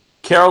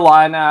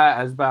 Carolina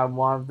has been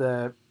one of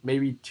the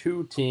maybe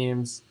two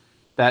teams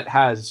that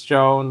has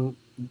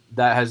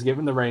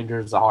given the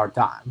Rangers a hard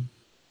time,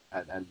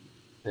 and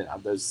you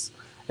know,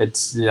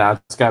 it's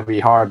gonna be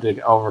hard to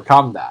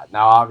overcome that.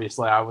 Now,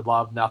 obviously, I would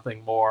love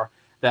nothing more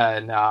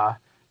than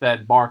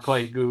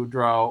Barclay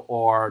Goodrow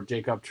or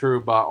Jacob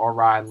Trouba or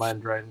Ryan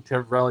Lindgren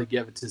to really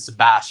give it to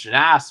Sebastian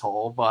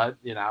Asshole, but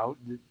you know,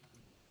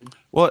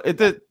 well,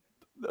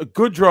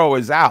 Goodrow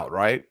is out,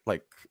 right?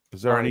 Like,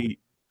 is there any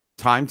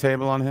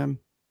timetable on him?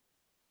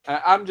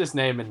 I'm just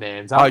naming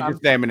names. I'm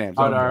just naming names.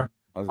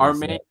 Our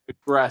main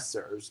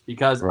aggressors,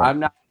 because right. I'm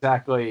not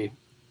exactly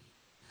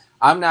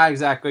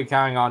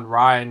counting on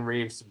Ryan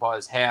Reeves to put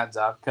his hands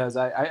up, because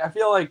I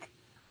feel like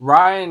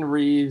Ryan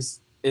Reeves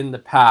in the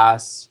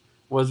past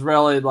was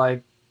really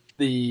like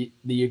the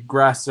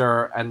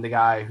aggressor and the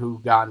guy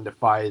who got into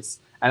fights,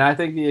 and I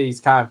think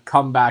he's kind of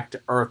come back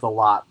to earth a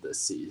lot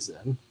this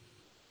season.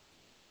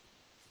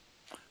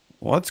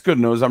 Well, that's good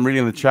news. I'm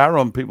reading the chat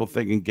room. People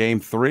thinking Game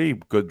 3,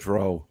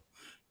 Goodrow.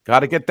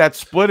 Got to get that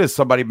split, as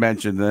somebody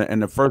mentioned, in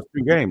the first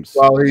 2 games.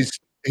 Well, he's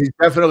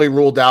definitely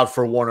ruled out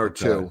for 1 or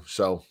 2,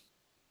 so,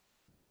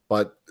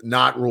 but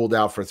not ruled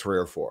out for 3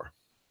 or 4.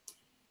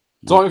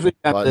 As long as we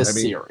have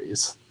this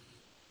series,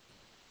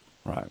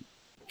 right?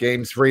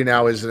 Game 3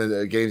 now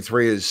isn't. Game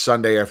 3 is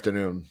Sunday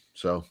afternoon.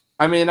 So,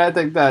 I mean, I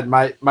think that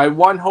my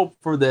one hope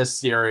for this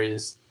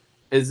series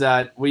is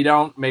that we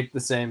don't make the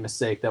same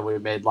mistake that we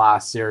made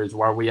last series,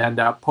 where we end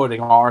up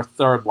putting our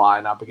third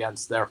line up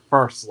against their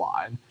first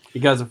line.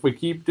 Because if we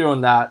keep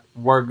doing that,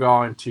 we're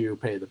going to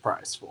pay the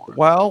price for it.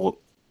 Well,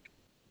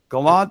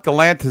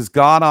 Gallant has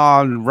gone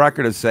on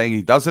record as saying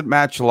he doesn't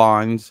match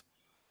lines.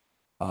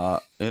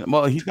 Well,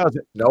 he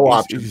doesn't. No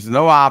options.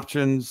 No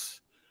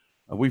options.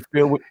 We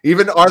feel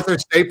even Arthur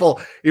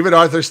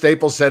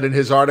Staple said in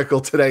his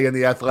article today in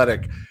The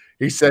Athletic,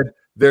 he said,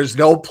 "There's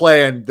no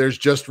plan. There's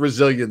just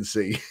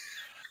resiliency."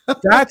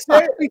 That's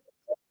it.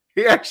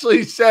 He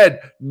actually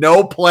said,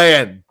 "No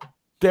plan."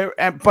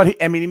 But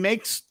he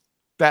makes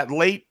that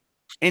late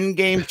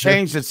in-game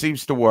change that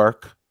seems to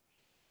work.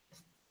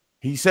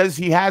 He says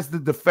he has the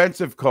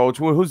defensive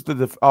coach. Well, who's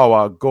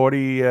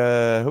Gordy?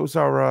 Who's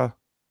our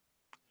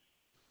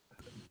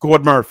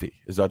Gord Murphy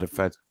is our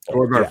defensive coach.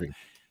 Gord Murphy. Yeah.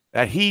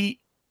 That he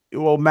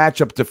will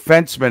match up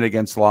defensemen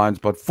against lines,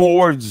 but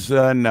forwards,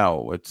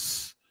 no.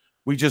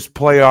 We just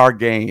play our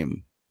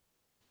game.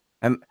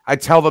 And I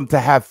tell them to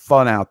have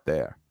fun out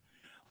there.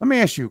 Let me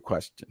ask you a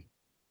question.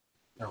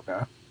 Okay.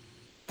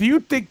 Do you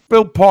think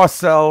Bill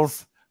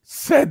Parcells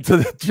said to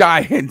the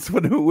Giants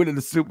when they were winning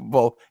the Super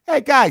Bowl,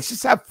 "Hey guys,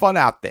 just have fun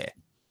out there"?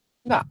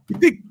 No. You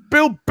think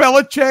Bill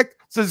Belichick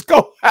says,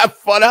 "Go have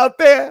fun out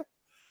there"?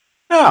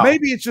 No.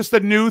 Maybe it's just a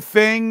new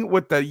thing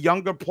with the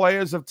younger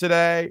players of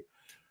today.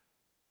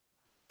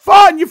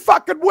 Fun, you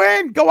fucking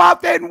win. Go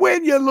out there and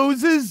win, you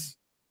losers.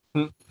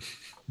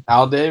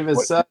 Al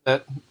Davis said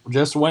it.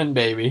 Just win,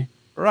 baby.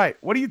 Right.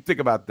 What do you think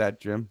about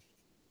that, Jim?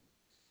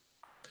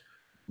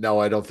 No,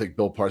 I don't think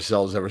Bill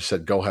Parcells ever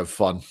said, "Go have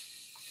fun."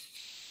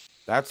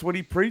 That's what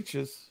he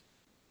preaches.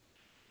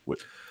 Now,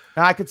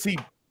 I could see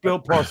Bill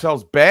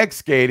Parcells bag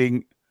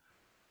skating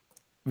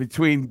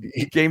between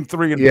Game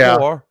 3 and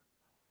 4.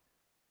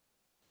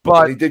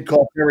 But he did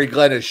call Terry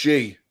Glenn a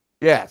she.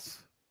 Yes.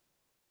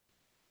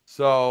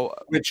 So,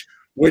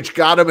 which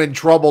got him in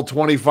trouble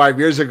 25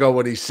 years ago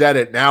when he said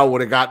it. Now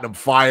would have gotten him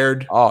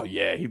fired. Oh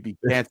yeah, he'd be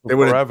canceled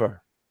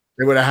forever.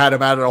 They would have had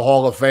him out of the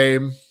Hall of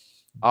Fame.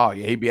 Oh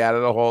yeah, he'd be out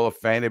of the Hall of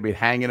Fame. They'd be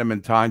hanging him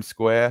in Times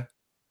Square,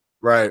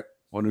 right,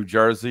 or New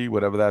Jersey,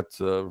 whatever that's.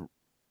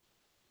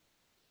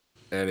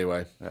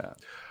 Anyway, yeah.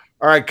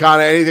 All right,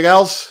 Connor. Anything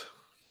else?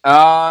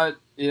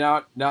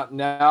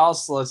 Nothing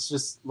else.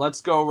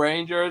 Let's go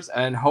Rangers,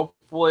 and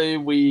hopefully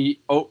we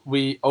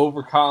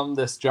overcome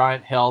this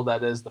giant hill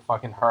that is the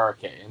fucking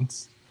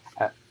Hurricanes.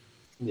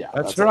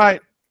 That's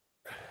right.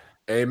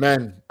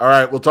 Amen. All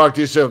right, we'll talk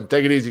to you soon.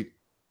 Take it easy.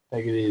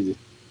 Take it easy.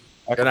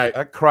 Good night.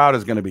 That crowd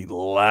is going to be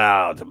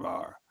loud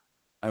tomorrow.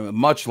 I mean,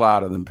 much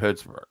louder than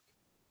Pittsburgh.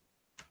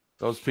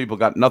 Those people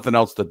got nothing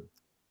else to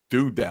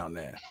do down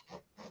there.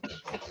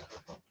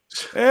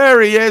 There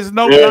he is.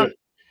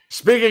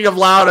 Speaking of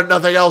loud and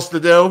nothing else to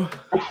do.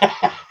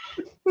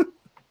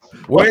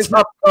 What's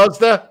up,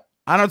 Costa?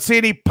 I don't see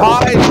any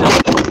pies.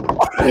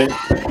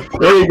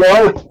 There you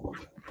go.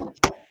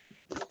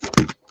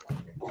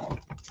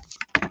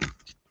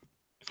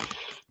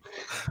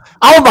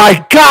 Oh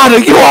my God, are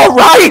you all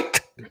right?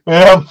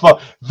 Yeah,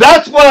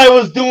 that's what I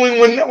was doing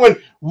when they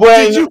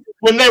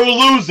were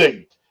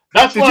losing.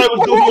 That's what I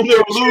was doing when they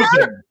were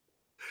losing.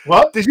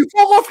 What? Did you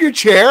fall off your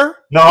chair?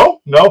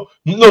 No.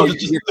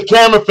 The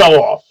camera fell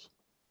off.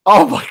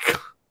 Oh my God.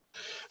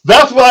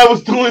 That's what I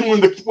was doing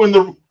when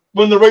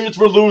the Rangers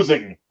were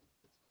losing.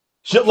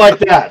 Shit like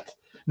that.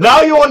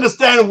 Now you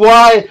understand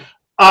why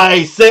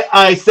I say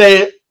I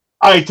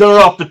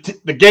turn off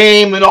the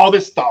game and all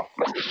this stuff.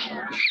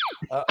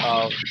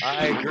 Uh-oh.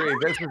 I agree.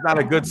 This is not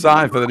a good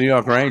sign for the New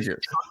York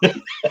Rangers. All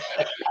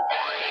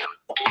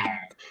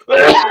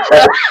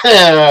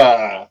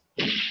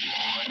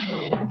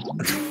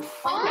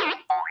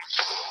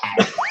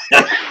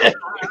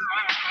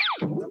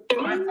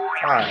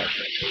right.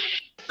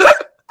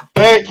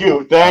 Thank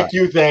you.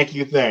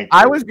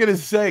 I was gonna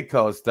say,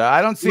 Costa,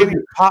 I don't see any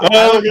pop.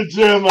 Oh, look at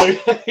Jim.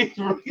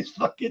 He's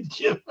fucking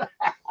Jim.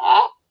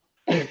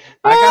 I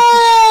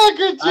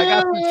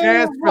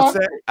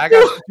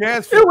got some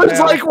chance for It was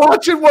like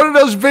watching one of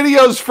those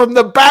videos from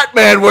the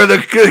Batman where the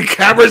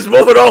camera's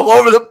moving all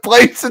over the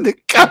place and the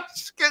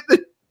guy's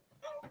getting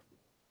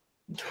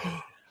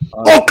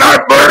look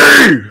at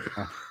me.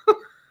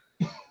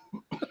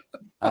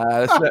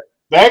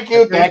 Thank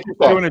you.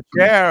 Doing a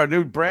chair,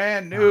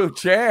 brand new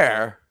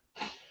chair.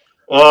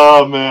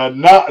 Oh man,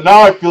 now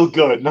I feel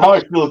good.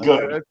 That's good.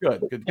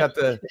 Got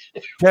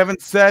Kevin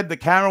said the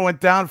camera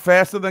went down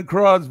faster than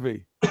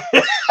Crosby.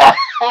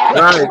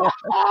 Right.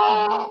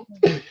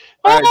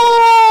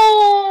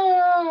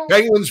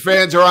 Penguins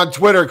fans are on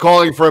Twitter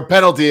calling for a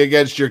penalty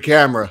against your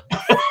camera.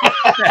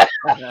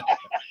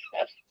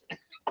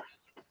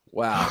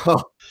 Wow.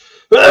 All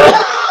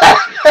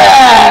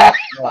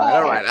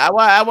right. I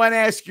want to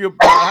ask you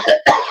about.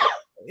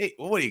 Hey,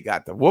 what do you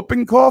got? The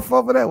whooping cough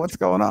over there? What's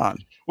going on?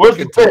 Where's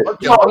the bit?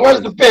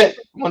 Where's the bit?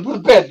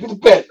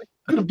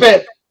 Do the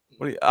bit.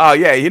 Oh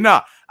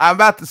yeah, I'm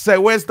about to say,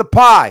 where's the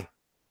pie?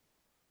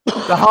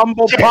 The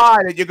humble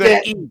pie that you're gonna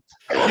eat. You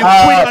tweet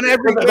on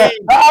every game.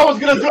 I was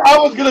gonna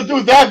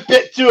do that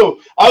bit too.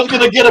 I was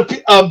gonna get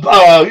but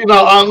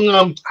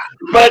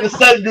I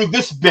decided to do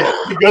this bit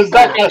because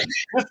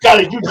this got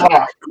a huge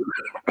laugh.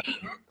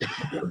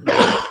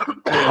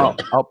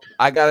 Oh,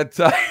 I gotta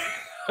tell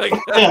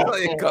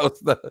you,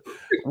 Costa,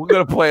 we're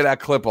gonna play that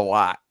clip a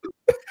lot.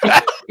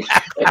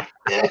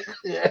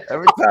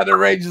 Every time the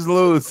Rangers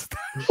lose.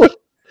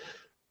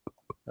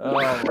 Oh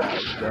my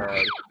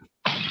God.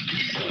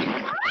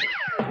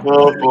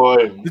 Oh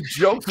boy. The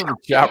jokes in the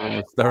chat room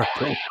is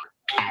terrible.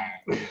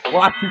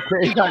 Watching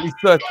K96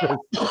 says,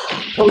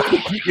 Costa,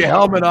 keep your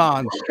helmet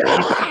on.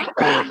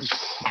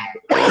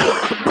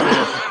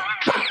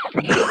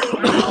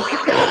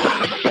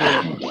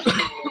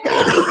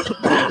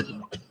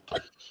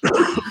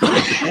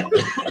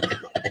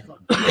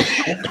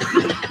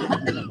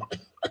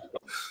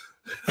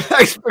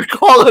 Thanks for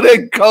calling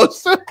in,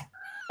 Costa.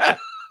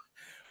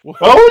 Well,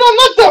 we're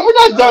not done. We're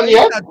not done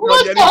yet.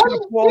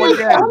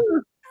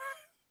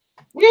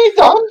 We ain't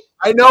done.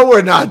 I know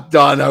we're not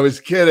done. I was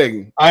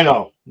kidding. I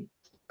know.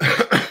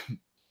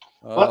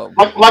 Oh,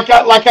 I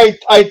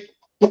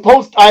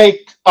post. I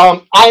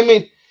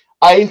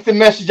instant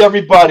message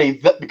everybody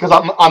because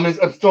I'm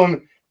still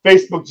in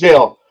Facebook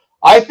jail.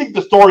 I think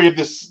the story of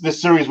this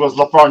series was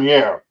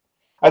Lafreniere.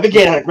 I think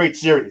he had a great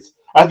series.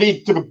 I think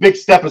he took a big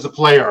step as a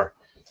player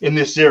in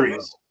this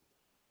series.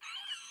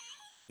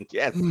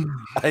 Yes,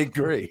 I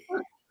agree.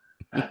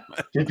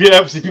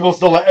 Everybody's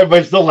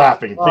still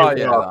laughing. Oh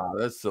yeah, no,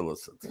 that's still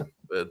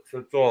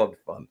it's all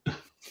fun.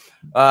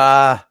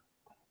 I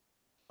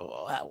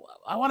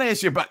want to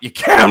ask you about your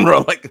camera.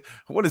 Like,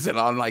 what is it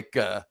on? Like,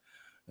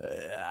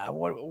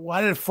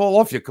 why did it fall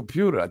off your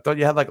computer? I thought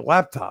you had like a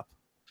laptop.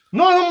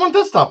 No, I don't want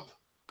desktop.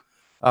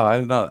 Oh, I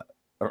didn't know that.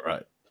 All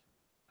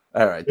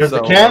right. Here's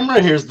the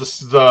camera. Here's the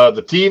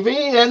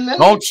TV, and then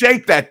don't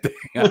shake that thing.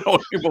 I don't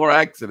want any more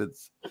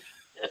accidents.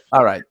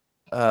 All right.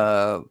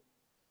 How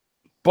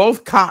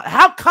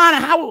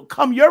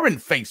come you're in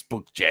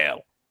Facebook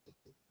jail?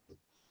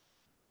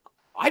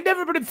 I've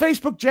never been in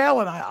Facebook jail,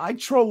 and I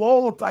troll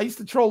all. I used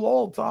to troll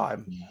all the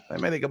time. They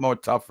made it more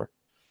tougher.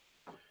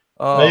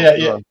 Oh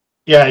yeah.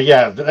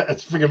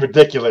 That's freaking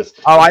ridiculous.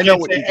 Oh, I know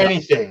what you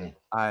anything.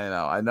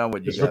 I know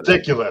what you. It's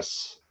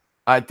ridiculous.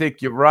 I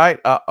think you're right.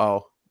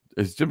 Uh-oh.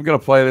 Is Jim gonna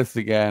play this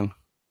again?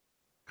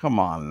 Come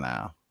on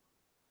now.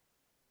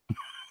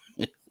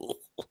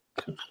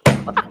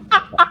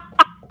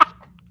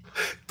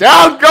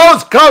 Down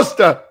goes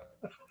Costa.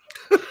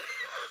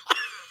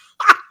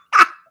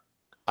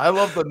 I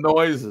love the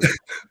noises.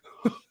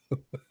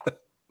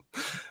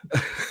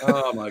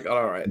 Oh my God!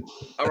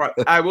 All right.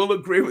 I will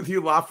agree with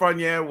you.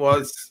 Lafreniere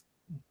was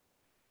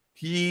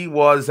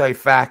a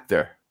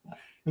factor.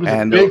 He was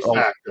a big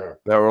factor.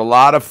 There were a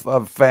lot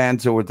of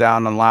fans who were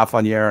down on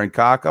Lafreniere and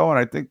Kako, and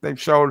I think they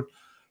showed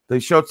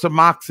some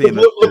moxie.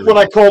 Look what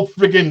I called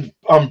friggin'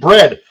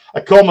 Bread.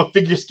 I call him a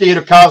figure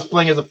skater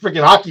cosplaying as a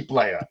freaking hockey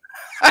player.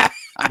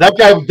 That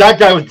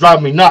guy was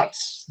driving me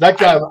nuts. That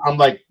guy, I'm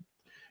like,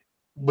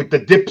 with the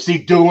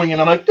dipsy doing,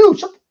 and I'm like,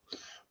 dude,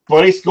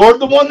 But he scored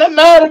the one that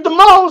mattered the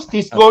most.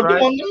 He scored right.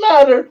 the one that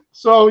mattered.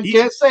 So you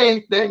can't say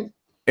anything.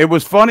 It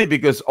was funny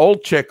because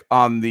old chick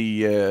on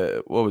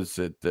the what was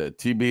it,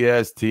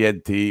 TBS,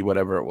 TNT,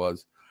 whatever it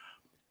was,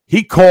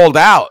 he called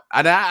out,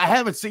 and I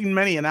haven't seen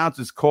many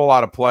announcers call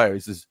out a player. He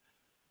says,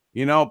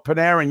 "You know,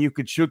 Panarin, you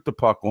could shoot the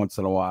puck once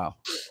in a while.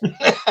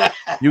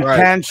 You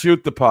can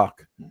shoot the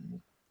puck."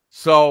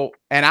 So,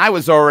 and I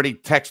was already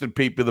texting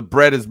people, the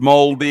bread is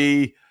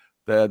moldy,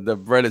 the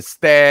bread is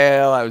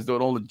stale. I was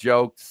doing all the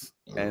jokes,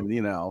 and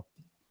you know,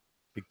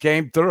 it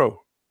came through.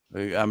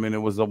 I mean,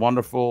 it was a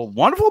wonderful,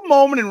 wonderful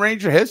moment in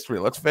Ranger history.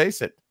 Let's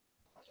face it,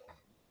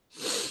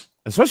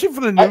 especially for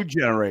the new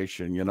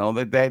generation. You know,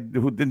 they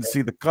who didn't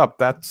see the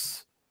cup.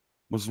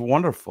 Was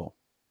wonderful.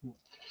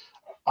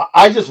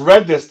 I just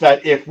read this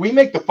that if we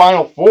make the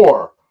Final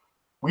Four,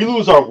 we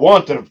lose our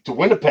one to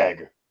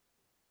Winnipeg.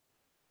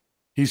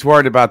 He's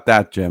worried about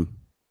that, Jim.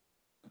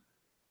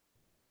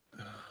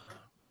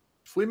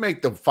 If we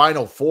make the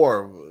Final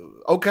Four,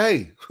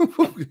 okay,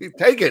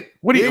 take it.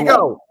 What do Here you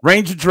go?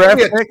 Ranger draft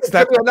picks?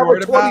 That's what you're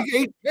worried about?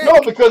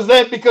 No, because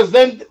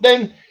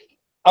then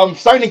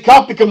signing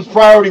Cup becomes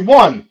priority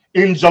one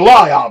in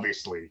July,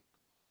 obviously.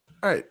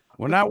 All right,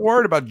 we're not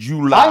worried about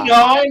July. I know,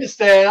 I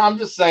understand. I'm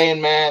just saying,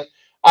 man.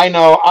 I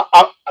know.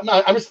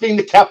 I'm just being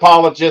the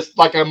capologist,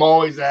 like I'm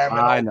always am.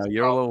 I know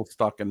you're a little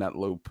stuck in that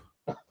loop.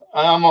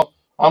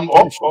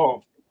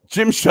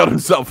 Jim shut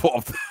himself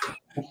off.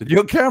 Did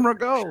your camera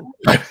go?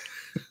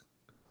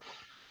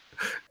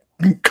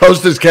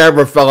 Costa's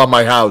camera fell on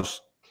my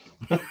house.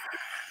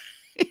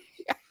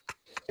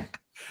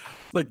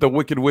 Like the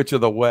Wicked Witch of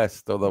the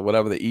West, or the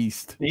whatever, the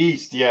East.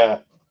 East,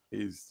 yeah.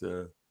 East.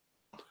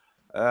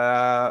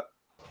 But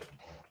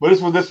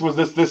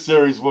this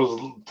series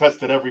was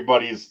tested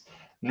everybody's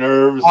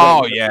nerves.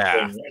 Oh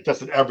yeah, it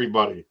tested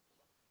everybody.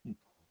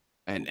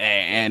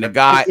 And a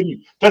guy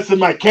tested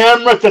my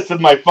camera, tested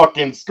my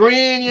fucking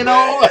screen. You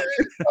know.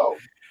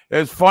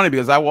 It's funny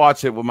because I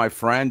watch it with my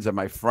friends, and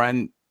my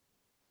friend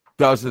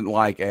doesn't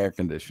like air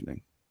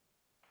conditioning.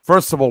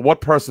 First of all,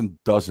 what person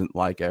doesn't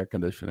like air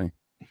conditioning?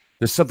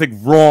 There's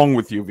something wrong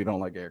with you if you don't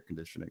like air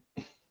conditioning.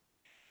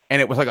 And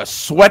it was like a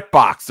sweat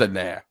box in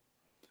there.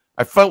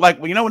 I felt like,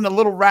 you know, in the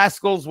Little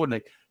Rascals, when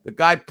the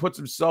guy puts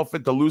himself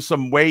in to lose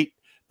some weight,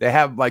 they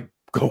have like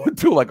going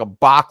through like a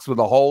box with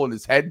a hole in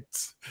his head.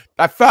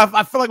 I felt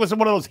like it was in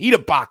one of those heater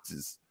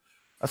boxes.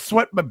 I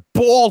sweat my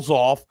balls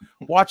off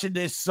watching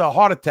this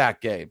heart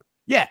attack game.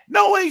 Yeah,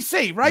 no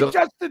AC, right,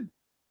 Justin?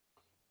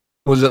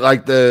 Was it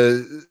like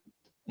go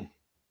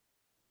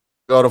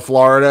to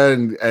Florida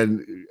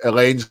and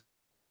Elaine's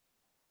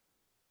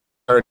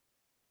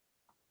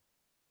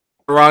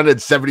around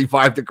at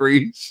 75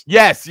 degrees?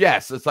 Yes.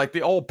 It's like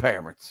the old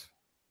parents.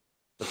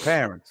 The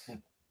parents.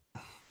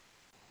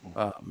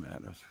 Oh,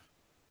 man.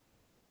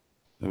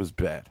 It was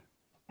bad.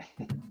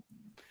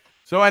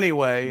 So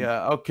anyway,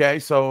 okay.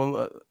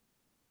 So,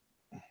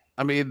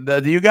 I mean,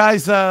 do you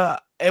guys,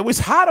 it was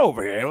hot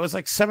over here. It was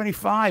like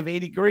 75, 80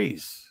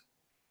 degrees.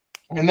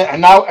 And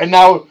now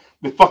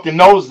it fucking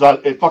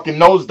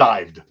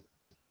nosedived.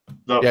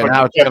 Yeah,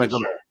 now it's going to go.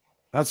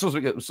 We're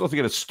supposed to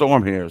get a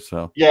storm here,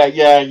 so.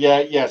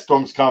 Yeah.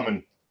 Storm's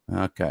coming.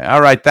 Okay. All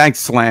right. Thanks,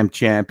 Slam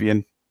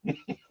Champion.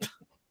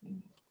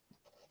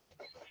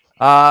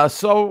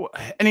 So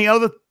any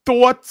other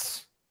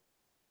thoughts?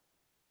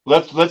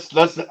 Let's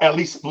at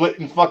least split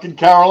in fucking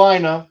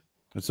Carolina.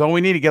 That's all we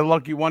need to get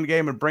lucky one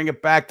game and bring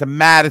it back to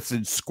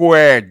Madison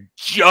Square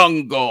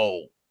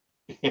Jungle.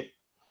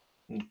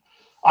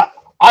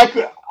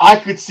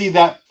 I could see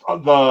that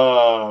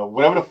the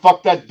whatever the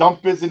fuck that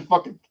dump is in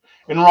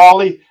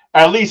Raleigh,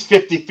 at least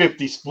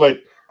 50-50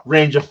 split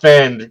Ranger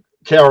fan,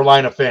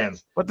 Carolina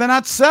fans. But they're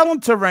not selling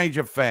to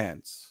Ranger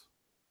fans.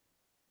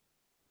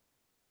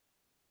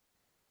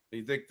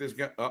 You think this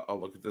guy? Oh,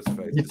 look at this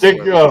face. You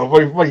think? What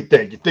do you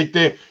think? You think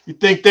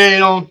they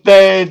don't?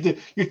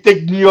 You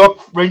think New York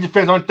Ranger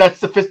fans aren't that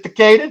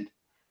sophisticated?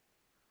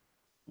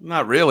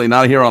 Not really.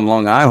 Not here on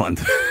Long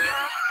Island.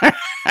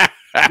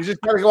 You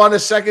just got to go on the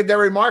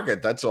secondary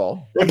market. That's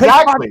all.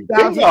 Exactly.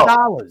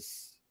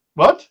 $1,000.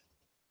 What?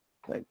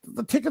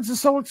 The tickets are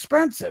so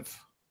expensive.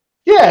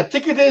 Yeah,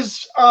 ticket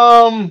is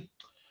on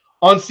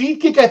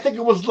SeatGeek. I think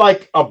it was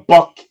like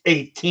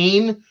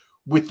 $1.18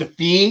 with the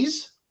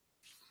fees.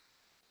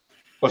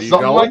 Or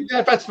something like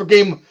that. That's for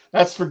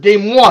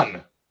game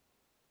one.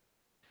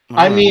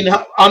 I mean,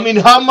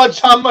 how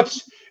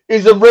much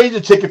is a Ranger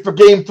ticket for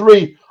game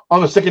 3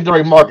 on the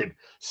secondary market?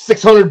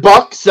 $600,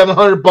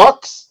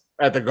 $700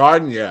 at the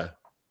Garden. Yeah.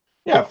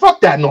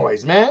 Fuck that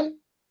noise, man.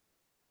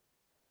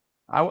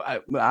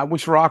 I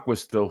wish Rock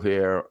was still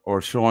here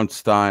or Sean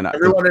Stein.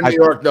 Everyone in New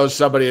York knows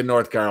somebody in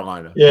North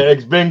Carolina. Yeah,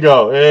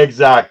 bingo,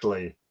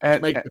 exactly.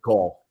 And make the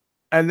call.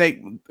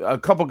 And a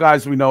couple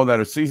guys we know that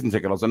are season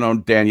ticket holders. I know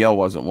Danielle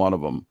wasn't one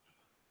of them,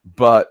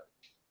 but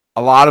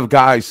a lot of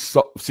guys,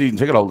 season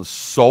ticket holders,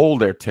 sold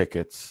their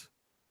tickets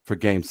for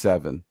Game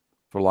 7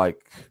 for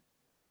like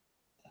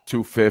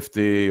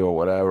 $250 or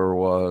whatever it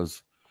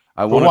was.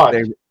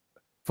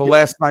 For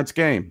last night's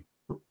game.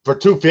 For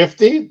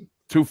 $250?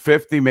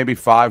 250, maybe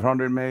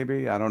 500,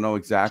 maybe. I don't know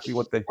exactly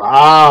what they.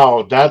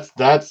 Wow, that's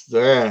Now,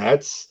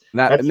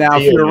 a now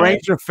if deal, you're a man.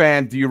 Ranger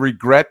fan, do you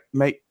regret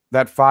that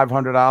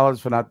 $500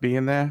 for not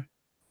being there?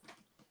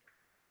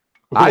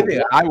 I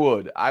think I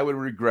would. I would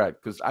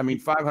regret because I mean,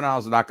 $500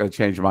 is not going to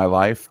change my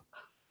life,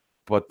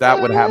 but that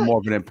would have more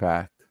of an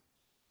impact.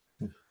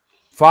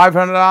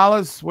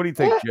 $500. What do you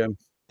think, Jim?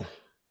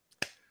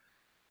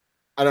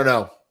 I don't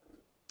know.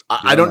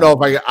 I don't know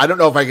if I don't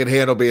know if I can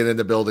handle being in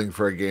the building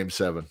for a Game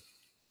 7.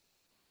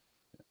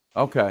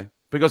 Okay,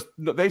 because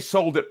they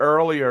sold it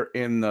earlier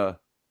in the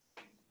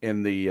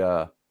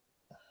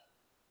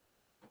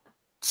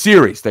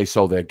series. They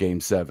sold their Game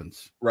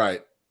 7s,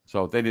 right?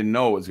 So they didn't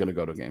know it was going to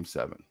go to Game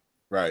 7,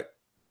 right?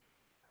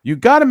 You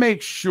got to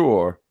make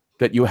sure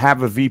that you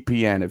have a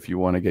VPN if you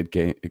want to get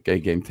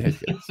game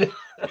tickets.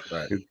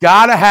 Right. You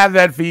got to have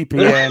that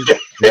VPN.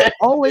 They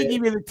only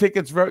give you the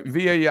tickets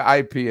via your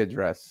IP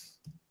address.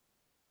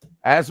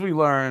 As we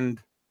learned,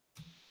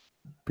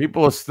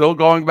 people are still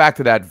going back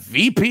to that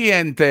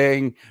VPN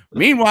thing.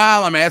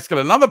 Meanwhile, I'm asking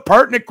another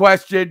pertinent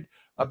question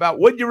about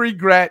would you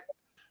regret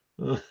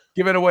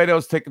giving away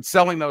those tickets,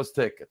 selling those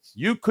tickets?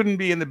 You couldn't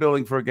be in the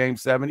building for a Game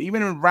 7,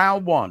 even in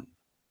round 1.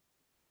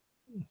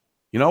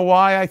 You know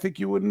why I think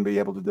you wouldn't be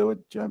able to do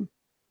it, Jim?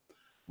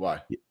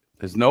 Why?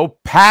 There's no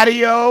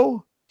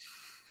patio.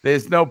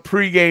 There's no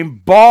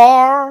pregame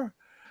bar.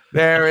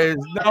 There is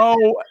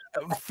no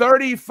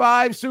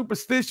 35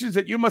 superstitions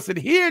that you must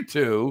adhere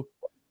to.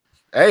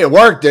 Hey, it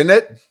worked, didn't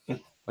it?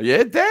 Yeah,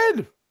 it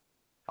did.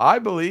 I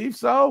believe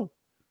so.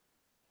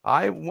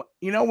 In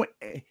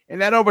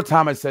that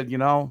overtime, I said, I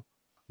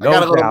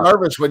got a little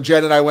nervous when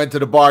Jen and I went to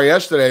the bar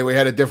yesterday. We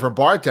had a different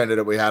bartender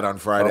that we had on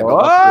Friday.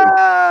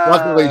 But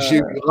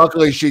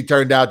luckily, she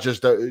turned out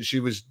she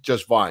was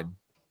just fine.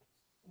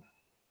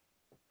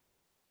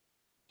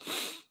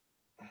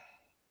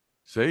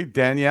 See,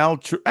 Danielle,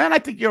 and I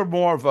think you're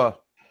more of a,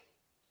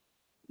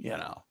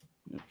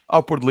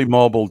 upwardly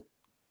mobile.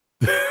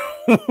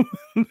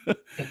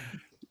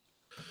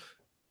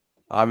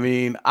 I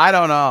mean, I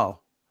don't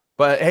know.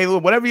 But hey,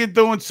 look, whatever you're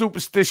doing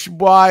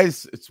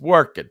superstition-wise, it's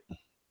working.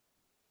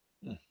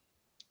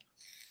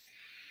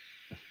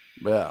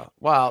 Yeah.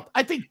 Well,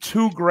 I think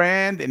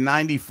 $2,000 in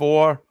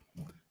 '94.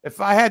 If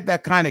I had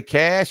that kind of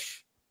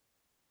cash,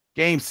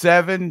 Game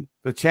 7,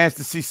 the chance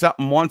to see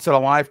something once in a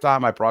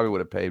lifetime, I probably would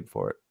have paid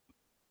for it.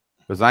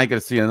 Because I ain't going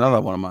to see another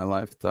one in my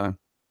lifetime.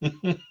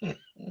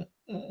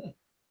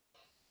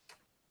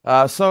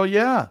 So,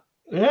 yeah.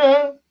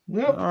 Yeah.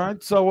 All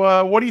right.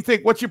 So, what do you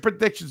think? What's your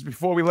predictions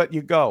before we let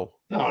you go?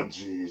 Oh,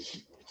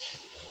 jeez.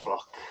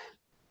 Fuck.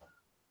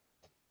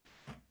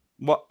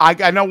 Well,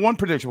 I know one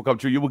prediction will come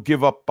true. You will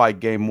give up by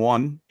Game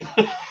 1.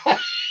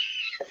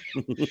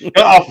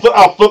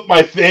 I'll flip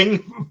my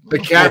thing. The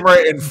camera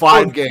in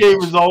 5 games.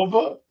 Game is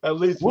over. At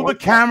least. Will the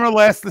camera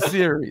last the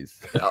series?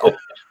 No.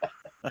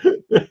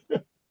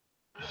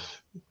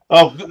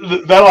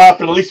 That'll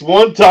happen at least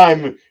one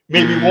time.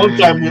 Maybe one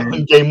time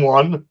in Game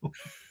 1.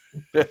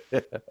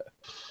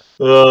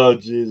 Oh,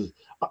 jeez.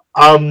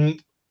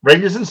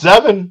 Rangers in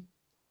 7.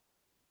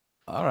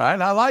 All right,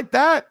 I like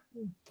that.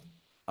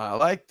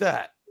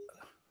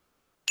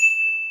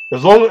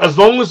 As long as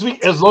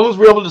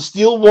we're able to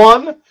steal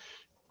one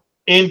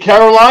in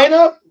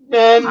Carolina,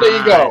 then there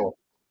you go.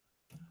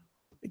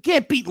 You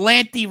can't beat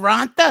Lanty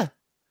Ranta.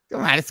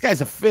 Come on, this guy's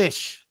a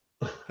fish.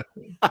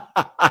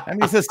 I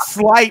mean, it's a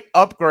slight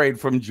upgrade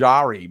from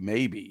Jari,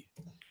 maybe.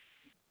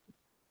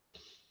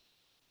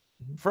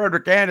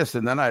 Frederick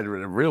Anderson, then I'd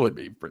really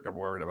be freaking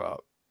worried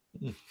about.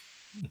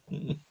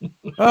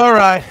 All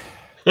right.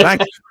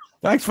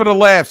 Thanks for the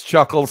laughs,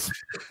 Chuckles.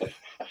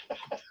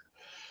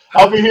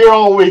 I'll be here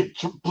all week.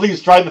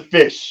 Please try the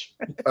fish.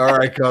 All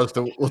right,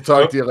 Costa. We'll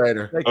talk to you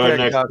later.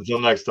 Until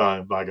next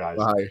time. Bye, guys.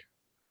 Bye.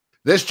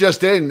 This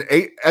just in,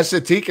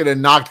 Esa Tikkanen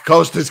knocked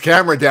Costa's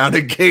camera down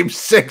in Game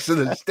 6 of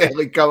the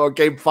Stanley Cup, or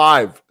Game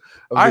 5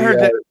 of I heard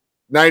that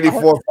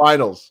 94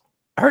 finals.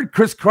 I heard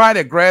Chris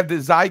Kreider grabbed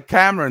his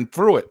camera and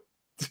threw it.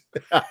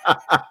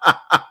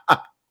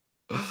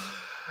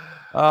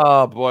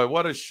 Oh, boy.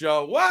 What a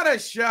show. What a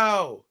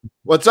show.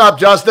 What's up,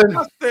 Justin?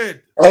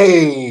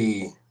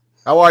 Hey.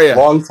 How are you?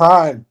 Long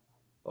time.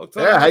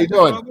 Yeah, how you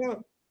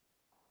doing?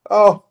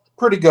 Oh,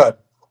 pretty good.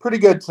 Pretty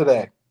good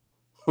today.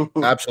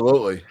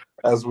 Absolutely.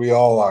 As we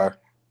all are.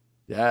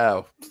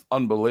 Yeah,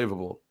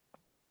 unbelievable.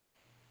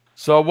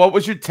 So what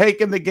was your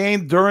take in the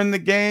game, during the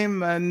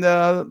game? And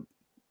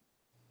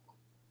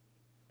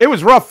it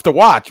was rough to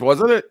watch,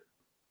 wasn't it?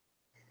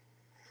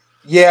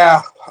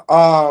 Yeah.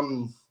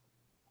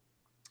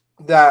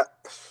 That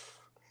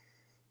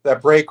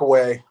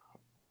breakaway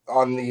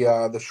on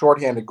the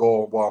shorthanded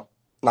goal, well,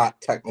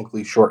 not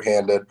technically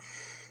shorthanded,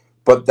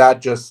 but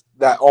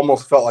that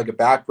almost felt like a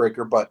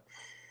backbreaker. But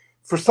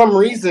for some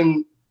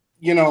reason,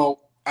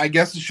 I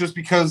guess it's just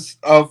because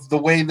of the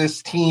way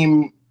this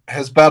team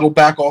has battled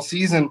back all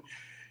season.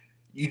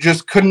 You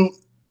just couldn't.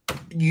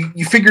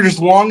 You figured as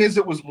long as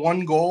it was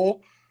one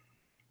goal,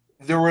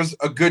 there was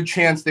a good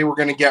chance they were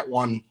going to get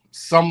one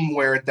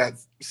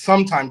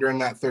sometime during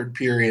that third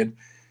period.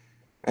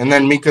 And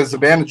then Mika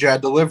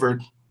Zibanejad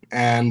delivered.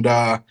 And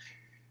at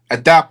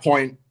that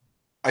point,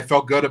 I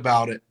felt good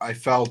about it. I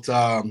felt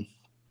I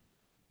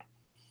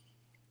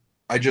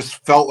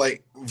just felt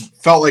like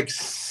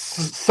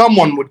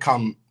someone would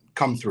come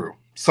through.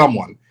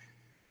 Someone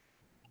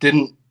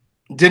didn't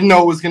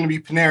know it was going to be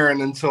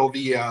Panarin until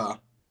the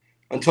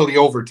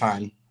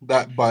overtime.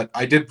 But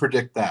I did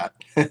predict that.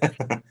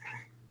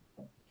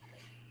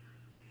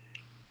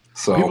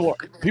 So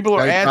people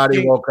are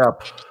asking. Woke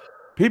up.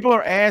 People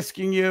are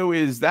asking you,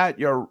 is that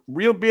your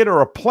real beard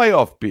or a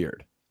playoff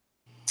beard?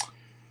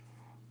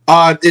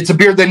 It's a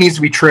beard that needs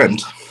to be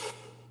trimmed.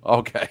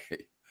 Okay.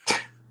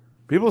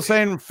 People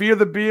saying fear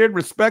the beard,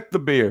 respect the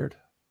beard.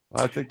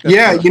 I think.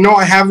 That's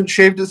I haven't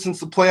shaved it since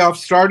the playoffs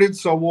started,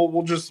 so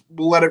we'll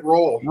let it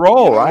roll.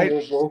 Right?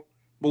 We'll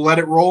let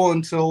it roll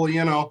until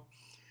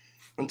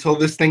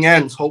this thing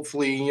ends.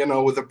 Hopefully,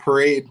 with a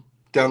parade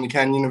down the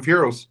Canyon of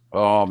Heroes.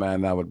 Oh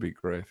man, that would be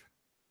great.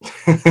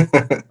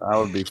 That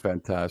would be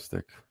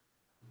fantastic.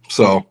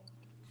 So,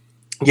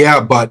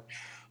 yeah, but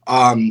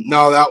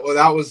no,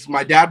 that was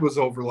my dad was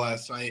over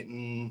last night,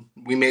 and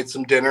we made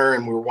some dinner,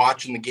 and we were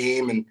watching the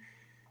game, and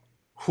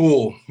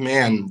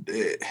man,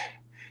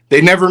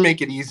 they never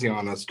make it easy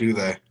on us, do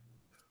they?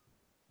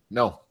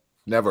 No,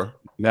 never.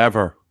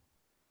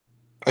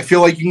 I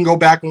feel like you can go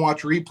back and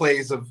watch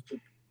replays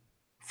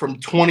from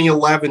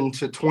 2011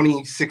 to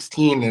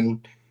 2016,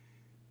 and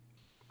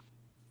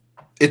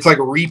it's like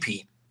a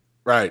repeat.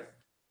 Right.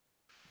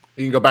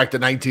 You can go back to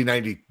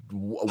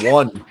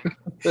 1991,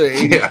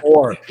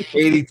 84,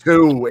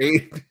 82,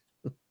 8.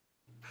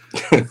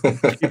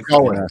 Keep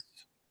going.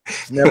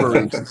 It's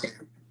never easy.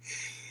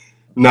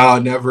 No,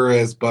 it never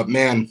is. But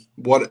man,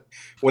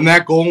 when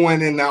that goal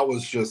went in, that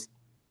was just,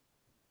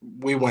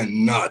 we went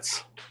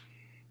nuts.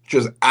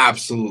 Just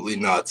absolutely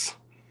nuts.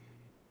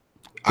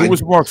 Who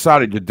was more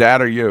excited, your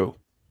dad or you?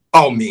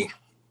 Oh, me.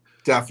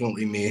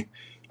 Definitely me.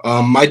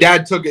 My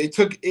dad took it.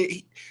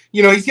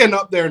 He's getting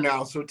up there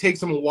now, so it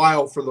takes him a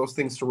while for those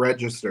things to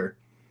register.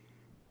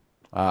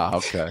 Ah,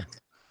 okay.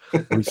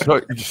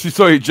 She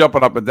saw you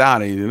jumping up and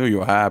down, and you knew you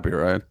were happy,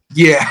 right?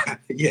 Yeah.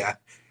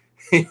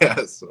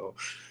 So,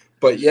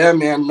 but yeah,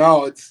 man,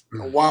 no, it's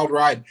a wild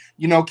ride.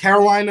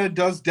 Carolina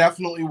does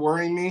definitely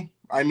worry me.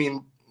 I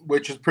mean,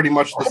 which is pretty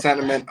much the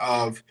sentiment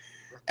of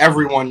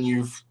everyone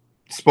you've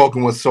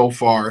spoken with so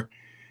far.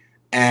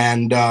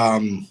 And,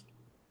 but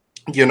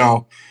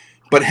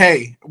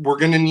hey, we're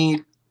going to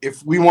need,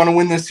 if we want to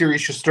win this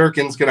series,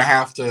 Shesterkin's going to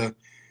have to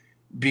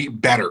be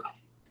better.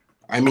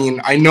 I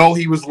mean, I know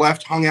he was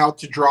left hung out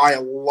to dry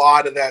a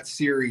lot of that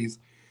series,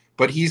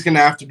 but he's going to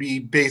have to be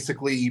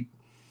basically,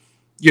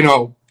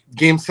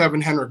 Game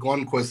 7 Henrik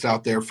Lundqvist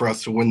out there for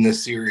us to win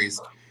this series.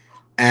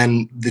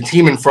 And the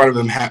team in front of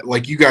him,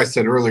 like you guys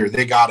said earlier,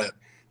 they got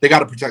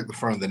to protect the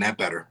front of the net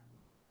better.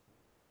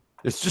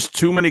 It's just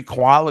too many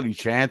quality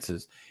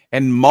chances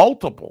and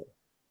multiple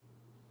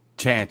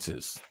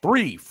chances.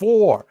 3,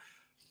 4.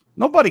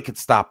 Nobody could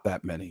stop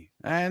that many.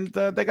 And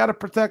they got to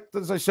protect,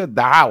 as I said,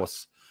 the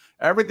house.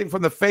 Everything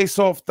from the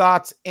face-off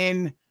dots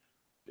in,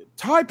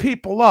 tie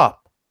people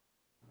up.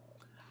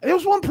 There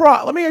was one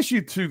problem. Let me ask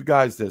you two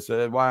guys this.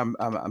 Why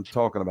I'm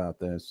talking about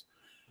this,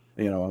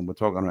 and we're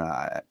talking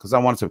about because I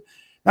want to.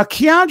 Now,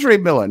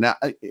 Keandre Miller. Now,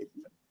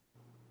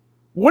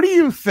 what do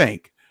you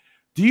think?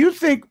 Do you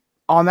think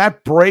on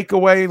that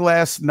breakaway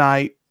last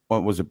night,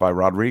 what was it, by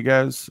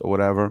Rodriguez or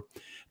whatever?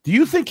 Do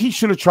you think he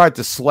should have tried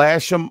to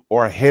slash him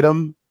or hit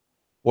him,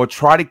 or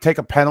try to take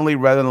a penalty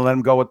rather than let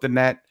him go with the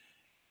net?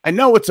 I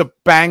know it's a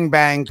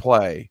bang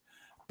play,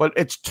 but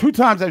it's 2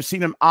 times I've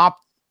seen him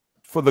opt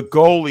for the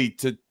goalie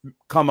to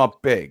come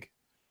up big.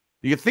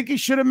 Do you think he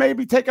should have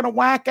maybe taken a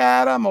whack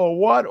at him or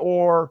what?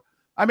 Or,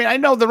 I mean, I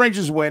know the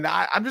Rangers win.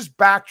 I'm just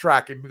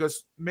backtracking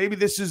because maybe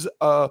this is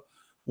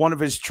one of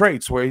his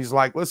traits where he's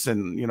like,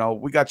 listen,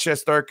 we got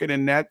Shesterkin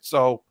in net,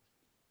 so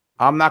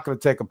I'm not going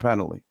to take a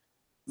penalty.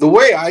 The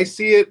way I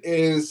see it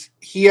is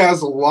he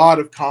has a lot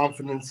of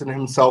confidence in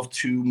himself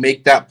to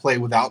make that play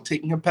without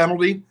taking a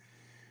penalty.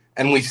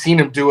 And we've seen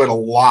him do it a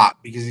lot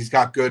because he's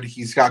got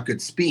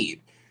good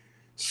speed.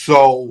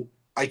 So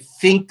I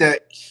think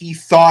that he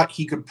thought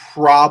he could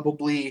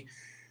probably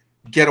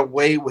get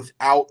away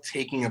without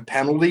taking a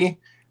penalty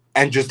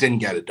and just didn't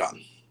get it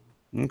done.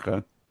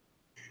 Okay.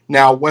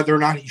 Now, whether or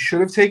not he should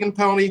have taken a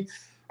penalty,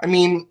 I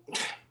mean,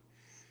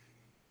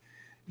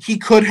 he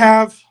could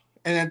have.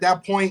 And at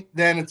that point,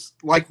 then it's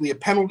likely a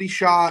penalty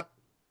shot.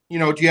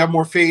 Do you have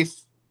more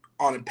faith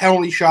on a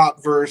penalty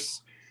shot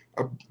versus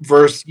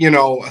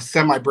a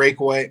semi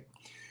breakaway?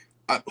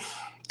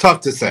 Tough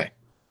to say.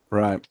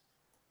 Right.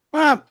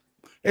 Well,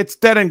 it's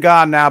dead and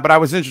gone now, but I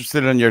was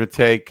interested in your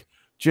take.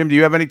 Jim, do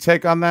you have any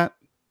take on that?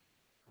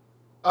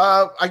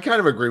 I kind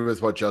of agree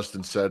with what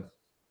Justin said.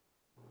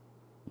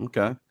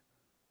 Okay.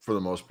 For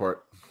the most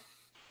part.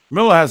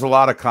 Miller has a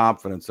lot of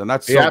confidence, and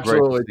that's he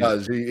absolutely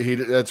does. He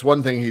that's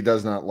one thing he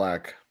does not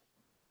lack.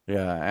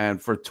 Yeah,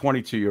 and for a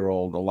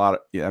 22-year-old,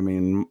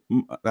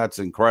 that's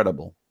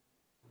incredible.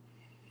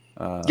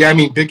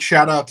 Big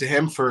shout out to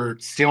him for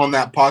stealing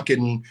that puck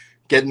and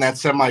getting that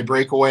semi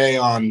breakaway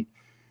on,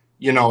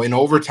 in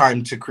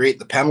overtime to create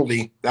the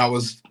penalty. That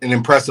was an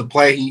impressive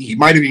play. He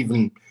might have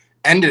even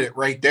ended it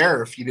right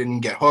there if he didn't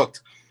get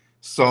hooked.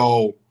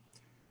 So,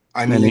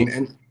 I mean,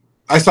 and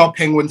I saw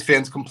Penguins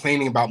fans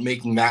complaining about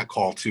making that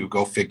call too.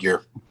 Go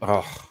figure.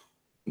 Oh,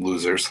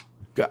 losers.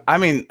 I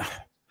mean,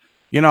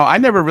 I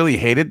never really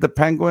hated the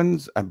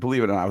Penguins. I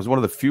believe it or not, I was one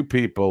of the few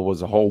people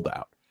was a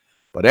holdout.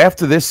 But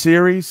after this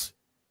series,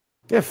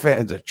 their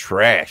fans are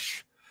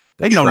trash.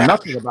 They know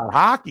nothing about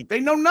hockey.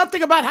 They know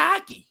nothing about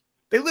hockey.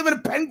 They live in a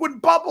Penguin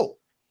bubble.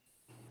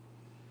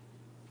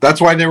 That's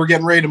why they were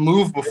getting ready to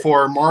move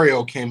before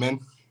Mario came in.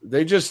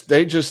 They just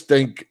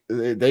think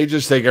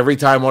every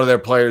time one of their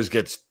players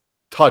gets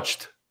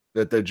touched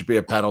that there should be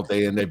a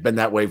penalty, and they've been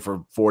that way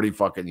for 40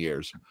 fucking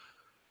years.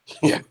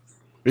 Yeah.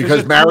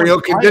 Because Mario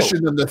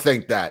conditioned them to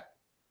think that.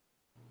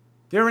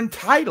 They're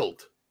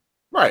entitled.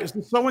 Right.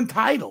 They're so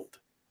entitled.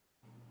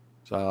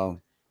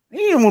 So,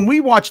 even when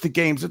we watch the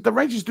games, if the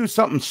Rangers do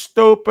something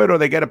stupid or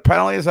they get a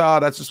penalty, it's,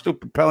 that's a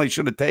stupid penalty,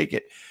 should have taken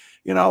it.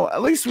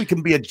 At least we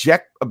can be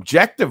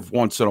objective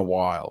once in a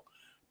while.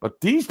 But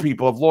these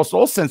people have lost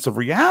all sense of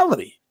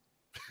reality.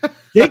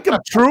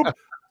 Jacob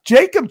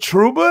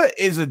Trouba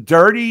is a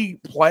dirty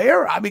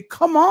player. I mean,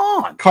 come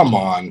on. Come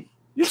on.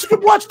 You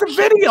should watch the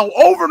video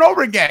over and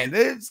over again.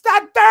 It's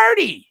not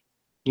dirty.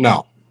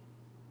 No,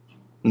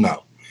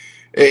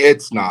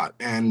 it's not.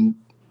 And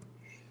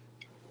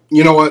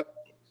you know what?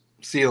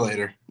 See you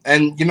later.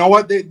 And you know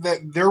what?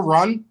 Their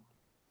run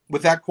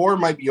with that core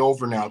might be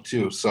over now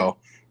too. So,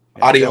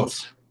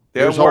 adios.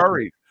 They're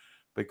worried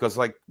because,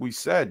 like we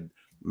said,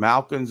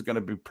 Malkin's going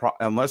to be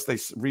unless they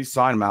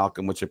re-sign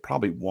Malkin, which they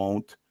probably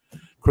won't.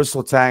 Chris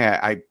Letang,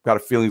 I got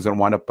a feeling he's going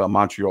to wind up a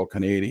Montreal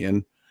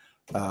Canadian.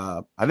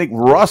 I think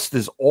Rust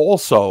is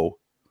also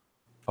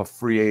a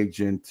free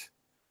agent.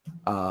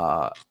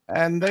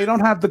 And they don't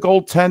have the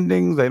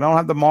goaltending. They don't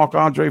have the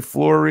Marc-Andre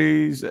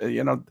Fleury's.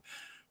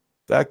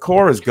 That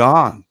core is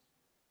gone.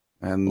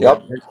 And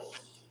yep.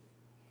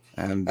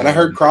 And I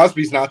heard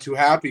Crosby's not too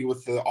happy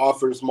with the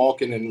offers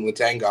Malkin and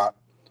Letang got.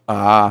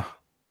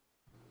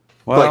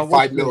 Well,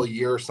 like $5 million a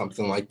year or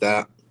something like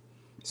that.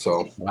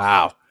 So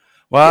wow.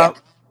 Well,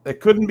 it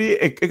couldn't be.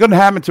 It couldn't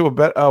happen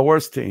to a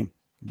worse team,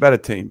 better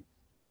team.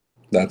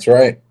 That's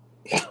right.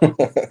 All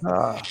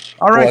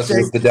right,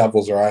 the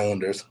Devils or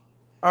Islanders.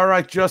 All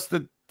right,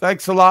 Justin.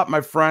 Thanks a lot,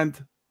 my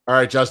friend. All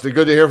right, Justin.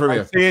 Good to hear from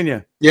you. Seeing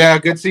you. Yeah,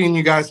 good seeing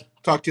you guys.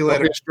 Talk to you later.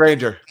 Don't be a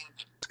stranger.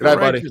 Good night,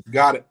 buddy.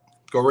 Got it.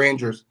 Go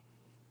Rangers.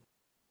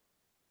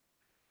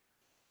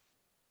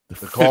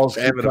 The calls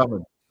keep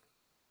coming.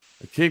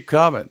 They keep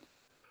coming.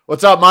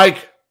 What's up,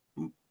 Mike?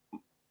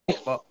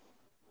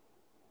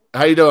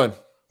 How you doing?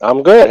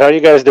 I'm good. How are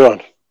you guys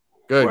doing?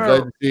 Good.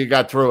 Glad to see you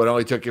got through. It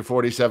only took you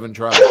 47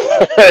 tries.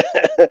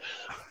 I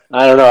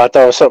don't know. I thought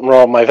there was something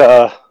wrong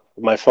with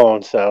my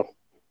phone. So,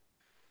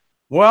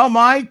 well,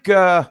 Mike,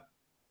 did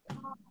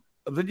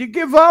you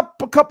give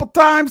up a couple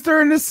times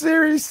during this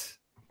series?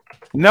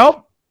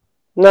 Nope.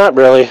 Not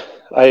really.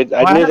 I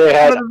knew they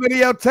had the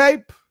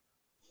videotape.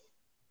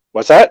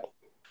 What's that?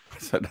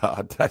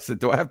 I said,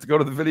 do I have to go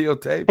to the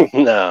videotape?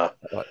 No.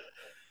 What?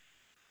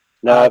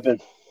 No, I've been.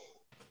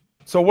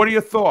 So, what are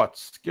your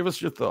thoughts? Give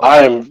us your thoughts.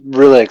 I'm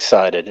really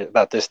excited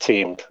about this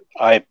team.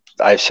 I've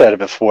said it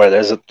before.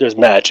 There's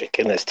magic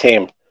in this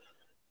team.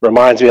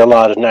 Reminds me a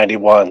lot of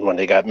 '91 when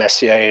they got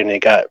Messier and they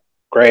got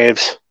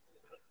Graves.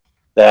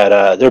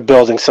 That they're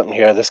building something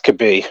here. This could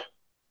be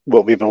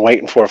what we've been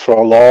waiting for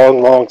a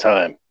long, long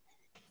time.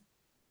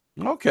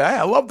 Okay,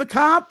 I love the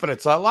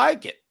confidence. I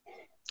like it.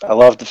 I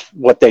loved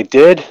what they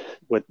did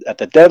at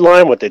the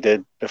deadline, what they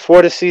did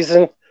before the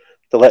season.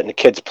 They're letting the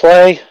kids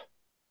play.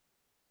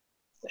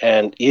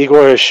 And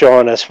Igor is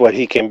showing us what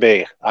he can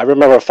be. I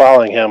remember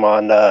following him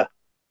on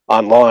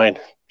online,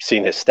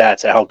 seeing his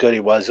stats, how good he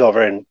was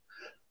over in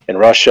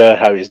Russia,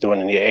 how he's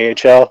doing in the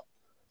AHL.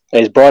 And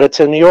he's brought it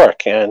to New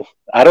York. And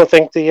I don't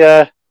think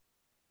the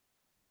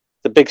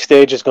big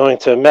stage is going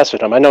to mess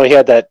with him. I know he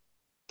had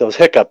those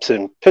hiccups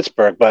in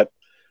Pittsburgh, but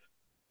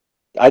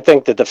I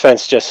think the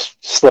defense just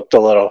slipped a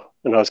little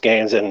in those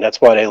games, and that's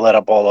why they let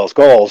up all those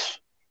goals.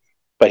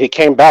 But he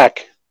came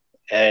back,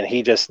 and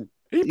he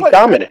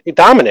dominated. He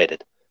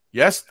dominated.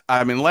 Yes,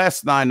 I mean,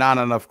 last night, not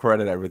enough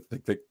credit, I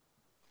think, that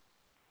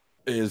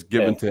is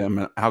given to him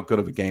and how good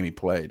of a game he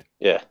played.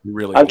 Yeah. He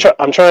really I'm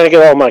trying to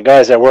get all my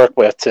guys I work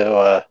with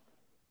to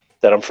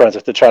that I'm friends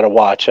with to try to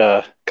watch.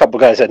 A couple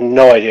guys had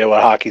no idea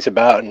what hockey's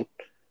about, and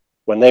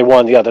when they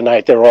won the other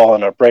night, they were all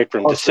in our break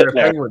room just sitting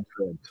there.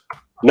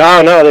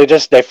 No,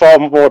 they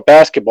follow more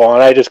basketball,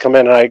 and I just come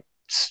in and I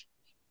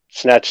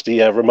snatch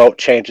the remote,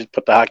 change it,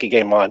 put the hockey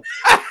game on,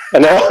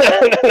 and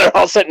they're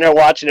all sitting there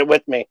watching it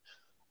with me.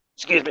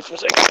 Excuse me for a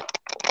second.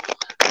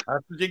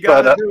 That's what you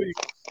got to do.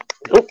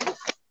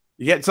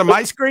 You getting some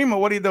ice cream,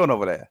 or what are you doing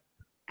over there?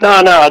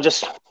 No,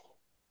 just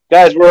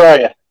guys, where are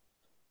you?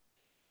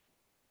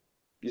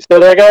 You still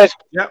there, guys?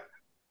 Yep.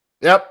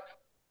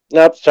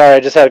 Nope. Sorry, I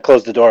just had to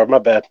close the door. My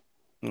bad.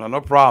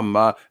 No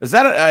problem. Is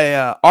that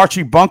a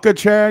Archie Bunker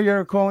chair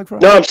you're calling from?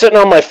 No, I'm sitting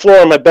on my floor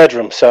in my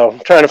bedroom, so I'm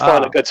trying to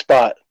find a good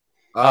spot.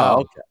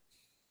 Oh, okay.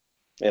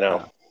 You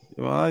know.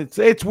 Well,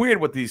 it's weird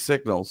with these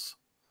signals.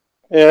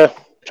 Yeah,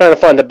 trying to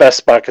find the best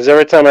spot because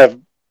every time I've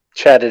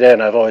chatted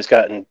in, I've always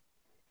gotten.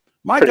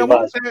 Mike,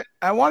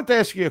 I wanted to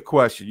ask you a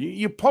question.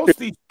 You post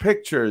these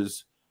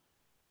pictures.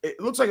 It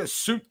looks like a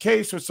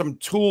suitcase with some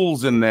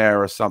tools in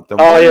there or something.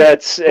 Oh, what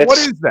yeah. What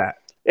is that?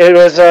 It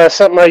was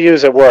something I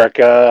use at work.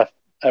 I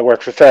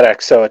work for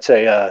FedEx, so it's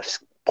a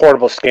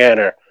portable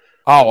scanner.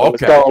 Oh, okay. I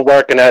was going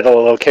working at a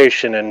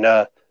location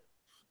and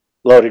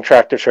loading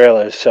tractor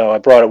trailers, so I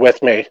brought it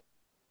with me.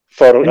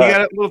 And you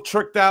got it a little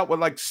tricked out with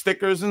like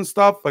stickers and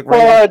stuff. Like,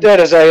 what I did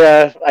is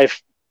I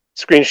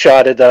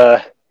screenshotted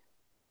the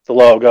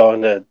logo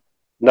and the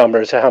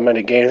numbers, how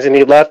many games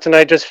he left, and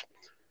I just,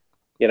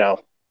 got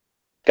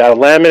it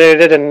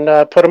laminated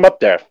and put them up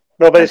there.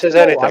 Nobody says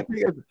anything.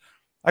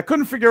 I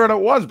couldn't figure out what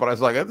it was, but I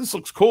was like, this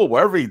looks cool.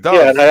 Wherever he does.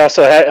 Yeah, and I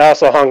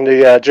also hung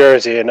the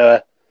jersey and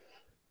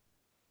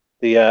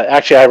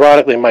actually,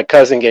 ironically, my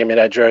cousin gave me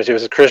that jersey. It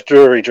was a Chris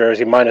Drury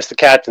jersey minus the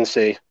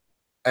captaincy.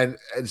 And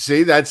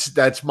see,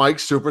 that's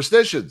Mike's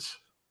superstitions.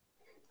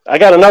 I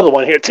got another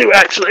one here too.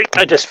 Actually,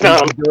 I just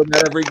found doing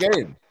that every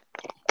game.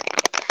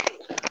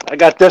 I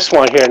got this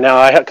one here now.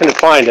 I couldn't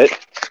find it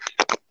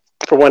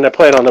for when I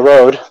played on the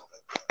road.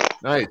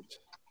 Nice.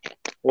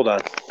 Hold on.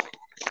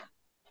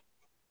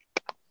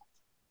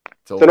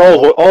 It's an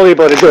oldie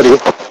but a goodie.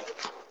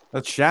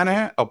 That's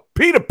Shanahan. Oh,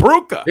 Peter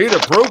Pruka.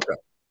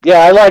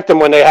 Yeah, I liked him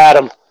when they had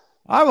him.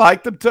 I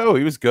liked him too.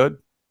 He was good.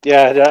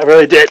 Yeah, I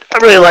really did. I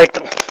really liked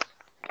him.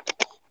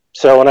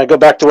 So when I go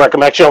back to work,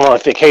 I'm actually on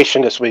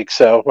vacation this week.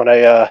 So when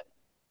I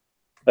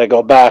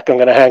go back, I'm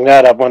going to hang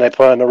that up when I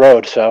play on the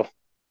road. So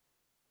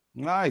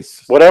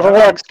nice. Whatever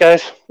works,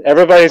 guys.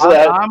 Everybody's.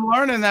 I'm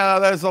learning now.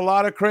 There's a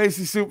lot of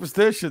crazy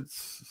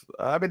superstitions.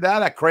 I mean,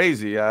 not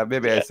crazy.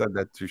 Maybe I said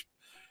that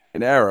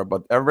in error,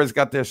 but everybody's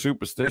got their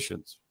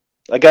superstitions.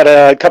 I got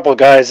a couple of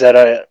guys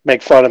that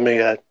make fun of me,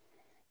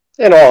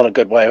 in all in a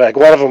good way. Like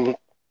one of them,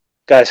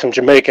 guys from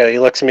Jamaica, he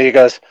looks at me, he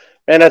goes,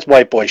 "Man, that's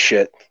white boy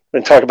shit."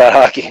 We're talking about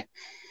hockey.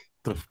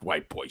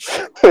 White boy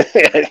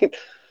shit.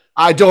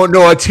 I don't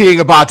know a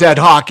thing about that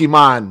hockey,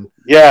 man.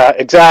 Yeah,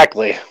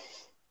 exactly.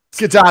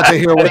 Get out to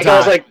here with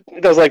that. He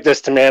goes like this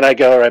to me, and I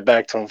go right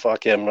back to him.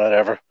 Fuck him,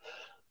 whatever.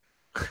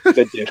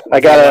 Good dude. I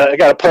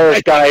got a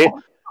Polish guy.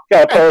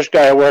 Got a Polish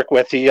guy I work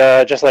with. He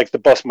just likes to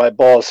bust my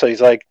balls. So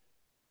he's like,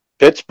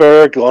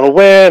 Pittsburgh gonna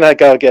win. I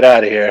gotta get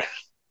out of here.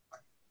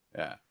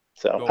 Yeah.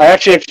 So I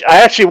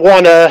actually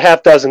won a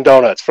half dozen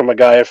donuts from a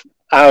guy,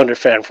 Islander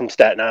fan from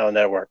Staten Island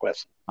that I work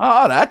with.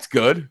 Oh, that's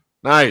good.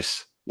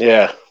 Nice.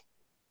 Yeah.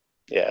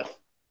 Yeah.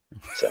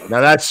 So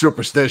now that's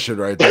superstition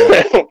right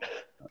there.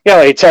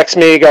 He texts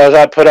me. He goes,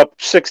 "I put up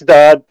 6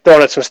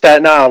 donuts from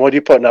Staten Island. What are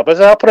you putting up?" I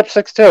said, "I'll put up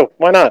 6 too.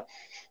 Why not?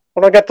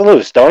 What do I got to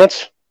lose?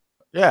 Donuts."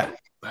 Yeah.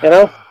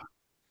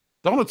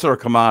 Donuts are a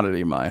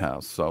commodity in my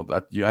house, so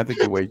that I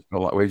think you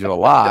wagered a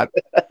lot.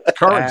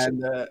 Currency.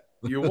 And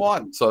you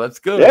won, so that's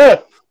good. Yeah.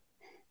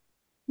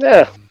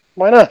 Yeah.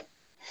 Why not?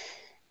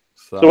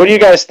 So what are you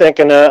guys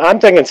thinking? I'm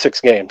thinking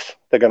 6 games.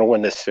 They're going to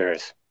win this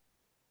series.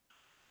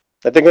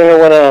 I think they're going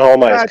to win on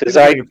home ice because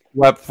I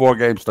swept 4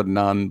 games to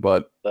none,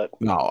 but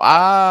no.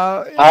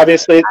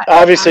 Obviously,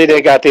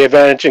 they got the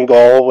advantage in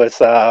goal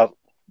with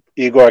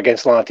Igor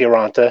against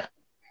Lantiranta.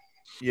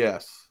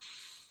 Yes.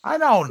 I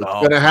don't know. It's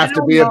going to have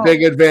to be a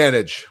big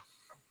advantage.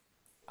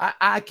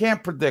 I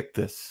can't predict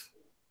this.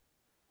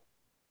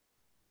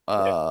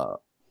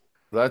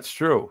 That's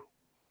true.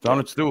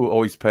 Donuts do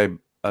always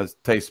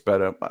taste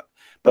better,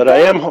 but I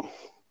am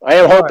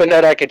hoping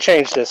that I could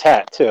change this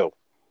hat too.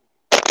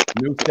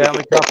 New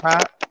Stanley Cup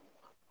hat.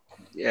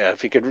 Yeah,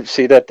 if you could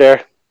see that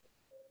there.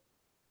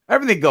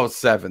 Everything goes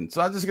 7,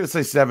 so I'm just gonna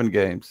say 7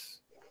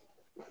 games.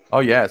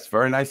 Oh yes,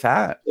 very nice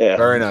hat. Yeah,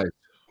 very nice.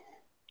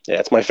 Yeah,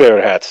 it's my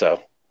favorite hat,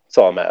 so it's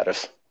all that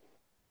matters.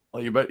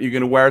 Well, you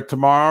gonna wear it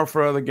tomorrow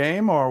for the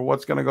game, or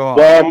what's gonna go on?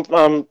 Well,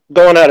 I'm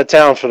going out of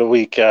town for the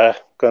week. Going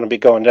to be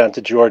going down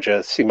to Georgia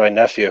to see my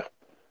nephew,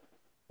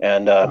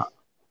 and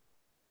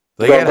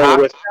they get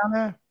hot down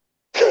there.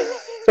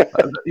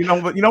 You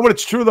know what?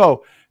 It's true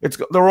though.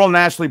 They're all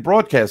nationally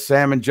broadcast.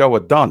 Sam and Joe are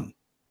done.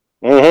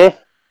 Mm-hmm.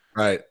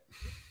 Right.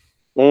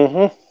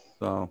 Mm-hmm.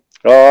 So.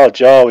 Oh,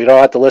 Joe, we don't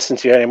have to listen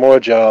to you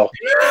anymore, Joe.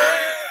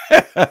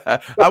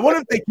 I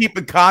wonder if they keep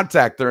in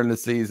contact during the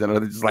season, or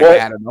they're just like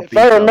adding up. If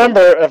I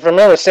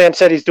remember, Sam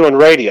said he's doing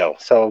radio,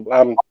 so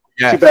too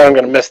bad I'm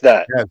going to miss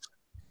that. Yes.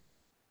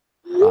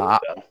 I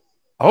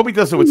hope he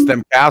does it with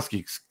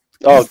Stemkowski.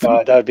 Oh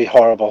God, that would be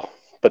horrible,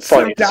 but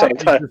funny at the same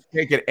time. Just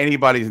can't get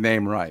anybody's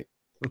name right.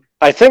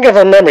 I think if I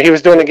remember, he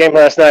was doing the game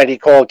last night. He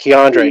called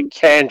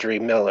Kandry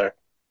Miller.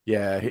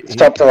 Yeah,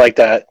 something like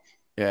that.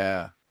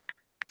 Yeah,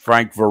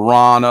 Frank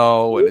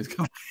Verano, and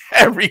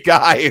every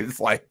guy is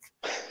like.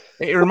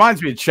 It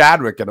reminds me of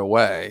Chadwick in a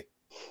way.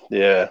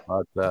 Yeah,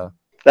 but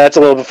that's a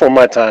little before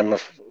my time,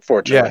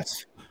 unfortunately.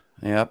 Yes.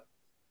 Yep.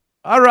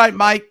 All right,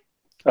 Mike.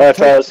 All right,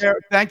 fellas.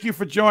 Thank you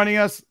for joining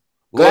us.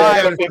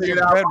 Live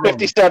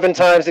 57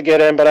 times to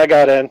get in, but I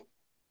got in.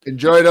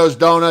 Enjoy those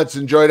donuts.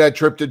 Enjoy that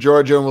trip to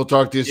Georgia, and we'll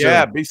talk to you soon.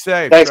 Yeah, be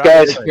safe. Thanks,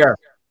 guys. Take care.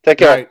 Take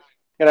care.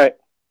 Good night.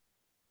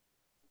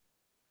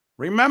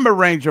 Remember,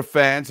 Ranger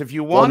fans, if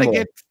you want to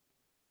get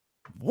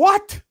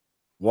what?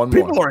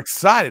 People are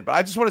excited, but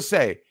I just want to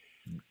say,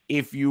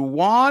 if you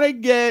want to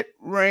get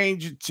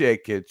Ranger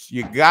tickets,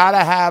 you got to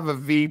have a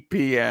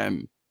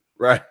VPN.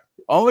 Right.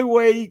 Only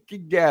way you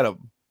can get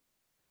them.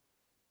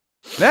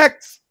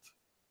 Next.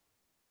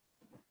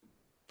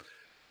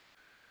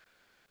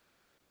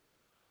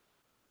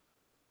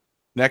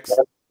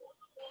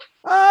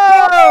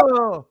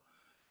 Oh,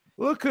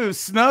 look who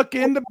snuck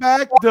in the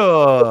back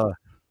door.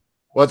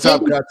 What's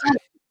up, Gutsy?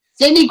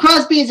 Sidney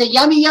Crosby is a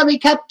yummy, yummy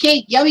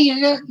cupcake. Yummy,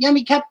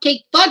 yummy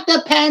cupcake. Fuck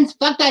the Pens.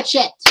 Fuck that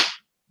shit.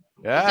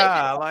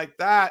 Yeah, I like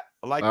that.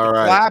 I like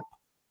the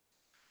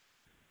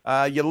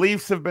clap. Your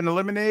Leafs have been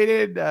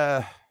eliminated.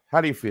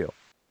 How do you feel?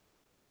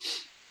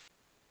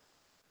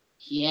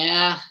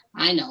 Yeah,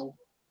 I know.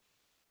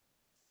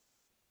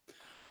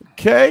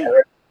 Okay.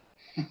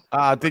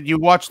 Did you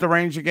watch the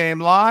Ranger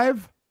game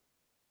live?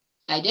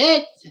 I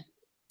did.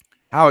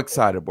 How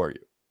excited were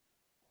you?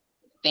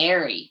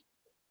 Very.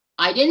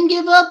 I didn't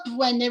give up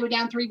when they were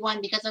down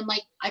 3-1 because I'm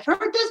like, I've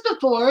heard this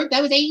before.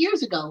 That was 8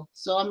 years ago.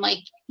 So I'm like,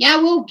 yeah,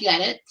 we'll get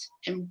it.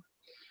 And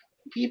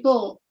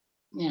people,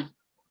 yeah.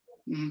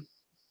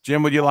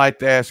 Jim, would you like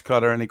to ask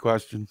Cutter any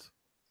questions?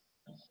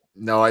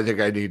 No, I think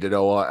I need to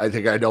know. I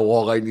think I know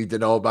all I need to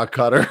know about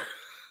Cutter.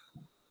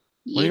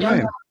 What do you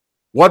mean?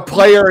 What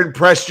player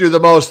impressed you the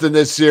most in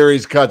this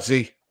series,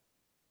 Cutsy?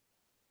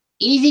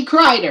 Easy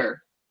Kreider.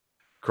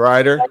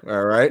 Kreider,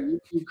 all right.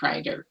 Easy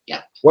Kreider,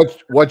 yeah.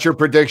 What's your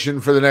prediction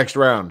for the next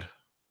round?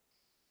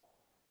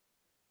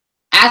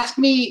 Ask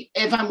me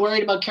if I'm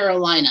worried about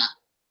Carolina.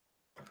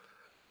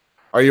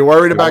 Are you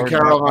worried about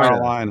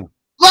Carolina?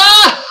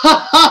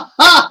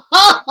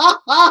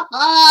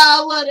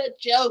 What a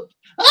joke.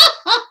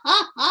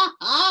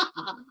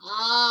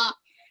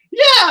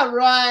 Yeah,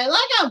 right.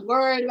 Like I'm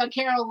worried about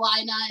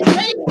Carolina.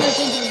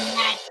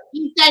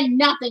 He said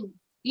nothing.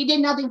 He did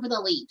nothing for the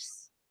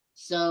Leafs.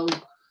 So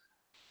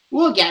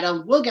we'll get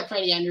him. We'll get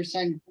Freddie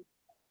Anderson.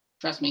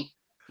 Trust me.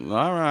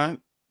 All right.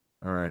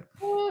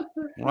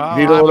 Wow,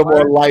 Need a little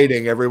more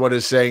lighting. Everyone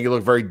is saying you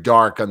look very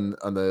dark on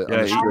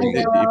the screen.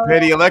 You pay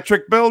the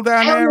electric bill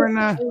down there, and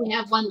I only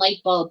have one light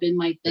bulb in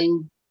my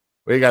thing.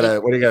 What do you got? A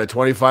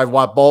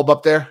 25-watt bulb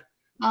up there?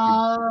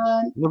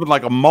 Living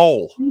like a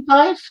mole. 25,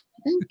 I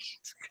think.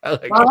 Well,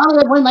 I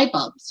only have one light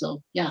bulb,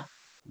 so yeah.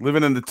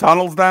 Living in the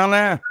tunnels down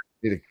there.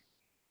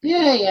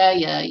 Yeah.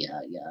 You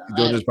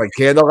doing this by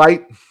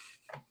candlelight?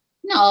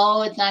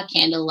 No, it's not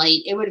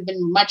candlelight. It would have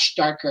been much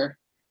darker.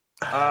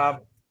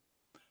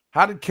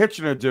 How did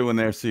Kitchener do in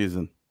their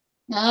season?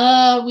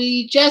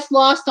 We just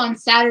lost on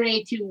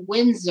Saturday to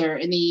Windsor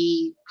in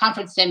the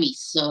conference semis,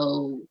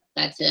 so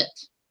that's it.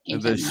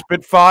 The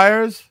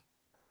Spitfires?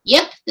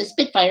 Yep, the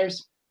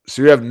Spitfires.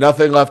 So you have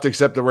nothing left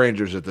except the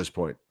Rangers at this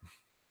point.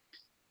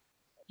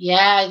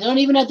 Yeah, I don't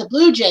even have the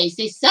Blue Jays.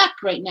 They suck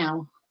right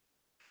now.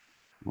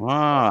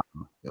 Wow.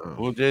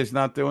 Blue Jays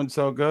not doing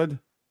so good?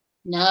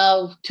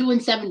 No,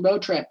 2-7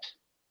 road trip.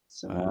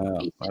 So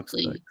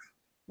basically,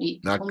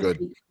 not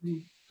good.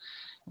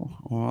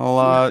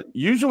 Well,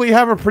 usually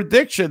have a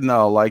prediction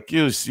though. Like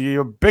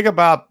you're big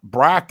about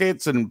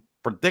brackets and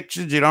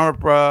predictions. You don't.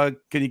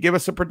 Can you give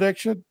us a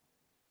prediction?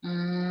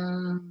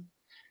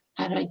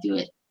 How do I do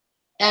it?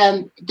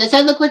 Does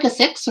that look like a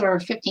 6 or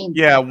 15?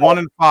 Yeah, 1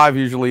 and 5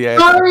 usually.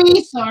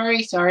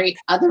 Sorry.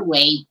 Other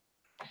way.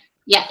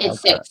 Yeah,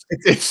 it's 6.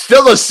 It's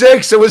still a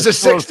 6. It was a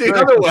 6 the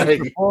other way.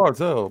 Before,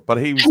 too, but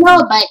he was. I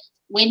know, but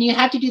when you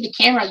have to do the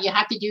camera, you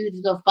have to do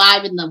the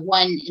 5 and the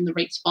 1 in the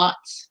right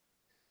spots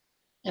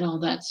and all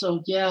that.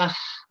 So yeah,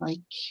 like.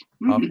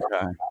 Okay.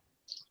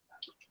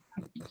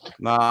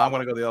 Nah, I'm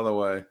gonna go the other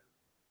way.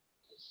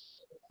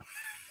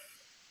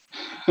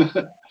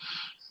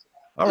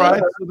 All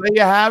right, so there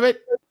you have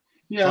it.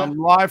 Yeah.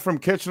 Live from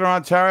Kitchener,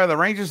 Ontario. The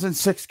Rangers in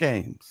 6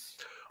 games.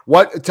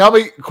 Tell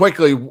me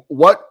quickly,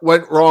 what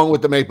went wrong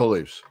with the Maple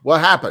Leafs? What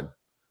happened?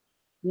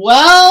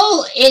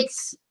 Well, it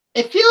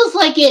feels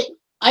like it.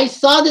 I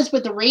saw this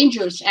with the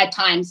Rangers at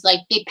times.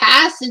 Like they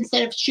pass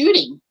instead of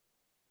shooting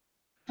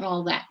and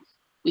all that.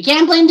 We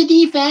can't blame the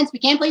defense. We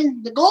can't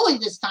blame the goalie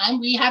this time.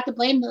 We have to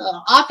blame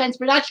the offense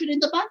for not shooting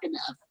the puck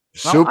enough.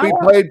 Soupy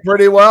played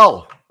pretty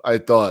well, I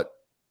thought,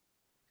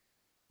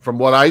 from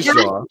what I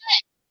saw.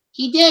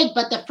 He did,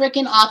 but the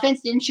freaking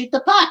offense didn't shoot the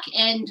puck.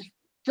 And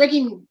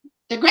freaking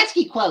the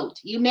Gretzky quote,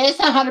 you miss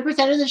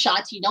 100% of the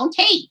shots you don't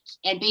take.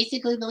 And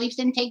basically the Leafs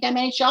didn't take that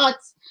many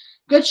shots,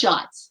 good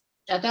shots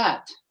at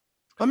that.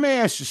 Let me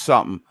ask you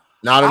something.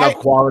 Not enough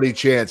quality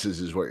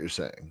chances is what you're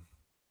saying.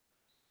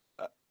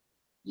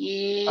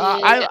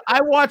 Yeah.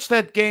 I watched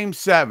that game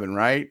 7,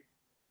 right?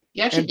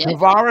 Yes, and you did.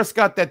 Tavares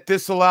got that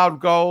disallowed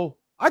goal.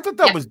 I thought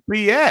that was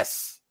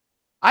BS.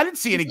 I didn't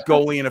see any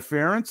goalie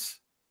interference.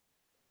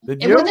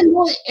 Did you?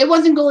 It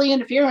wasn't goalie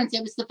interference.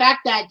 It was the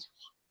fact that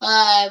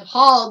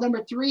Hall,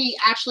 number 3,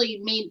 actually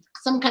made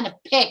some kind of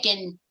pick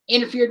and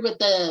interfered with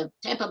the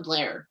Tampa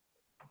player.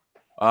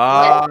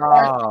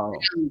 Oh.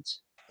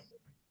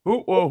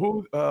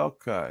 Who?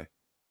 Okay.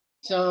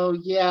 So,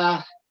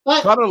 yeah.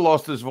 But Cutter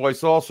lost his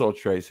voice also,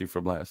 Tracy,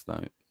 from last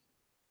night.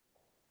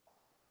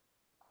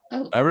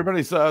 Oh.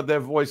 Everybody saw their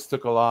voice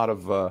took a lot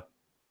of.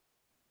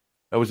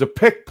 It was a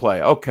pick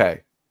play.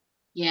 Okay.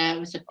 Yeah, it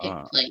was a pick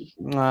play.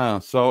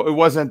 So it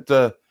wasn't.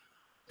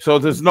 So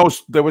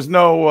there was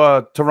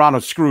no Toronto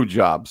screw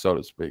job, so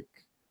to speak.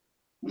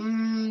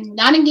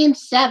 Not in Game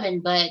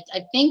 7, but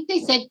I think they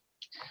said.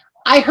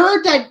 I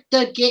heard that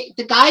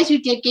the guys who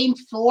did Game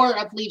 4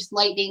 of Leafs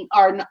Lightning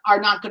are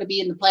not going to be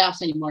in the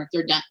playoffs anymore.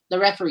 They're done. The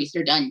referees,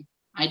 they're done.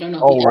 I don't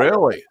know. Oh,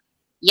 really?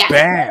 Yeah.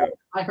 Bam.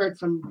 I heard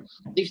from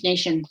Leafs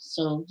Nation.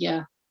 So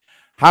yeah.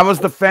 How was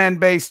the fan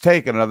base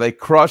taken? Are they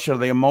crushed? Are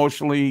they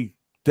emotionally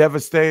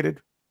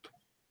devastated?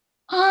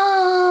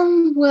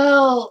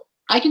 Well,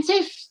 I can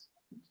say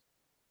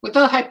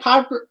without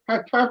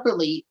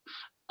hyperbole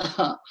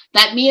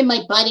that me and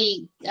my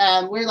buddy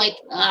we're like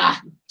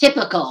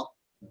typical.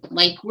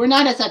 Like we're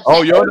not as upset.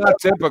 Oh, you're not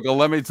typical.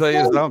 Let me tell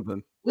you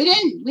something. We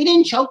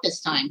didn't choke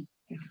this time.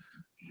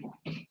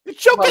 You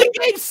choked in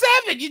Game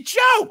 7. You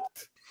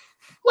choked.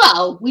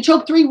 Well, we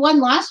choked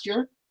 3-1 last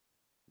year.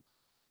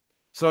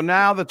 So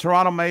now the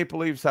Toronto Maple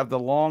Leafs have the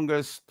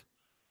longest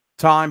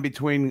time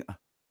between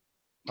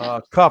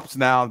cups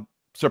now,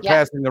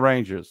 surpassing the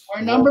Rangers.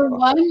 We're number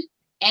 1,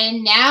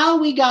 and now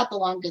we got the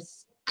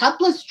longest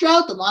cupless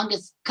drought, the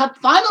longest cup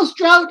finals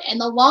drought,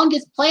 and the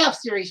longest playoff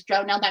series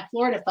drought. Now that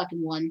Florida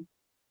fucking won.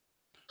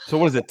 So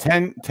what is it,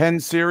 10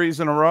 series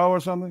in a row or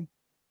something?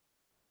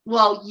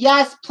 Well,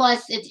 yes,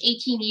 plus it's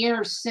 18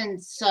 years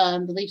since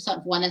the Leafs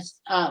have won a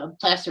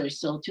playoff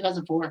series, so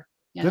 2004.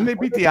 Yeah. Didn't they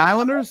beat the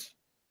Islanders?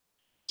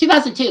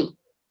 2002.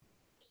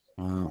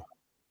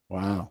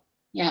 Wow.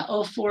 Yeah,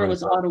 04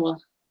 was Ottawa.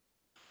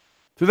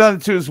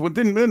 2002 is when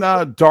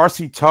didn't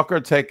Darcy Tucker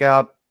take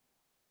out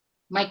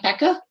Mike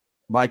Peca?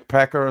 Mike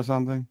Pecker or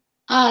something?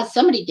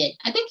 Somebody did.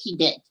 I think he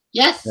did.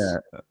 Yes. Yeah.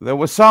 There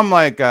was some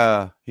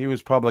he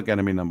was public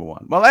enemy number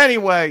 1. Well,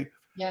 anyway,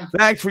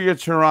 thanks for your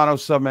Toronto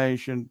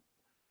summation.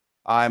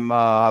 I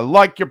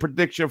like your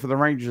prediction for the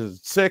Rangers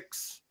at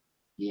 6.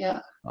 Yeah.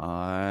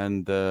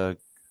 And pay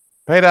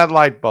that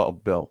light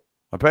bulb bill.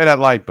 I pay that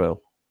light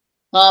bill.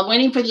 I'm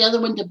waiting for the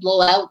other one to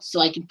blow out so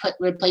I can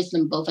replace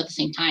them both at the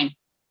same time.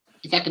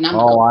 It's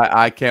economical. Oh,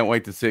 I can't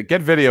wait to see it.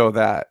 Get video of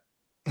that.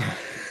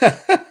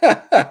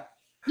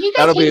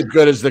 That'll be as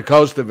good as the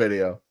Costa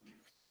video.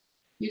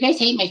 You guys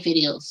hate my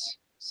videos,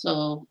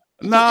 so.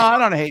 No, I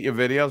don't hate your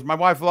videos. My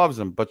wife loves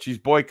them, but she's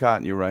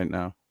boycotting you right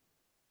now.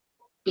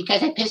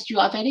 Because I pissed you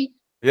off, Eddie?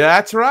 Yeah,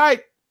 that's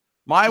right.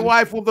 My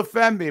wife will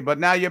defend me, but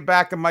now you're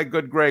back in my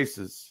good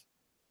graces.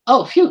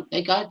 Oh, phew.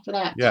 Thank God for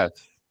that. Yes.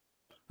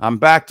 I'm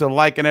back to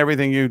liking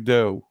everything you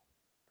do.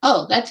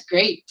 Oh, that's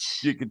great.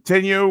 You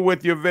continue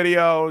with your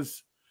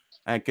videos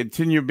and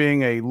continue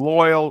being a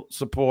loyal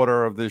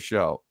supporter of this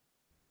show.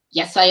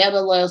 Yes, I am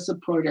a loyal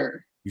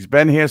supporter. He's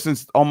been here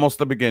since almost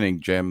the beginning,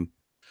 Jim.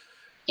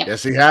 Yep.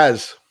 Yes, he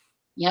has.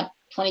 Yep,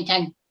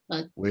 2010.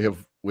 But we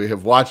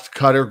have watched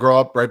Cutter grow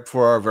up right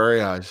before our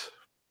very eyes.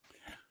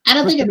 I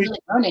don't think I've really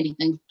grown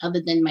anything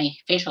other than my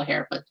facial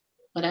hair, but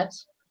what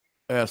else?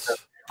 Yes.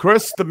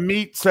 Chris the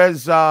Meat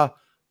says,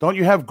 don't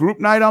you have group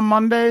night on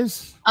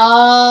Mondays?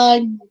 That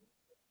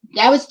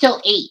was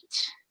till 8.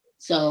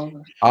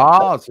 So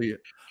I did.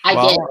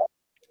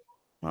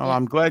 Well,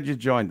 I'm glad you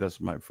joined us,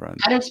 my friend.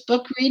 Cutter's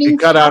book reading. He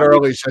got out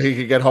early so he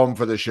could get home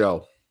for the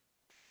show.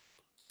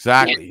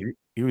 Exactly. Yeah.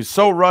 He was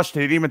so rushed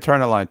he didn't even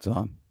turn the lights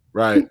on.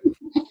 Right.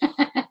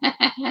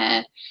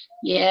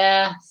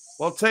 Yeah.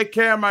 Well, take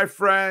care, my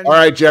friend. All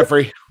right,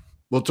 Jeffrey.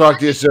 We'll talk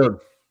to you soon.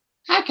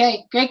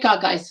 Okay. Great call,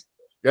 guys.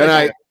 Good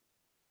night.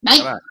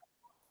 Night.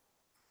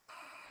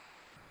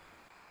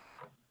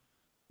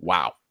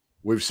 Wow.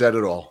 We've said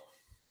it all.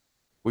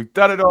 We've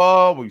done it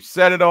all. We've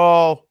said it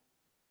all.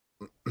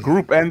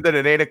 Group ended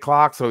at 8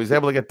 o'clock, so he's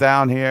able to get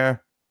down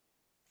here.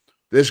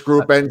 This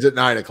group ends at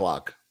 9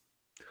 o'clock.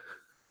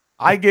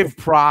 I give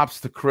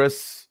props to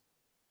Chris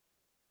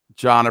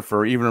Jonah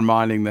for even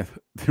reminding that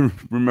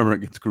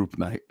remembering it's group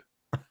night.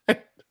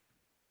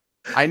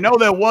 I know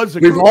there was a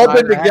We've group all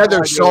night. been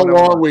together so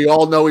long, we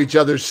all know each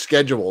other's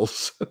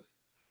schedules.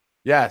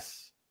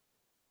 Yes.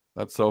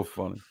 That's so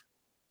funny.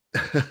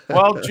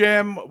 Well,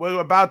 Jim, we're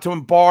about to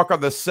embark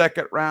on the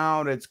second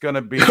round. It's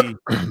gonna be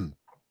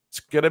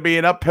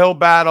an uphill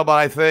battle, but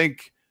I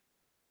think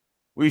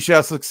we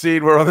shall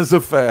succeed where others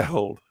have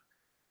failed.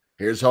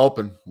 Here's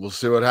hoping. We'll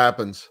see what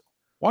happens.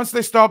 Once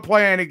they start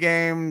playing the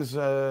games,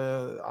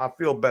 I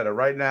feel better.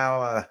 Right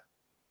now,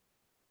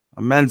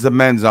 amends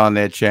on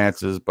their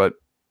chances, but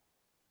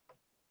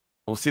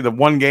we'll see. The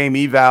one game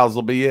evals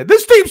will be it.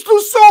 This team's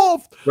too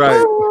soft.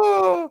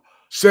 Right.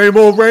 Same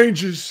old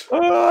Rangers.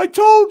 I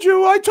told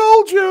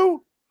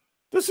you.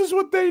 This is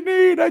what they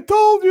need. I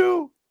told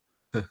you.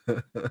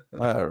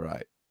 All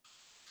right.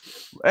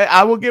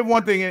 I will give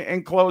one thing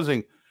in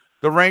closing.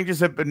 The Rangers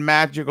have been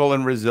magical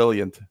and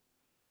resilient.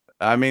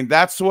 I mean,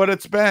 that's what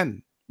it's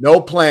been. No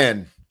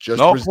plan. Just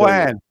no resilient.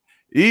 plan.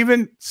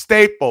 Even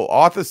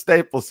Arthur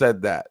Staple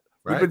said that.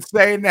 Right. We've been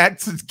saying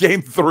that since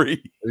game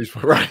 3.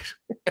 Right.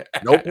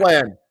 No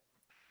plan.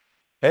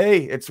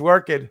 Hey, it's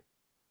working.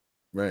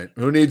 Right.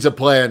 Who needs a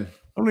plan?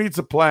 Who needs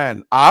a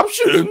plan?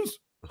 Options.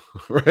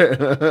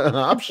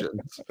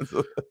 Options.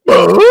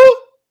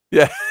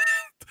 Yeah.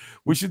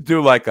 We should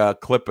do like a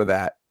clip of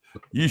that.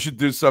 You should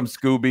do some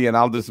Scooby and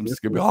I'll do some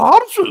Scooby.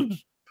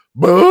 Options.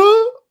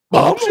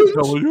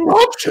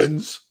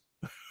 Options.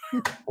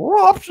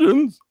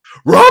 Options.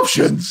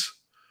 Options.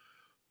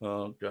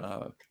 Oh,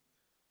 God.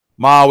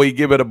 Maui,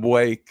 give it a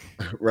break.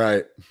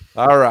 Right.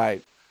 All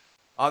right.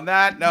 On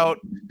that note,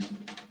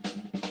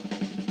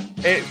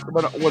 it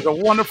was a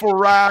wonderful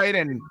ride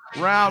in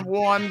round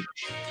one.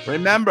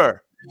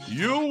 Remember,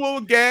 you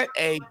will get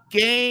a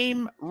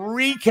game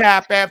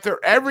recap after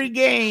every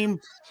game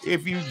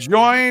if you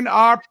join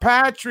our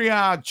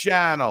Patreon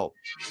channel.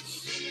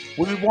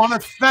 We want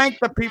to thank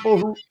the people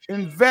who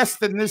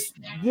invest in this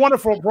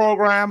wonderful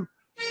program.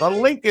 The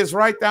link is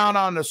right down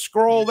on the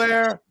scroll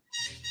there.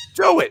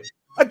 Do it.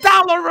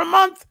 $1 a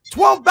month,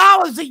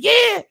 $12 a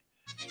year.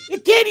 You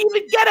can't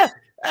even get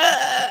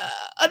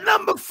a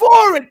number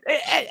 4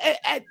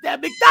 at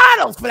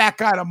McDonald's for that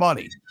kind of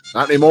money.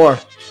 Not anymore.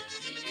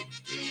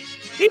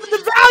 Even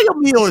the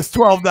value meal is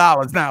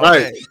 $12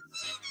 nowadays.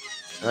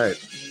 Right.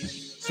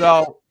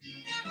 So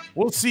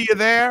we'll see you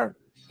there.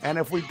 And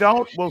if we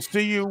don't, we'll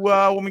see you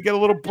when we get a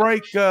little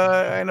break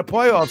in the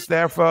playoffs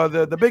there for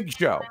the big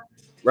show.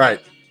 Right.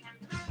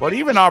 But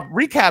even our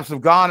recaps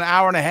have gone an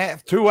hour and a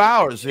half, 2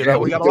 hours. You know,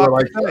 we got a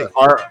lot to say.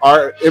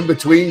 Our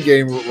in-between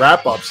game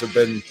wrap-ups have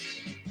been,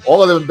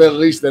 all of them have been at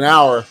least an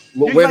hour.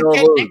 Win or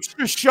lose.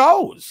 Extra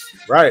shows.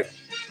 Right.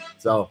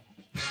 So,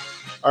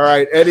 all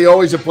right, Eddie,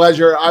 always a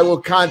pleasure. I will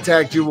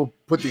contact you. We'll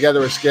put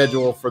together a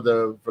schedule for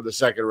the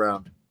second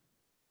round.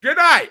 Good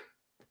night.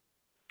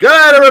 Good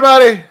night,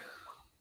 everybody.